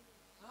just,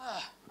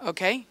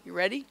 okay, you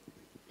ready?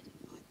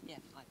 Yeah,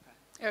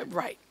 fibro.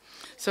 Right.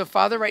 So,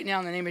 Father, right now,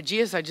 in the name of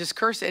Jesus, I just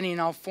curse any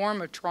and all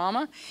form of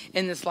trauma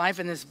in this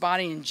life, in this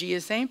body, in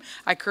Jesus' name.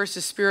 I curse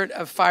the spirit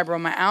of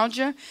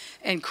fibromyalgia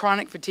and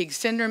chronic fatigue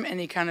syndrome,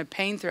 any kind of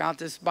pain throughout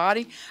this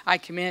body. I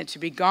command it to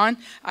be gone.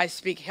 I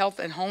speak health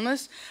and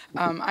wholeness.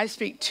 I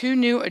speak 2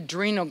 new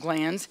adrenal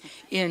glands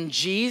in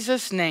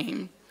Jesus'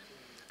 name.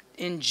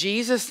 In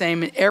Jesus'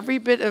 name, and every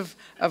bit of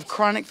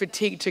chronic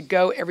fatigue to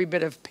go, every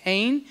bit of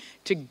pain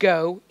to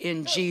go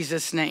in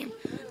Jesus' name.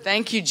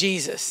 Thank you,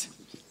 Jesus.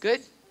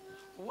 Good.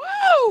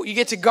 Whoa! You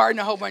get to garden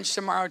a whole bunch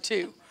tomorrow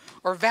too,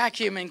 or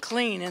vacuum and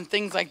clean and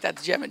things like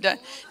that you haven't done.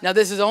 Now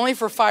this is only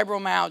for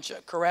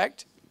fibromyalgia,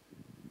 correct?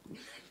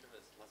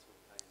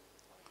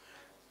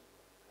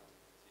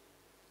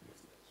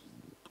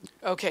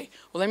 Okay.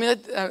 Well,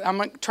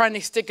 I'm trying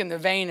to stick in the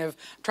vein of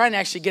trying to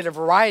actually get a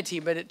variety,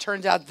 but it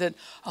turns out that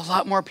a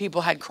lot more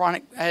people had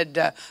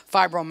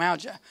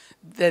fibromyalgia.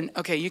 Then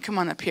okay, you come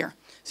on up here.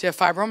 So you have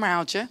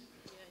fibromyalgia.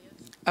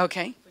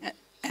 Okay.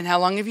 And how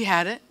long have you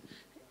had it?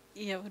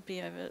 Yeah, it would be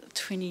over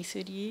 20,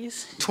 30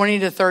 years. 20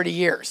 to 30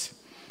 years.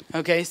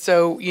 Okay,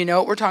 so you know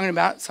what we're talking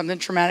about. Something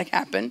traumatic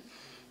happened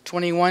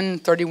 21,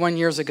 31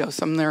 years ago,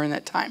 somewhere in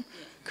that time.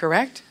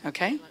 Correct?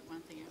 Okay.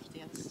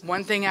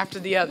 One thing after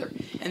the other.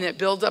 And it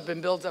builds up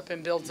and builds up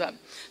and builds up.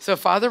 So,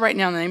 Father, right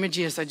now, in the name of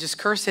Jesus, I just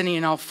curse any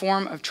and all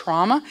form of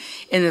trauma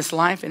in this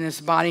life, in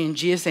this body. In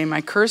Jesus' name,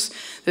 I curse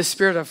the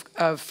spirit of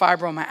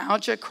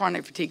fibromyalgia,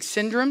 chronic fatigue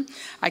syndrome.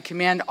 I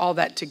command all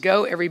that to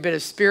go, every bit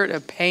of spirit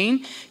of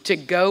pain to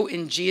go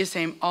in Jesus'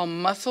 name. All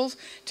muscles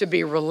to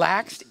be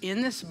relaxed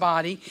in this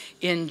body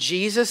in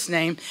Jesus'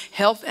 name.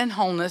 Health and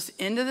wholeness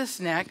into this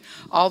neck,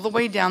 all the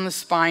way down the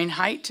spine.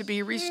 Height to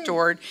be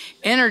restored.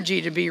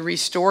 Energy to be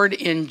restored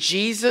in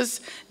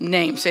Jesus'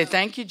 name. Say,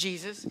 thank you,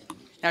 Jesus.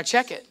 Now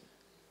check it.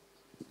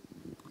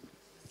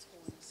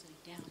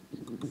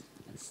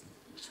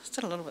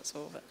 Still a little bit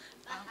sore, but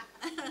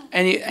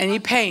Any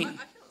pain? I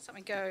felt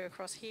something go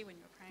across here when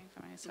you were praying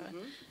for me. So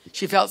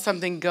She felt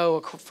something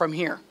go from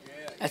here.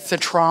 That's the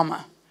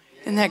trauma.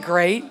 Isn't that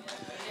great?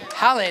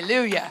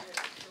 Hallelujah.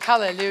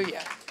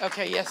 Hallelujah.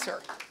 Okay, yes, sir.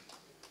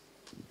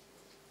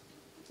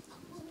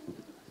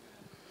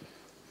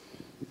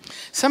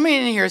 Somebody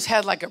in here has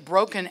had like a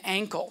broken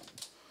ankle.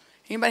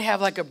 Anybody have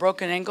like a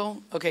broken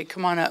ankle? Okay,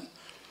 come on up.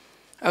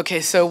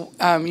 Okay, so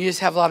you just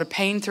have a lot of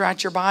pain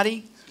throughout your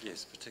body?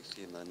 Yes,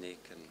 particularly in my neck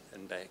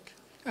and back.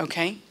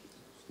 Okay.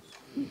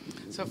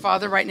 So,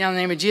 Father, right now in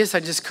the name of Jesus, I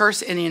just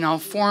curse any and all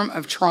form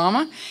of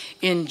trauma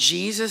in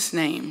Jesus'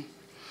 name.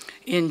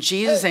 In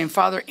Jesus' name,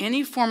 Father,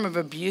 any form of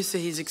abuse that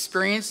he's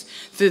experienced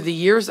through the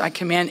years, I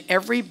command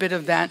every bit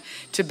of that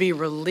to be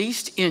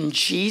released in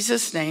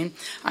Jesus' name.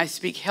 I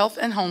speak health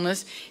and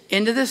wholeness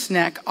into this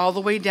neck, all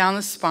the way down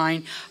the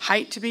spine.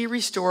 Height to be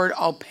restored,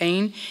 all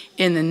pain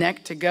in the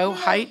neck to go.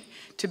 Height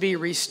to be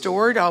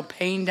restored, all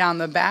pain down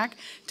the back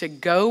to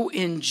go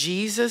in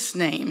Jesus'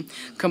 name.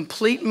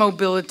 Complete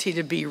mobility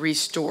to be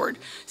restored.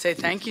 Say,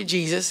 thank you,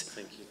 Jesus.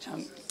 Thank you,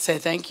 Jesus. Say,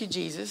 thank you,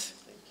 Jesus.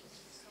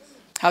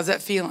 How's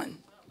that feeling?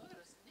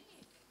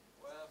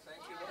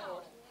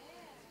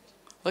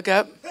 Look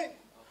up.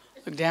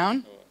 Look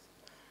down.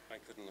 I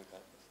couldn't look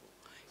up.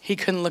 He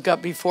couldn't look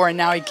up before, and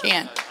now he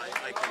can.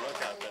 I can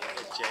look up, but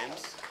it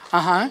jams.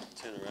 Uh-huh.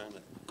 Turn around,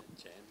 it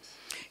jams.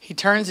 He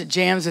turns, it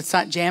jams. It's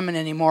not jamming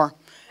anymore.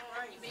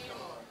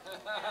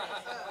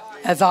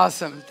 That's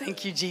awesome.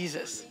 Thank you,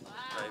 Jesus.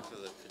 Pray for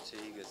the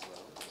fatigue as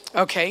well.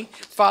 Okay,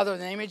 Father, in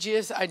the name of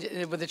Jesus,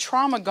 with the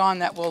trauma gone,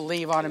 that will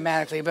leave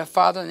automatically. But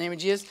Father, in the name of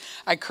Jesus,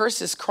 I curse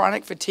this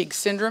chronic fatigue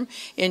syndrome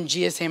in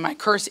Jesus' name. I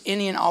curse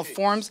any and all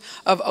forms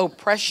of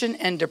oppression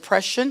and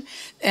depression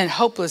and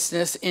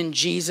hopelessness in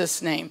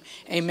Jesus' name.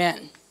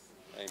 Amen.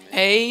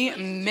 Amen.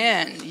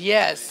 Amen.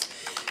 Yes.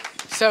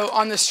 So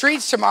on the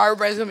streets tomorrow,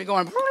 everybody's going to be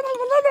going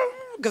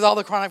because all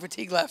the chronic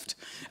fatigue left.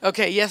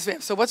 Okay, yes,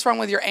 ma'am. So what's wrong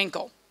with your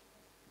ankle?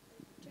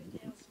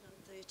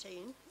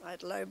 2013, I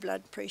had low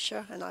blood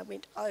pressure and I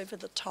went over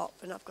the top,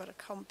 and I've got a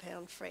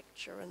compound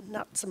fracture and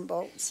nuts and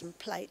bolts and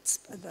plates,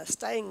 and they're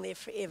staying there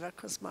forever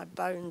because my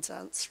bones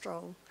aren't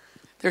strong.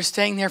 They're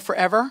staying there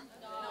forever?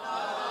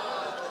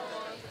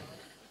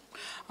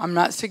 I'm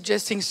not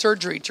suggesting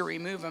surgery to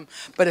remove them,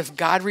 but if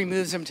God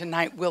removes them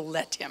tonight, we'll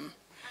let him.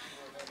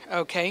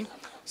 Okay?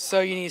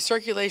 So you need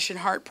circulation,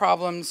 heart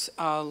problems,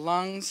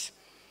 lungs.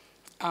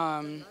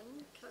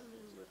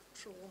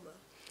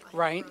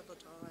 Right.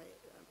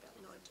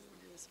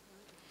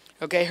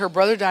 Okay, her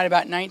brother died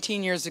about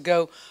 19 years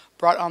ago,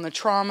 brought on the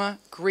trauma,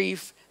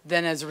 grief,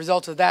 then as a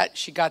result of that,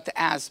 she got the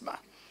asthma.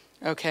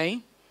 Okay?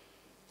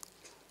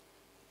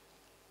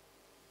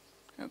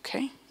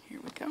 Okay, here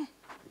we go.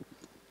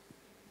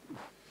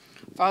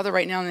 Father,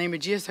 right now in the name of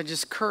Jesus, I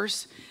just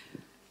curse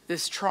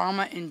this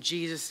trauma in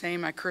Jesus'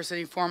 name. I curse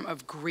any form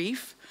of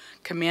grief.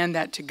 Command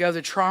that to go.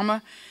 The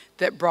trauma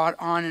that brought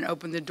on and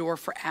opened the door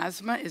for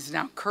asthma is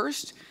now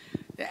cursed.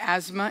 The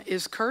asthma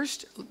is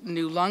cursed.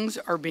 New lungs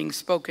are being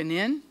spoken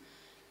in.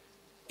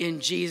 In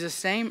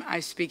Jesus' name,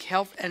 I speak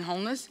health and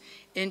wholeness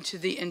into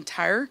the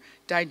entire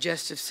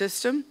digestive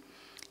system.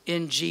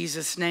 In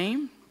Jesus'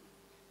 name,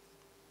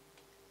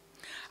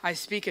 I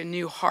speak a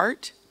new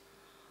heart.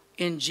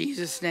 In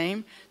Jesus'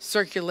 name,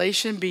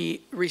 circulation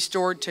be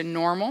restored to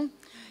normal.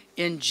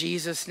 In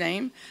Jesus'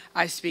 name,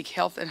 I speak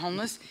health and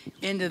wholeness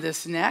into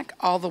this neck,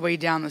 all the way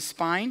down the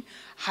spine.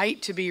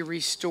 Height to be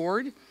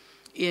restored.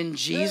 In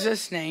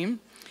Jesus'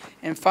 name.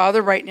 And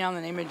Father, right now in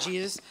the name of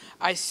Jesus,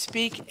 I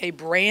speak a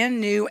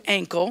brand new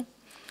ankle.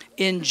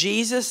 In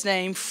Jesus'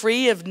 name,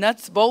 free of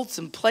nuts, bolts,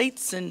 and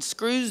plates, and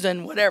screws,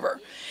 and whatever.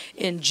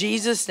 In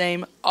Jesus'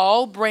 name,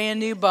 all brand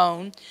new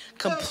bone,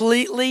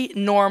 completely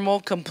normal,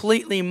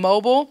 completely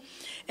mobile,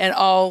 and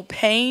all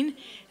pain,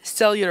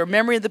 cellular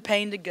memory of the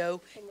pain to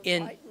go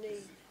in.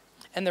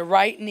 And the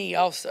right knee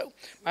also.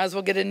 Might as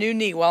well get a new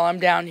knee while I'm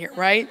down here,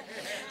 right?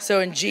 So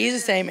in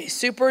Jesus' name, a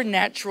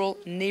supernatural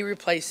knee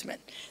replacement.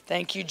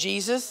 Thank you,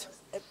 Jesus.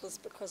 It was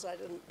because I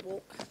didn't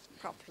walk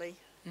properly,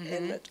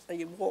 and that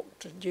you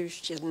walked and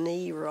used your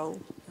knee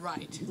wrong.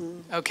 Right.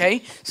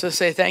 Okay, so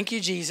say thank you,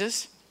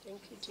 Jesus.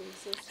 Thank you,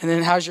 Jesus. And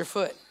then how's your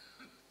foot?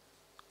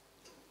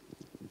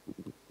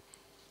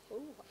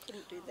 Oh, I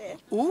couldn't do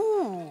that.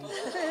 Ooh.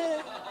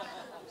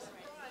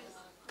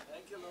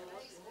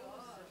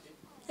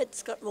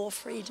 It's got more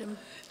freedom.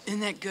 Isn't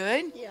that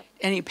good? Yeah.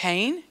 Any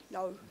pain?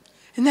 No.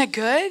 Isn't that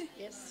good?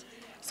 Yes.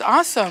 It's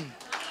awesome.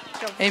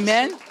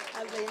 Amen.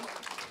 Amen.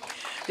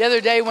 The other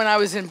day when I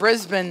was in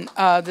Brisbane,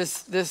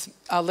 this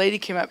lady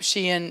came up.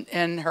 She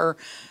and her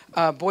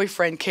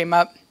boyfriend came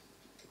up,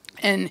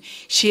 and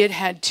she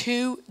had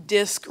 2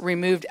 discs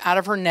removed out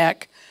of her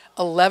neck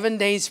 11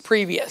 days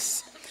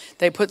previous.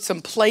 They put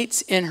some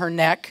plates in her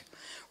neck.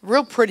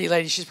 Real pretty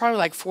lady. She's probably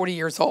like 40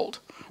 years old.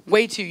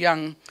 Way too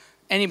young.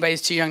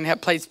 Anybody's too young to have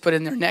plates put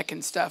in their neck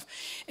and stuff.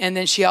 And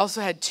then she also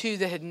had 2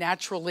 that had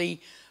naturally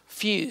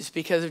fused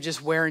because of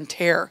just wear and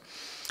tear.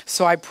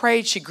 So I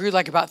prayed. She grew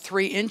like about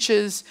 3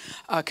 inches,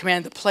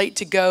 commanded the plate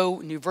to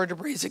go, new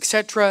vertebrae,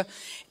 etc.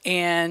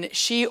 And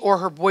she or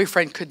her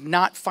boyfriend could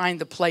not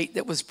find the plate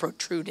that was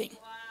protruding.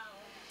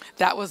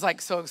 That was like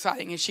so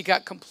exciting. And she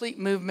got complete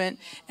movement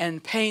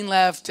and pain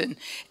left, and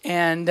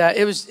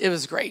it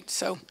was great.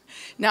 So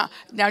now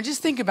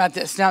just think about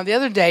this. Now the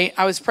other day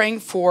I was praying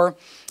for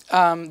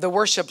the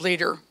worship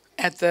leader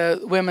at the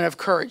Women of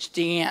Courage,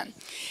 Deanne.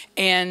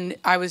 And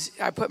I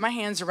put my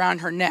hands around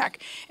her neck,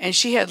 and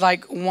she had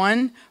like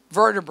 1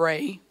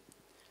 vertebrae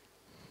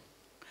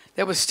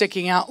that was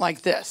sticking out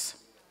like this.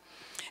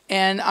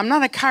 And I'm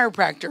not a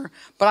chiropractor,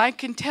 but I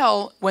can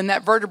tell when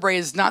that vertebrae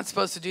is not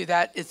supposed to do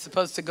that, it's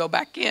supposed to go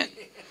back in.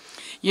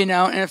 And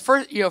at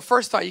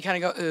first thought, you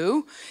kind of go,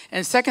 ooh.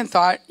 And second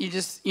thought, you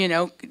just, in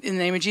the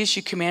name of Jesus,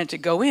 you command it to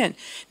go in.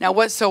 Now,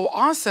 what's so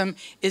awesome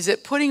is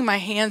that putting my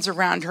hands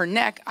around her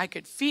neck, I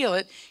could feel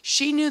it.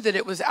 She knew that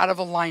it was out of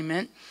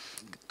alignment,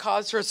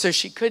 caused her so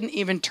she couldn't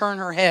even turn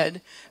her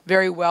head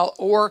very well.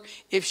 Or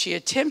if she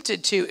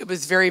attempted to, it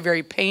was very,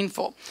 very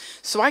painful.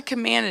 So I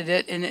commanded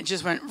it, and it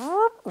just went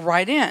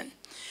right in.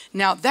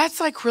 Now, that's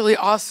like really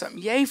awesome.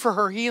 Yay for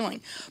her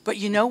healing. But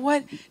you know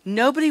what?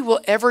 Nobody will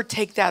ever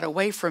take that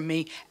away from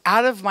me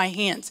out of my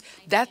hands.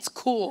 That's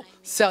cool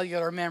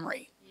cellular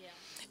memory.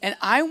 And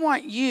I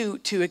want you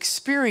to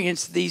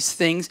experience these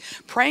things,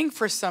 praying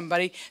for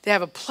somebody. They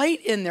have a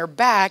plate in their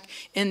back,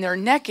 in their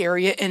neck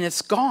area, and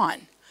it's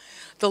gone.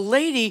 The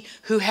lady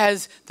who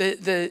has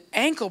the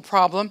ankle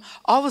problem,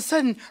 all of a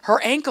sudden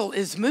her ankle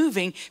is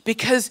moving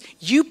because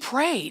you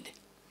prayed.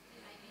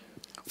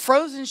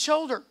 Frozen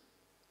shoulder.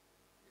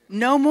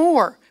 No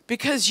more,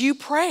 because you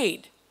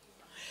prayed.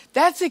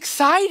 That's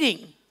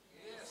exciting.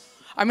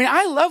 I mean,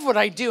 I love what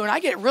I do, and I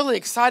get really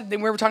excited.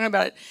 And we were talking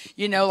about it,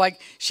 you know, like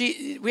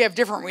we have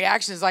different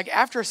reactions. Like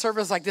after a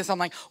service like this, I'm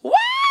like, wow!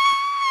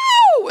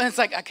 And it's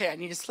like, okay, I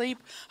need to sleep.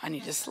 I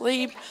need to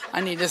sleep.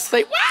 I need to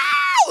sleep.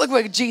 Wow! Look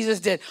what Jesus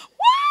did.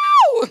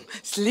 Wow!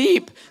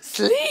 Sleep,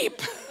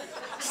 sleep,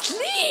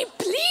 sleep,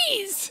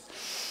 please.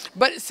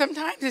 But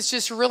sometimes it's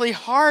just really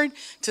hard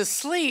to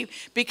sleep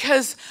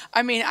because,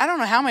 I mean, I don't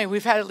know how many.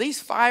 We've had at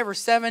least 5 or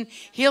 7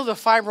 healed of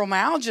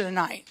fibromyalgia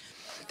tonight.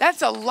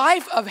 That's a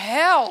life of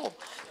hell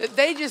that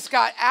they just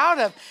got out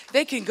of.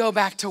 They can go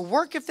back to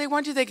work if they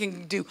want to. They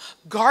can do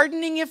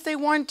gardening if they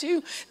want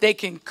to. They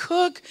can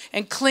cook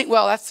and clean.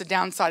 Well, that's the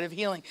downside of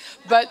healing.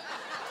 But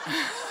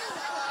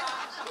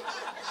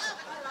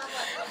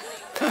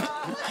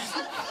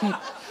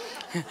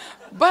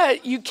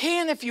but you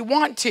can if you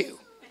want to.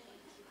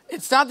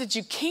 It's not that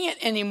you can't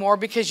anymore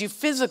because you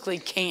physically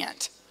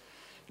can't.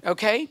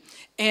 Okay?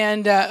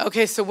 And,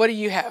 okay, so what do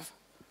you have?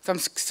 So I'm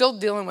still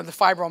dealing with the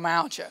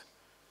fibromyalgia.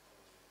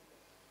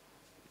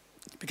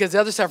 Because the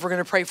other stuff we're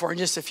going to pray for in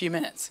just a few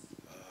minutes.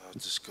 I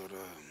just got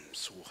a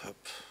sore hip.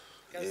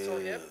 Got a sore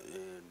hip?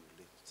 And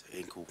left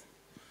ankle.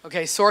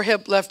 Okay, sore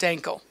hip, left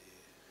ankle.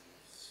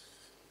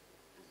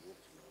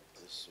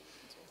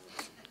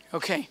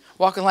 Okay,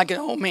 walking like an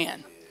old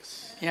man.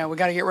 Yeah, we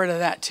got to get rid of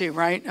that too,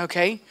 right?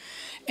 Okay.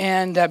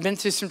 And been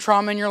through some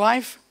trauma in your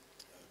life?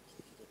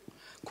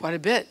 Quite a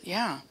bit,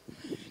 yeah.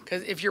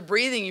 Because if you're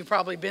breathing, you've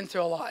probably been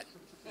through a lot.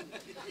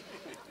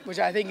 Which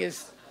I think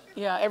is,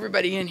 yeah,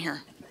 everybody in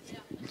here.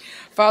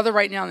 Father,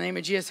 right now in the name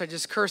of Jesus, I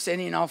just curse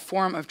any and all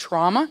form of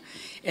trauma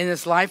in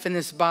this life, in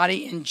this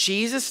body. In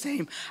Jesus'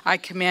 name, I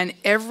command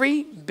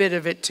every bit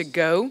of it to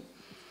go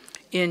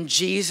in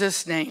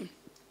Jesus' name.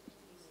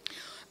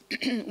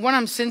 What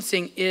I'm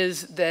sensing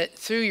is that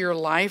through your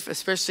life,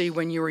 especially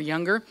when you were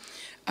younger,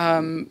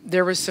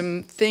 there were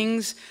some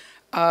things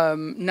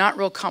not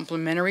real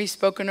complimentary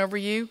spoken over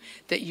you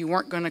that you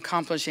weren't going to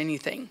accomplish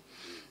anything.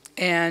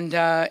 And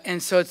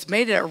so it's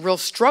made it a real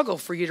struggle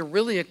for you to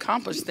really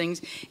accomplish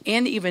things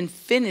and even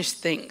finish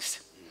things.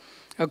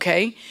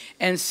 Okay?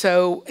 And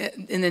so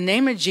in the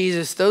name of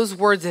Jesus, those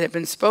words that have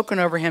been spoken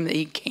over him that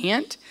he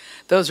can't,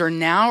 those are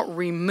now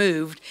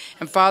removed.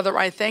 And Father,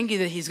 I thank you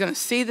that he's going to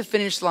see the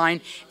finish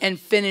line and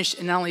finish,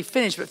 and not only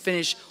finish, but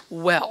finish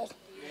well.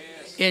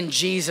 In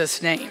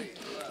Jesus' name.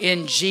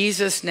 In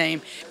Jesus'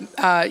 name.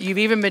 You've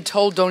even been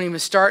told don't even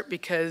start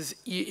because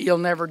you'll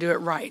never do it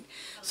right.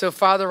 So,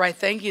 Father, I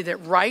thank you that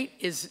right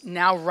is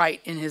now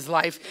right in his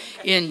life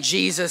in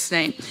Jesus'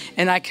 name.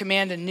 And I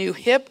command a new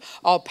hip,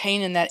 all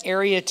pain in that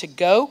area to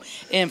go,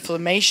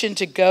 inflammation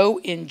to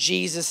go in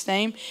Jesus'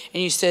 name.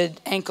 And you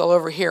said ankle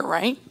over here,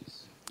 right?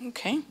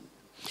 Okay.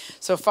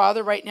 So,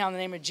 Father, right now in the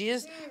name of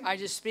Jesus, I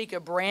just speak a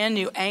brand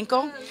new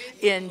ankle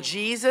in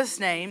Jesus'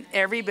 name.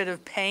 Every bit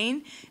of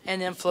pain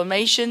and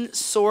inflammation,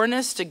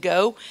 soreness to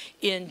go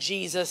in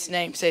Jesus'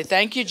 name. Say,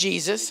 thank you,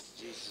 Jesus.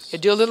 You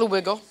do a little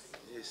wiggle.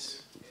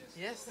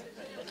 Yes.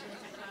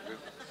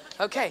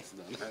 Okay.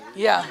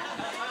 Yeah.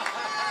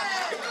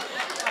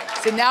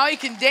 So now he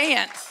can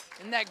dance.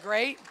 Isn't that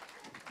great?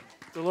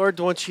 The Lord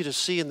wants you to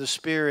see in the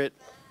Spirit.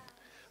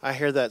 I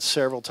hear that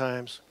several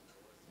times.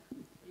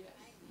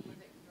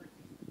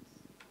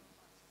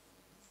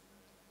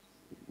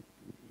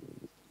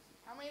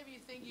 How many of you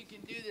think you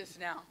can do this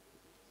now?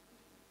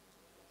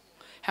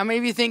 How many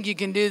of you think you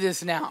can do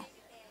this now?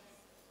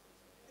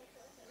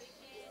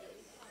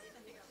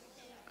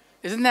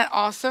 Isn't that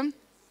awesome?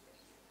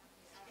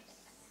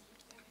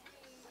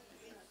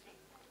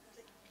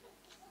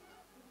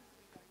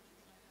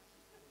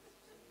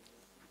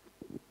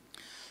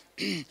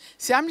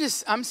 See,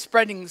 I'm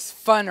spreading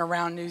fun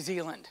around New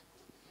Zealand,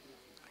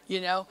 you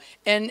know,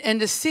 and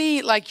to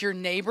see like your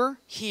neighbor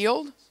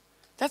healed,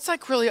 that's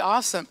like really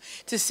awesome.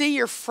 To see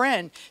your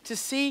friend, to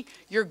see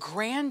your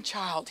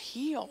grandchild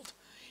healed,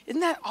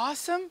 isn't that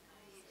awesome?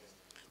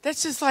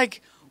 That's just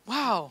like,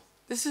 wow,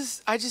 this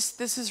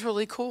is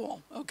really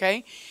cool.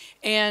 Okay,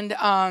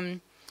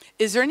 and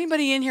is there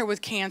anybody in here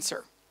with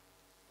cancer?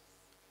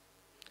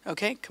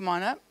 Okay, come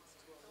on up.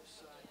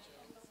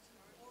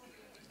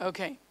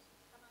 Okay.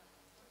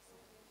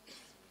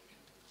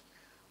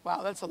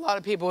 Wow, that's a lot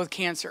of people with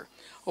cancer.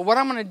 Well, what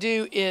I'm going to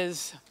do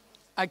is,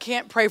 I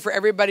can't pray for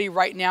everybody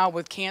right now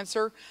with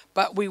cancer,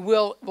 but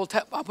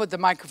I'll put the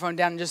microphone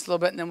down in just a little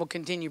bit, and then we'll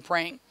continue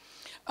praying.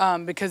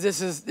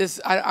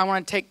 Because I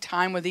want to take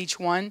time with each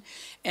one,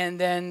 and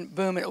then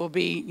boom, it will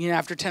be,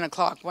 after 10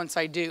 o'clock once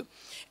I do.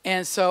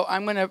 And so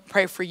I'm going to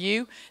pray for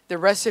you. The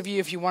rest of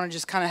you, if you want to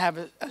just kind of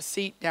have a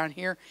seat down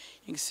here,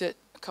 you can sit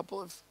a couple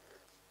of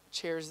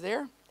chairs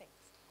there. Thanks.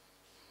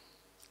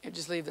 And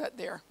just leave that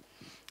there.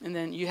 And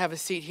then you have a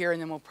seat here,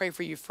 and then we'll pray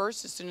for you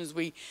first as soon as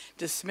we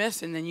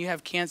dismiss. And then you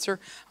have cancer.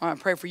 I'm going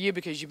to pray for you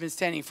because you've been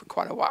standing for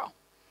quite a while.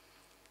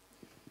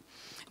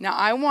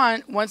 Now,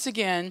 once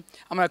again,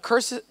 I'm going to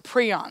curse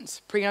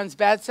prions. Prions,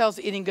 bad cells,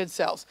 eating good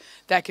cells.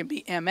 That can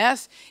be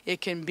MS. It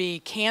can be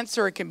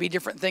cancer. It can be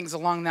different things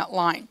along that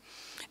line.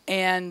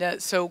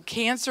 And so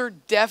cancer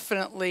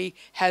definitely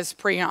has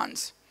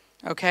prions.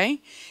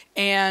 Okay?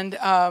 And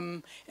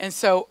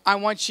so I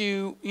want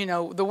you,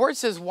 the word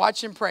says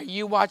watch and pray.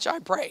 You watch, I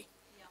pray.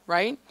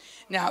 Right?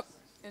 Now,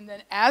 and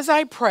then as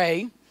I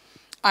pray,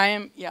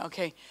 I'm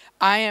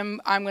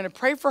going to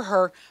pray for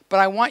her, but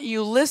I want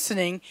you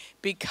listening,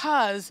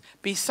 because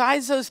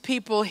besides those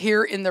people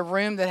here in the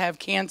room that have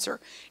cancer,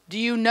 do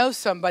you know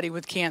somebody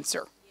with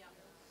cancer?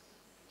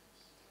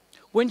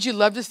 Wouldn't you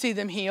love to see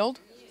them healed?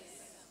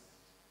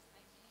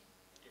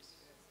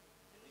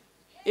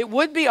 It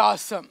would be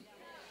awesome.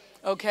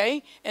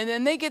 Okay? And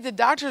then they get the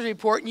doctor's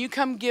report, and you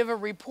come give a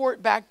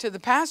report back to the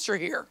pastor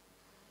here,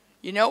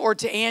 or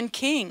to Ann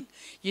King.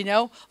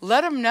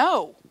 Let them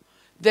know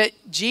that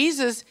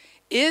Jesus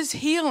is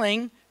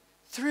healing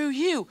through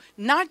you.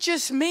 Not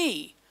just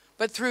me,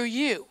 but through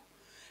you.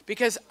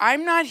 Because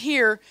I'm not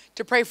here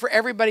to pray for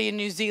everybody in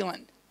New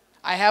Zealand.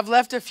 I have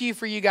left a few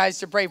for you guys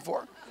to pray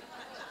for.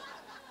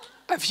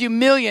 A few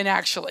million,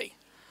 actually.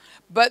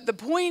 But the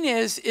point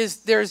is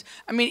there's,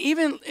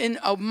 even in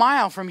a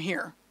mile from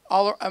here,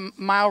 a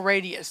mile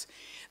radius,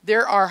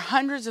 there are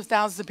hundreds of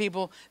thousands of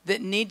people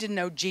that need to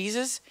know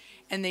Jesus,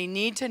 and they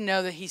need to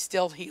know that he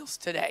still heals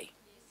today.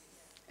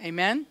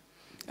 Amen?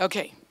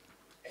 Okay.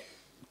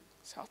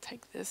 So I'll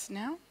take this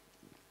now.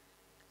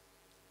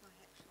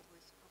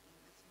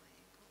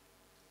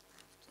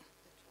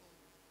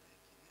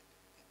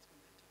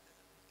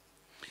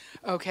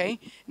 Okay.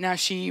 Now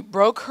she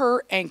broke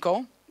her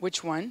ankle.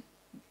 Which one?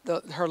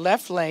 Her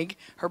left leg.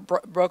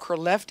 Broke her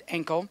left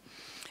ankle.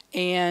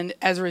 And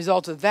as a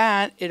result of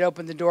that, it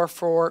opened the door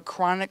for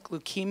chronic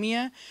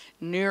leukemia,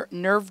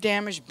 nerve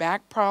damage,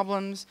 back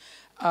problems,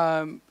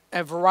 a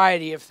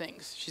variety of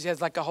things. She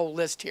has like a whole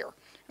list here.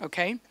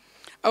 Okay.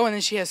 Oh, and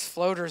then she has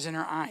floaters in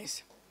her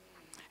eyes.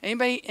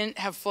 Anybody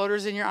have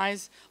floaters in your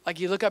eyes? Like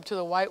you look up to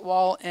the white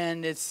wall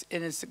and it's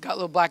got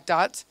little black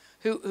dots.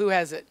 Who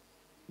has it?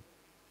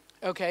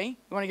 Okay, you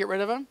want to get rid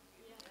of them?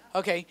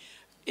 Okay,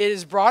 it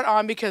is brought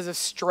on because of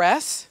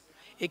stress.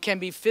 It can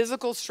be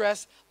physical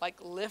stress, like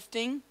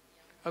lifting,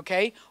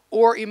 okay,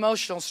 or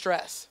emotional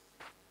stress.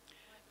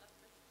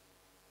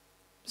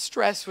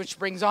 Stress, which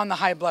brings on the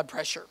high blood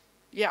pressure.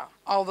 Yeah,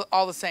 all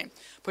the same.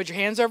 Put your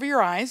hands over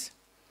your eyes.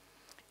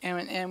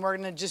 And we're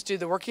going to just do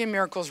the working of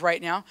miracles right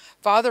now.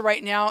 Father,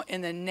 right now, in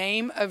the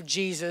name of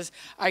Jesus,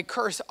 I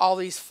curse all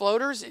these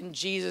floaters in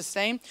Jesus'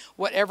 name.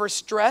 Whatever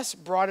stress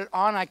brought it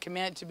on, I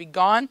command it to be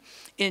gone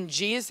in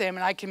Jesus' name.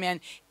 And I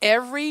command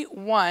every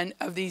one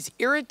of these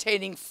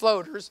irritating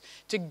floaters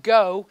to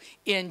go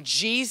in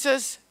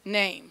Jesus'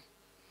 name.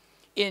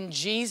 In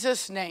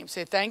Jesus' name.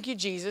 Say, thank you,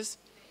 Jesus.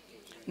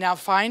 Now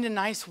find a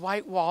nice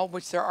white wall,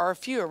 which there are a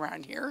few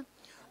around here.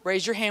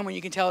 Raise your hand when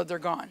you can tell that they're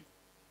gone.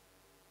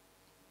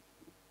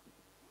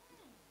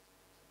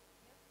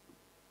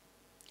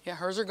 Yeah,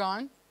 hers are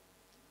gone.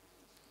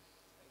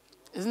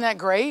 Isn't that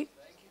great?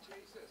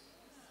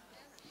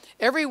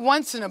 Every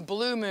once in a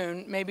blue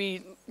moon,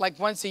 maybe like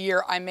once a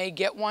year, I may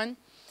get one.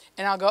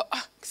 And I'll go,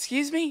 oh,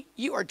 excuse me,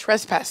 you are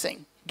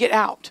trespassing. Get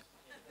out.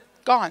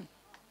 Gone.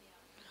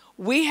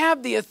 We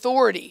have the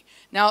authority.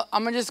 Now,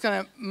 I'm just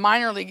going to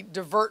minorly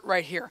divert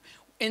right here.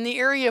 In the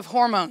area of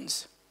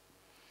hormones,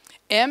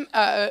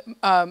 I'll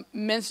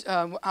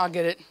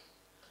get it.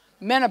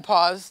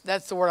 Menopause,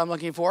 that's the word I'm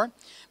looking for.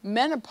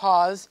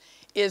 Menopause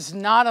is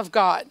not of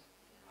God.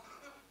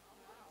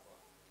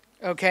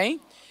 Okay?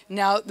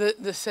 Now,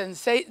 the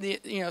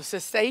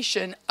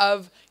cessation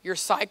of your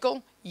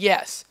cycle,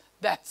 yes,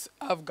 that's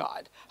of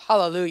God.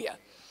 Hallelujah.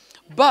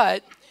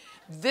 But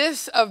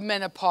this of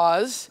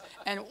menopause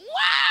and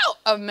wow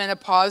of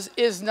menopause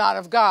is not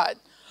of God.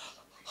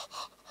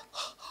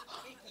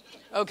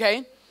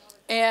 Okay?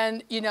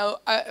 And,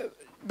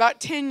 about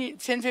 10,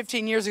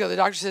 15 years ago, the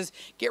doctor says,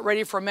 get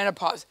ready for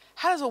menopause.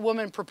 How does a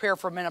woman prepare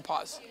for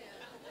menopause?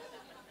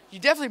 You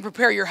definitely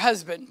prepare your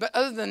husband, but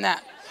other than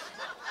that.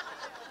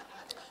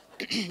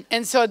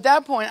 And so at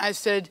that point, I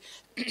said,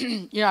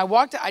 I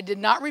walked out. I did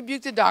not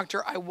rebuke the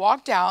doctor. I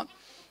walked out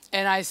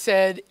and I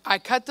said, I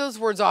cut those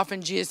words off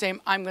in Jesus'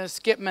 name. I'm going to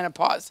skip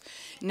menopause.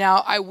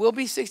 Now, I will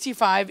be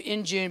 65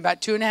 in June,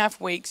 about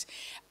 2.5 weeks.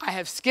 I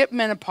have skipped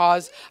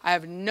menopause. I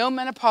have no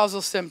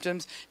menopausal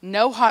symptoms,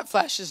 no hot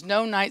flashes,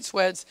 no night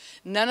sweats,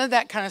 none of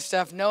that kind of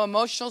stuff, no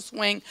emotional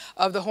swing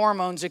of the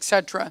hormones,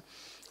 etc.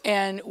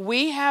 And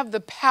we have the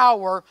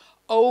power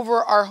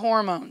over our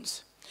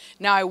hormones.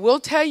 Now, I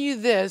will tell you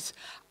this,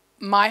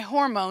 my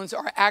hormones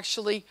are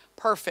actually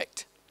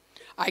perfect.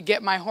 I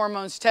get my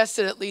hormones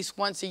tested at least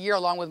once a year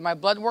along with my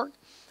blood work,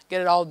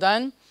 get it all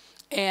done,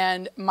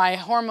 and my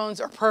hormones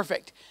are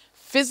perfect.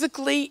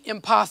 Physically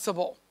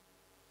impossible,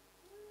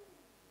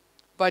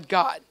 but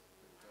God.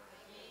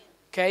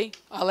 Okay,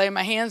 I lay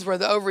my hands where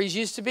the ovaries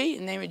used to be. In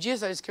the name of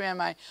Jesus, I just command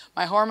my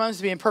hormones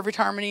to be in perfect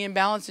harmony and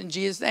balance in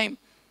Jesus' name.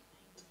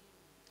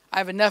 I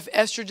have enough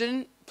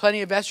estrogen,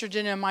 plenty of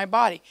estrogen in my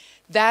body.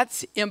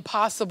 That's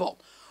impossible.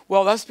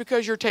 Well, that's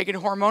because you're taking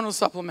hormonal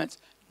supplements.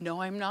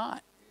 No, I'm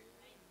not.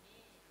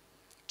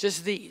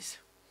 Just these.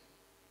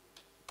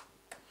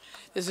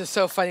 This is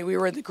so funny. We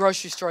were at the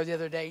grocery store the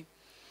other day,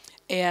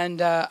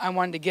 and I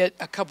wanted to get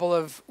a couple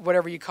of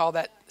whatever you call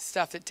that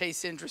stuff that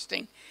tastes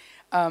interesting.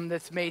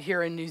 that's made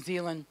here in New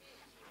Zealand.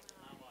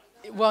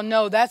 Well,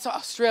 no, that's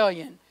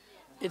Australian.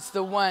 It's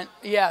the one,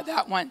 yeah,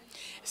 that one.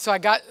 So I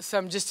got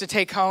some just to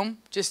take home,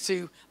 just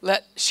to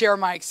share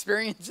my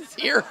experiences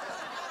here.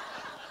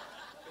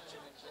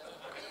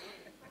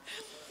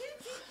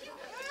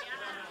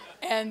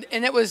 And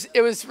it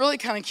was really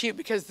kind of cute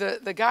because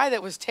the guy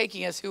that was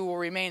taking us, who will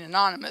remain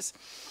anonymous,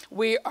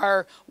 we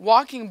are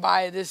walking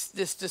by this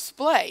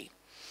display,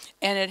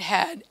 and it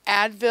had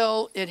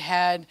Advil, it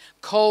had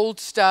cold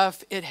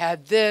stuff, it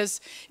had this,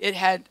 it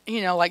had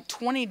like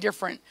 20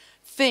 different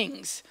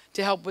things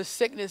to help with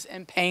sickness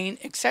and pain,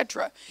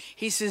 etc.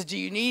 He says, "Do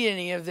you need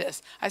any of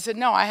this?" I said,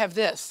 "No, I have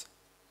this."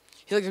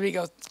 He looked at me and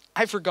goes,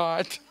 "I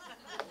forgot."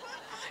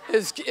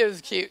 It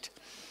was cute.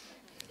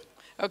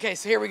 Okay,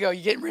 so here we go.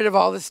 You getting rid of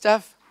all this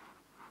stuff?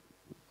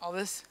 All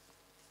this?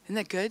 Isn't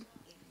that good?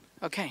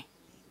 Okay.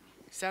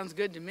 Sounds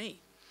good to me.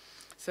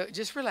 So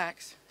just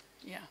relax.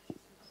 Yeah.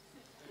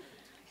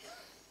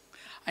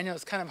 I know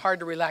it's kind of hard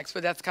to relax,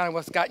 but that's kind of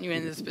what's gotten you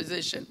in this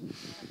position.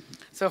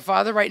 So,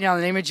 Father, right now, in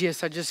the name of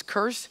Jesus, I just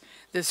curse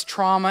this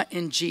trauma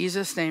in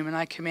Jesus' name, and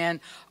I command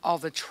all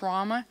the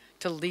trauma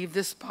to leave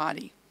this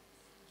body.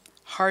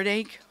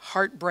 Heartache,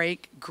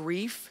 heartbreak,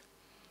 grief,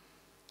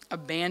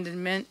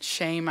 abandonment,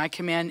 shame. I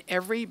command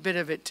every bit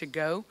of it to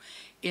go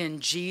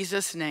in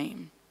Jesus'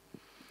 name.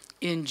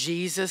 In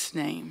Jesus'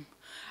 name.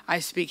 I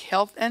speak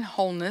health and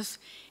wholeness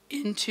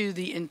into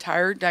the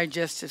entire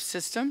digestive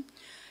system.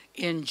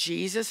 In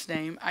Jesus'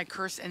 name, I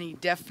curse any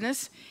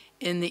deafness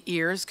in the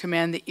ears,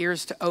 command the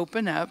ears to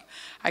open up.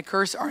 I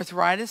curse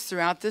arthritis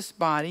throughout this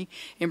body,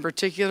 in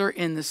particular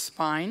in the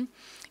spine.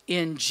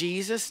 In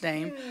Jesus'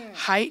 name,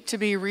 height to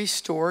be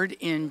restored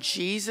in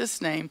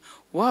Jesus' name.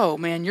 Whoa,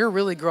 man, you're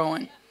really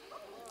growing.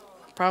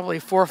 Probably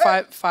 4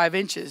 or 5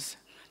 inches.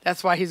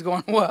 That's why he's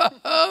going,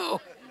 whoa.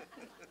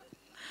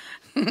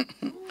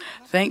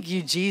 Thank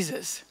you,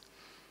 Jesus.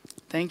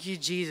 Thank you,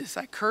 Jesus.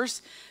 I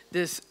curse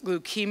this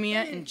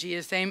leukemia in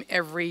Jesus' name.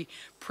 Every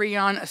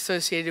prion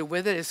associated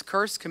with it is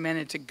cursed,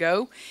 commanded to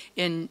go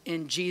in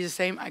Jesus'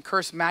 name. I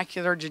curse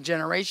macular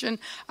degeneration.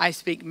 I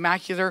speak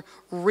macular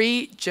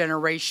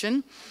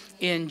regeneration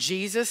in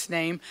Jesus'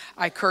 name.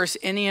 I curse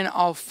any and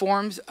all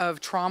forms of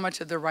trauma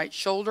to the right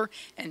shoulder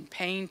and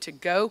pain to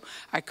go.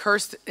 I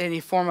curse any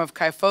form of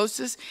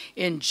kyphosis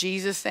in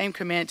Jesus' name.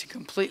 Command it to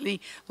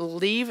completely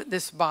leave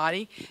this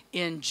body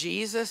in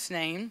Jesus'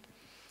 name.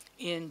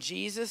 In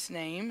Jesus'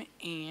 name.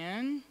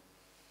 And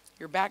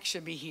your back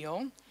should be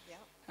healed. Yep.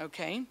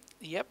 Okay.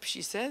 Yep,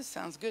 she says.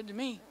 Sounds good to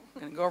me. I'm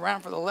going to go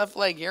around for the left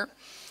leg here.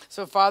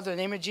 So, Father, in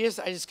the name of Jesus,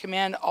 I just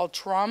command all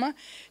trauma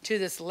to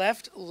this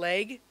left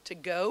leg to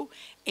go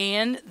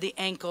and the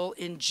ankle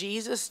in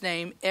Jesus'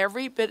 name.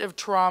 Every bit of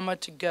trauma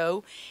to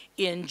go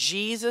in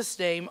Jesus'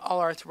 name. All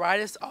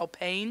arthritis, all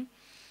pain,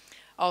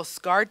 all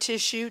scar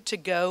tissue to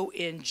go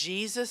in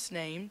Jesus'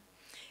 name.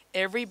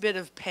 Every bit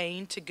of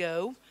pain to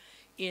go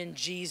in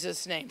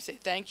Jesus' name. Say,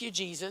 thank you,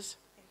 Jesus.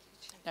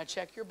 Now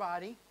check your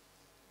body.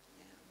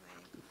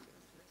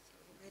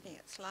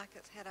 It's like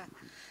it's had a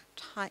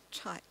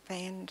tight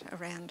band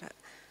around it.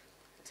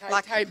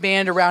 Tight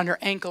band around her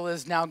ankle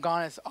is now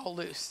gone. It's all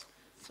loose.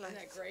 Isn't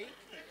that great?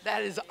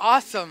 That is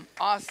awesome.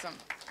 Awesome.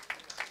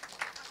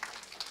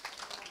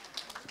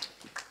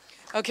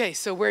 Okay,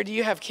 so where do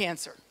you have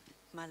cancer?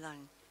 My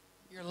lung.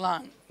 Your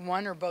lung.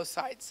 One or both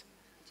sides?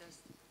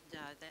 Just, no,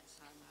 that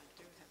side. I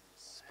do have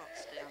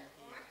spots down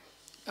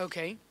here.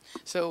 Okay,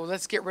 so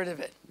let's get rid of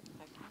it.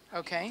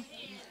 Okay?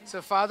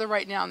 So, Father,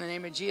 right now, in the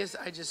name of Jesus,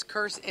 I just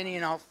curse any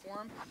and all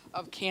form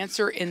of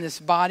cancer in this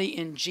body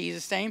in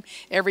Jesus' name.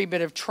 Every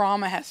bit of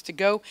trauma has to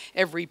go.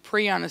 Every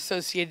prion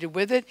associated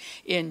with it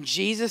in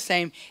Jesus'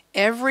 name.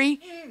 Every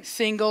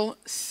single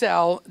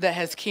cell that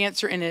has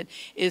cancer in it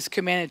is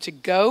commanded to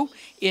go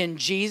in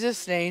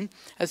Jesus' name,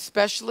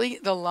 especially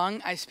the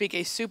lung. I speak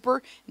a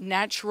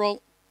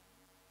supernatural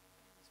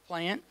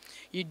plant.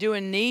 You're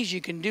doing knees,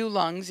 you can do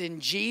lungs in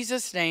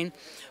Jesus' name.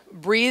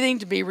 Breathing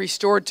to be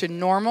restored to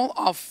normal.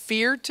 All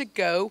fear to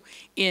go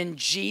in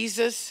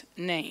Jesus'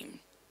 name.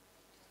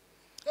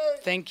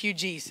 Thank you,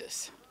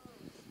 Jesus.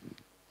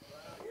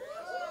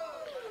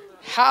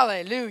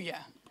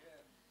 Hallelujah.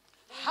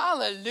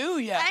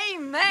 Hallelujah.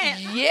 Amen.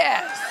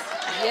 Yes.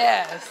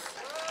 Yes.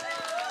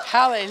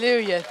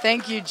 Hallelujah.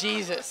 Thank you,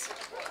 Jesus.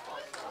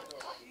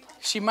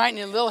 She might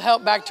need a little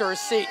help back to her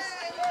seat.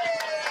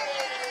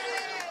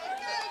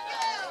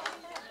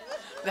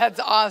 That's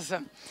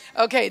awesome.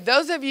 Okay,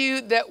 those of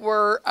you that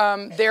were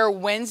there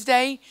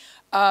Wednesday,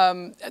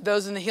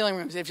 those in the healing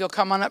rooms, if you'll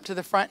come on up to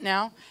the front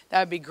now,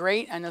 that would be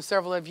great. I know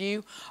several of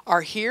you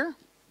are here.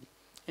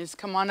 Just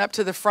come on up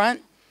to the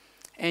front.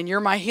 And you're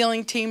my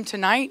healing team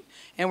tonight,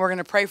 and we're going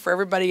to pray for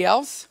everybody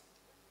else.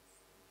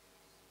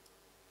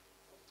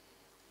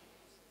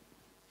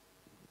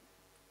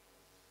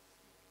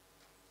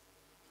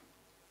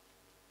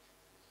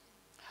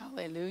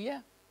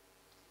 Hallelujah.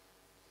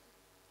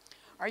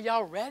 Are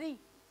y'all ready?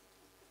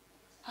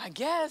 I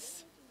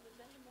guess.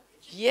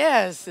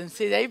 Yes, and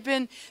see, they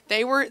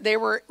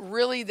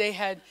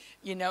had,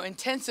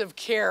 intensive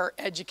care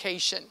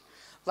education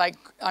Like,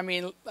 I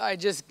mean, I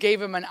just gave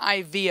them an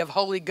IV of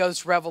Holy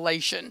Ghost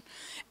revelation.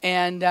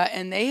 And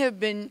they have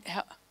been,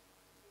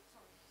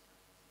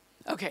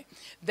 okay,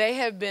 they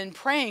have been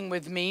praying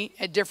with me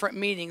at different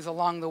meetings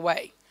along the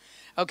way.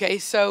 Okay,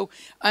 so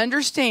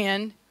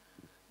understand,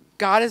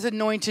 God has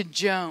anointed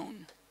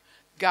Joan.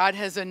 God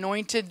has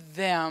anointed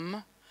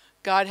them.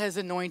 God has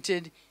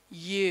anointed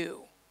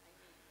you.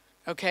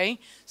 Okay,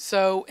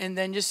 so, and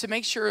then just to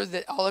make sure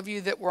that all of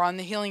you that were on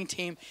the healing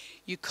team,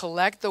 you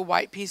collect the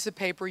white piece of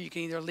paper. You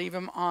can either leave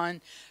them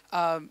on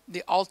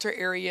the altar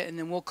area, and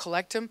then we'll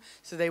collect them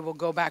so they will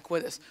go back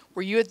with us.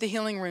 Were you at the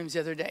healing rooms the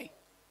other day?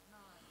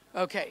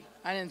 Okay,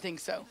 I didn't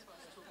think so.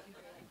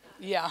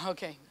 Yeah,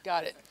 okay,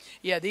 got it.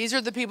 Yeah, these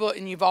are the people,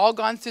 and you've all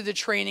gone through the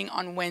training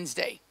on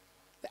Wednesday,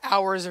 the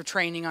hours of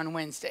training on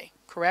Wednesday,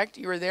 correct?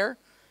 You were there,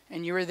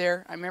 and you were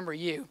there. I remember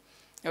you.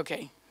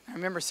 Okay, I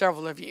remember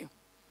several of you.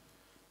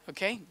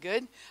 Okay,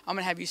 good. I'm going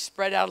to have you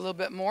spread out a little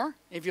bit more.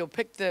 If you'll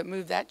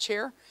move that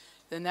chair,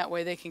 then that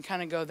way they can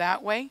kind of go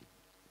that way.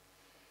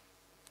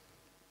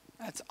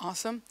 That's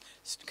awesome.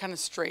 Kind of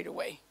straight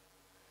away.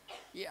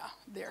 Yeah,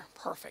 there.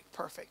 Perfect,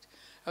 perfect.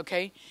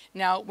 Okay,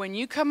 now when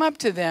you come up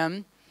to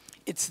them,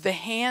 it's the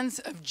hands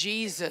of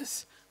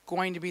Jesus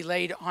going to be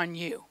laid on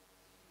you.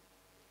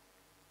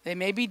 They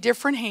may be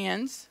different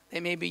hands. They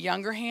may be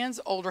younger hands,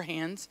 older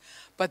hands,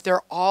 but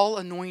they're all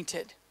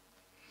anointed.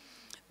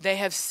 They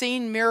have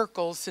seen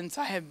miracles since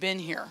I have been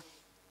here.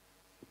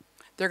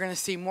 They're going to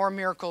see more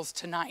miracles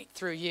tonight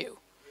through you.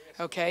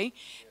 Okay?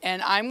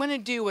 And I'm going to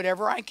do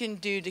whatever I can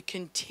do to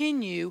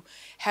continue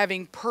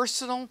having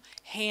personal,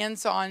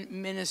 hands-on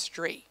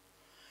ministry.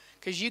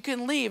 Because you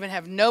can leave and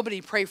have nobody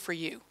pray for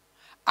you.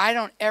 I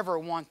don't ever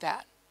want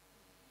that.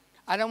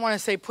 I don't want to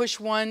say push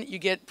 1, you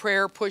get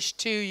prayer, push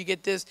 2, you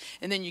get this,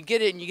 and then you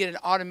get it and you get an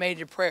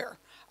automated prayer.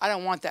 I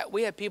don't want that.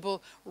 We have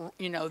people,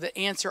 you know, that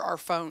answer our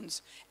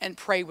phones and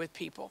pray with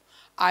people.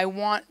 I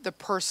want the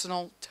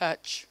personal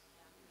touch.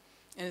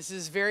 And this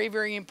is very,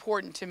 very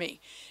important to me.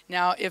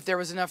 Now, if there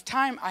was enough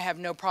time, I have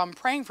no problem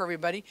praying for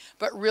everybody,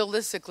 but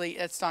realistically,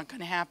 it's not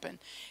going to happen.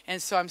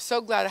 And so I'm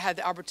so glad I had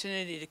the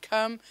opportunity to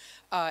come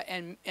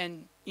and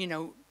you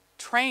know,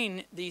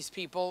 train these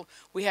people.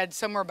 We had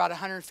somewhere about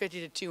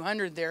 150 to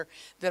 200 there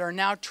that are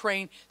now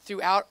trained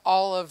throughout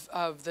all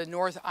of the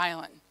North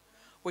Island,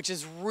 which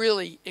is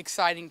really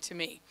exciting to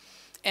me.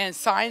 And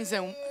signs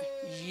and,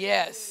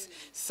 yes,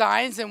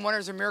 signs and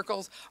wonders and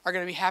miracles are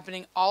going to be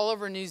happening all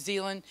over New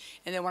Zealand.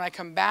 And then when I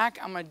come back,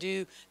 I'm going to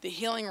do the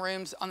healing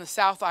rooms on the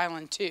South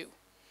Island too.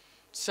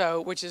 So,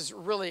 which is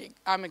really,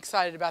 I'm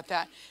excited about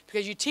that.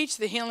 Because you teach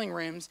the healing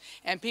rooms,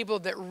 and people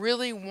that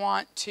really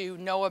want to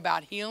know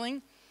about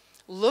healing,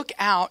 look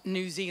out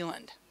New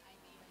Zealand,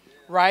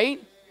 right?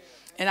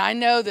 And I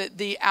know that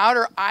the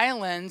outer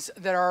islands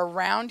that are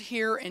around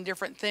here and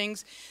different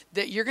things,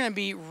 that you're going to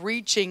be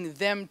reaching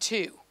them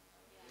too.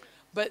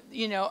 But,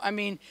 you know, I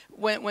mean,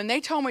 when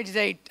they told me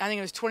today, I think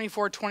it was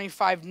 24,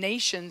 25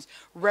 nations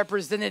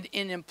represented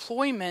in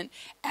employment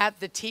at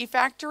the tea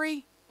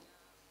factory.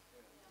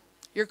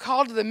 You're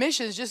called to the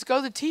missions, just go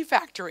to the tea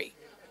factory.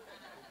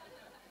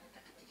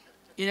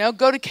 You know,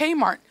 go to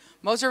Kmart.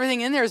 Most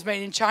everything in there is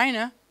made in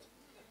China.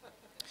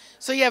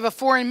 So you have a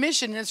foreign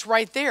mission, and it's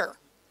right there.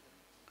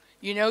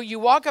 You know, you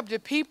walk up to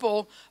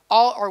people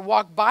or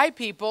walk by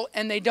people,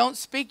 and they don't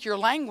speak your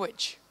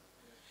language.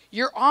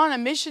 You're on a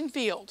mission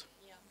field.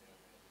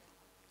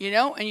 You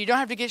know, and you don't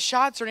have to get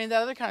shots or any of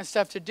that other kind of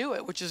stuff to do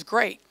it, which is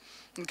great.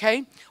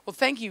 Okay? Well,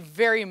 thank you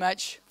very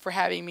much for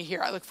having me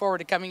here. I look forward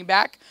to coming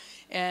back.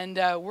 And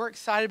we're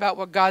excited about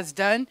what God's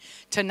done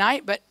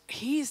tonight, but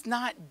He's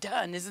not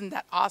done. Isn't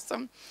that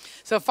awesome?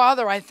 So,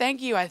 Father, I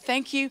thank you. I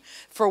thank you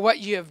for what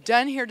you have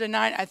done here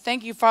tonight. I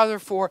thank you, Father,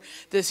 for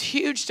this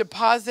huge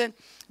deposit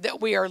that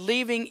we are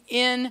leaving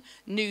in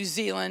New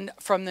Zealand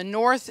from the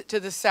north to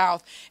the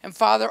south. And,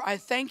 Father, I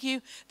thank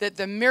you that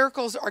the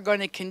miracles are going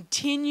to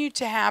continue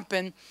to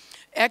happen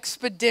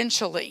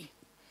exponentially.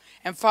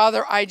 And,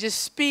 Father, I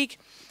just speak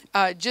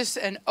just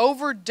an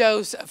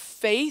overdose of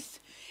faith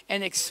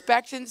and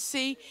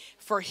expectancy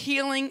for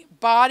healing,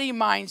 body,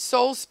 mind,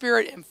 soul,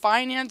 spirit, and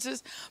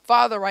finances.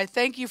 Father, I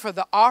thank you for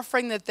the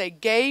offering that they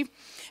gave.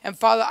 And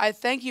Father, I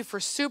thank you for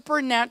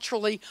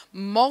supernaturally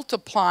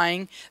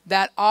multiplying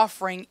that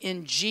offering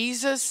in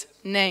Jesus'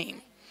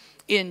 name.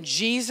 In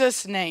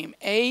Jesus' name.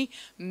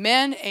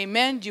 Amen.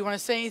 Amen. Do you want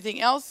to say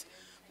anything else?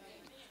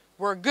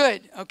 We're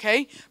good.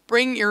 Okay.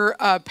 Bring your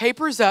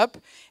papers up.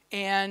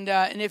 And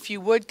if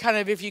you would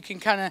if you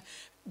can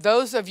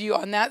those of you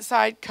on that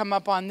side, come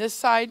up on this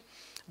side.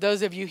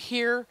 Those of you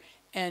here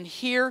and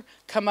here,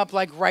 come up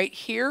like right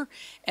here.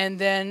 And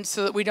then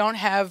so that we don't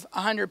have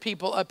 100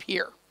 people up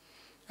here.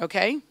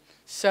 Okay?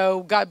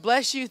 So God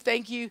bless you.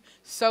 Thank you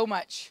so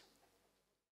much.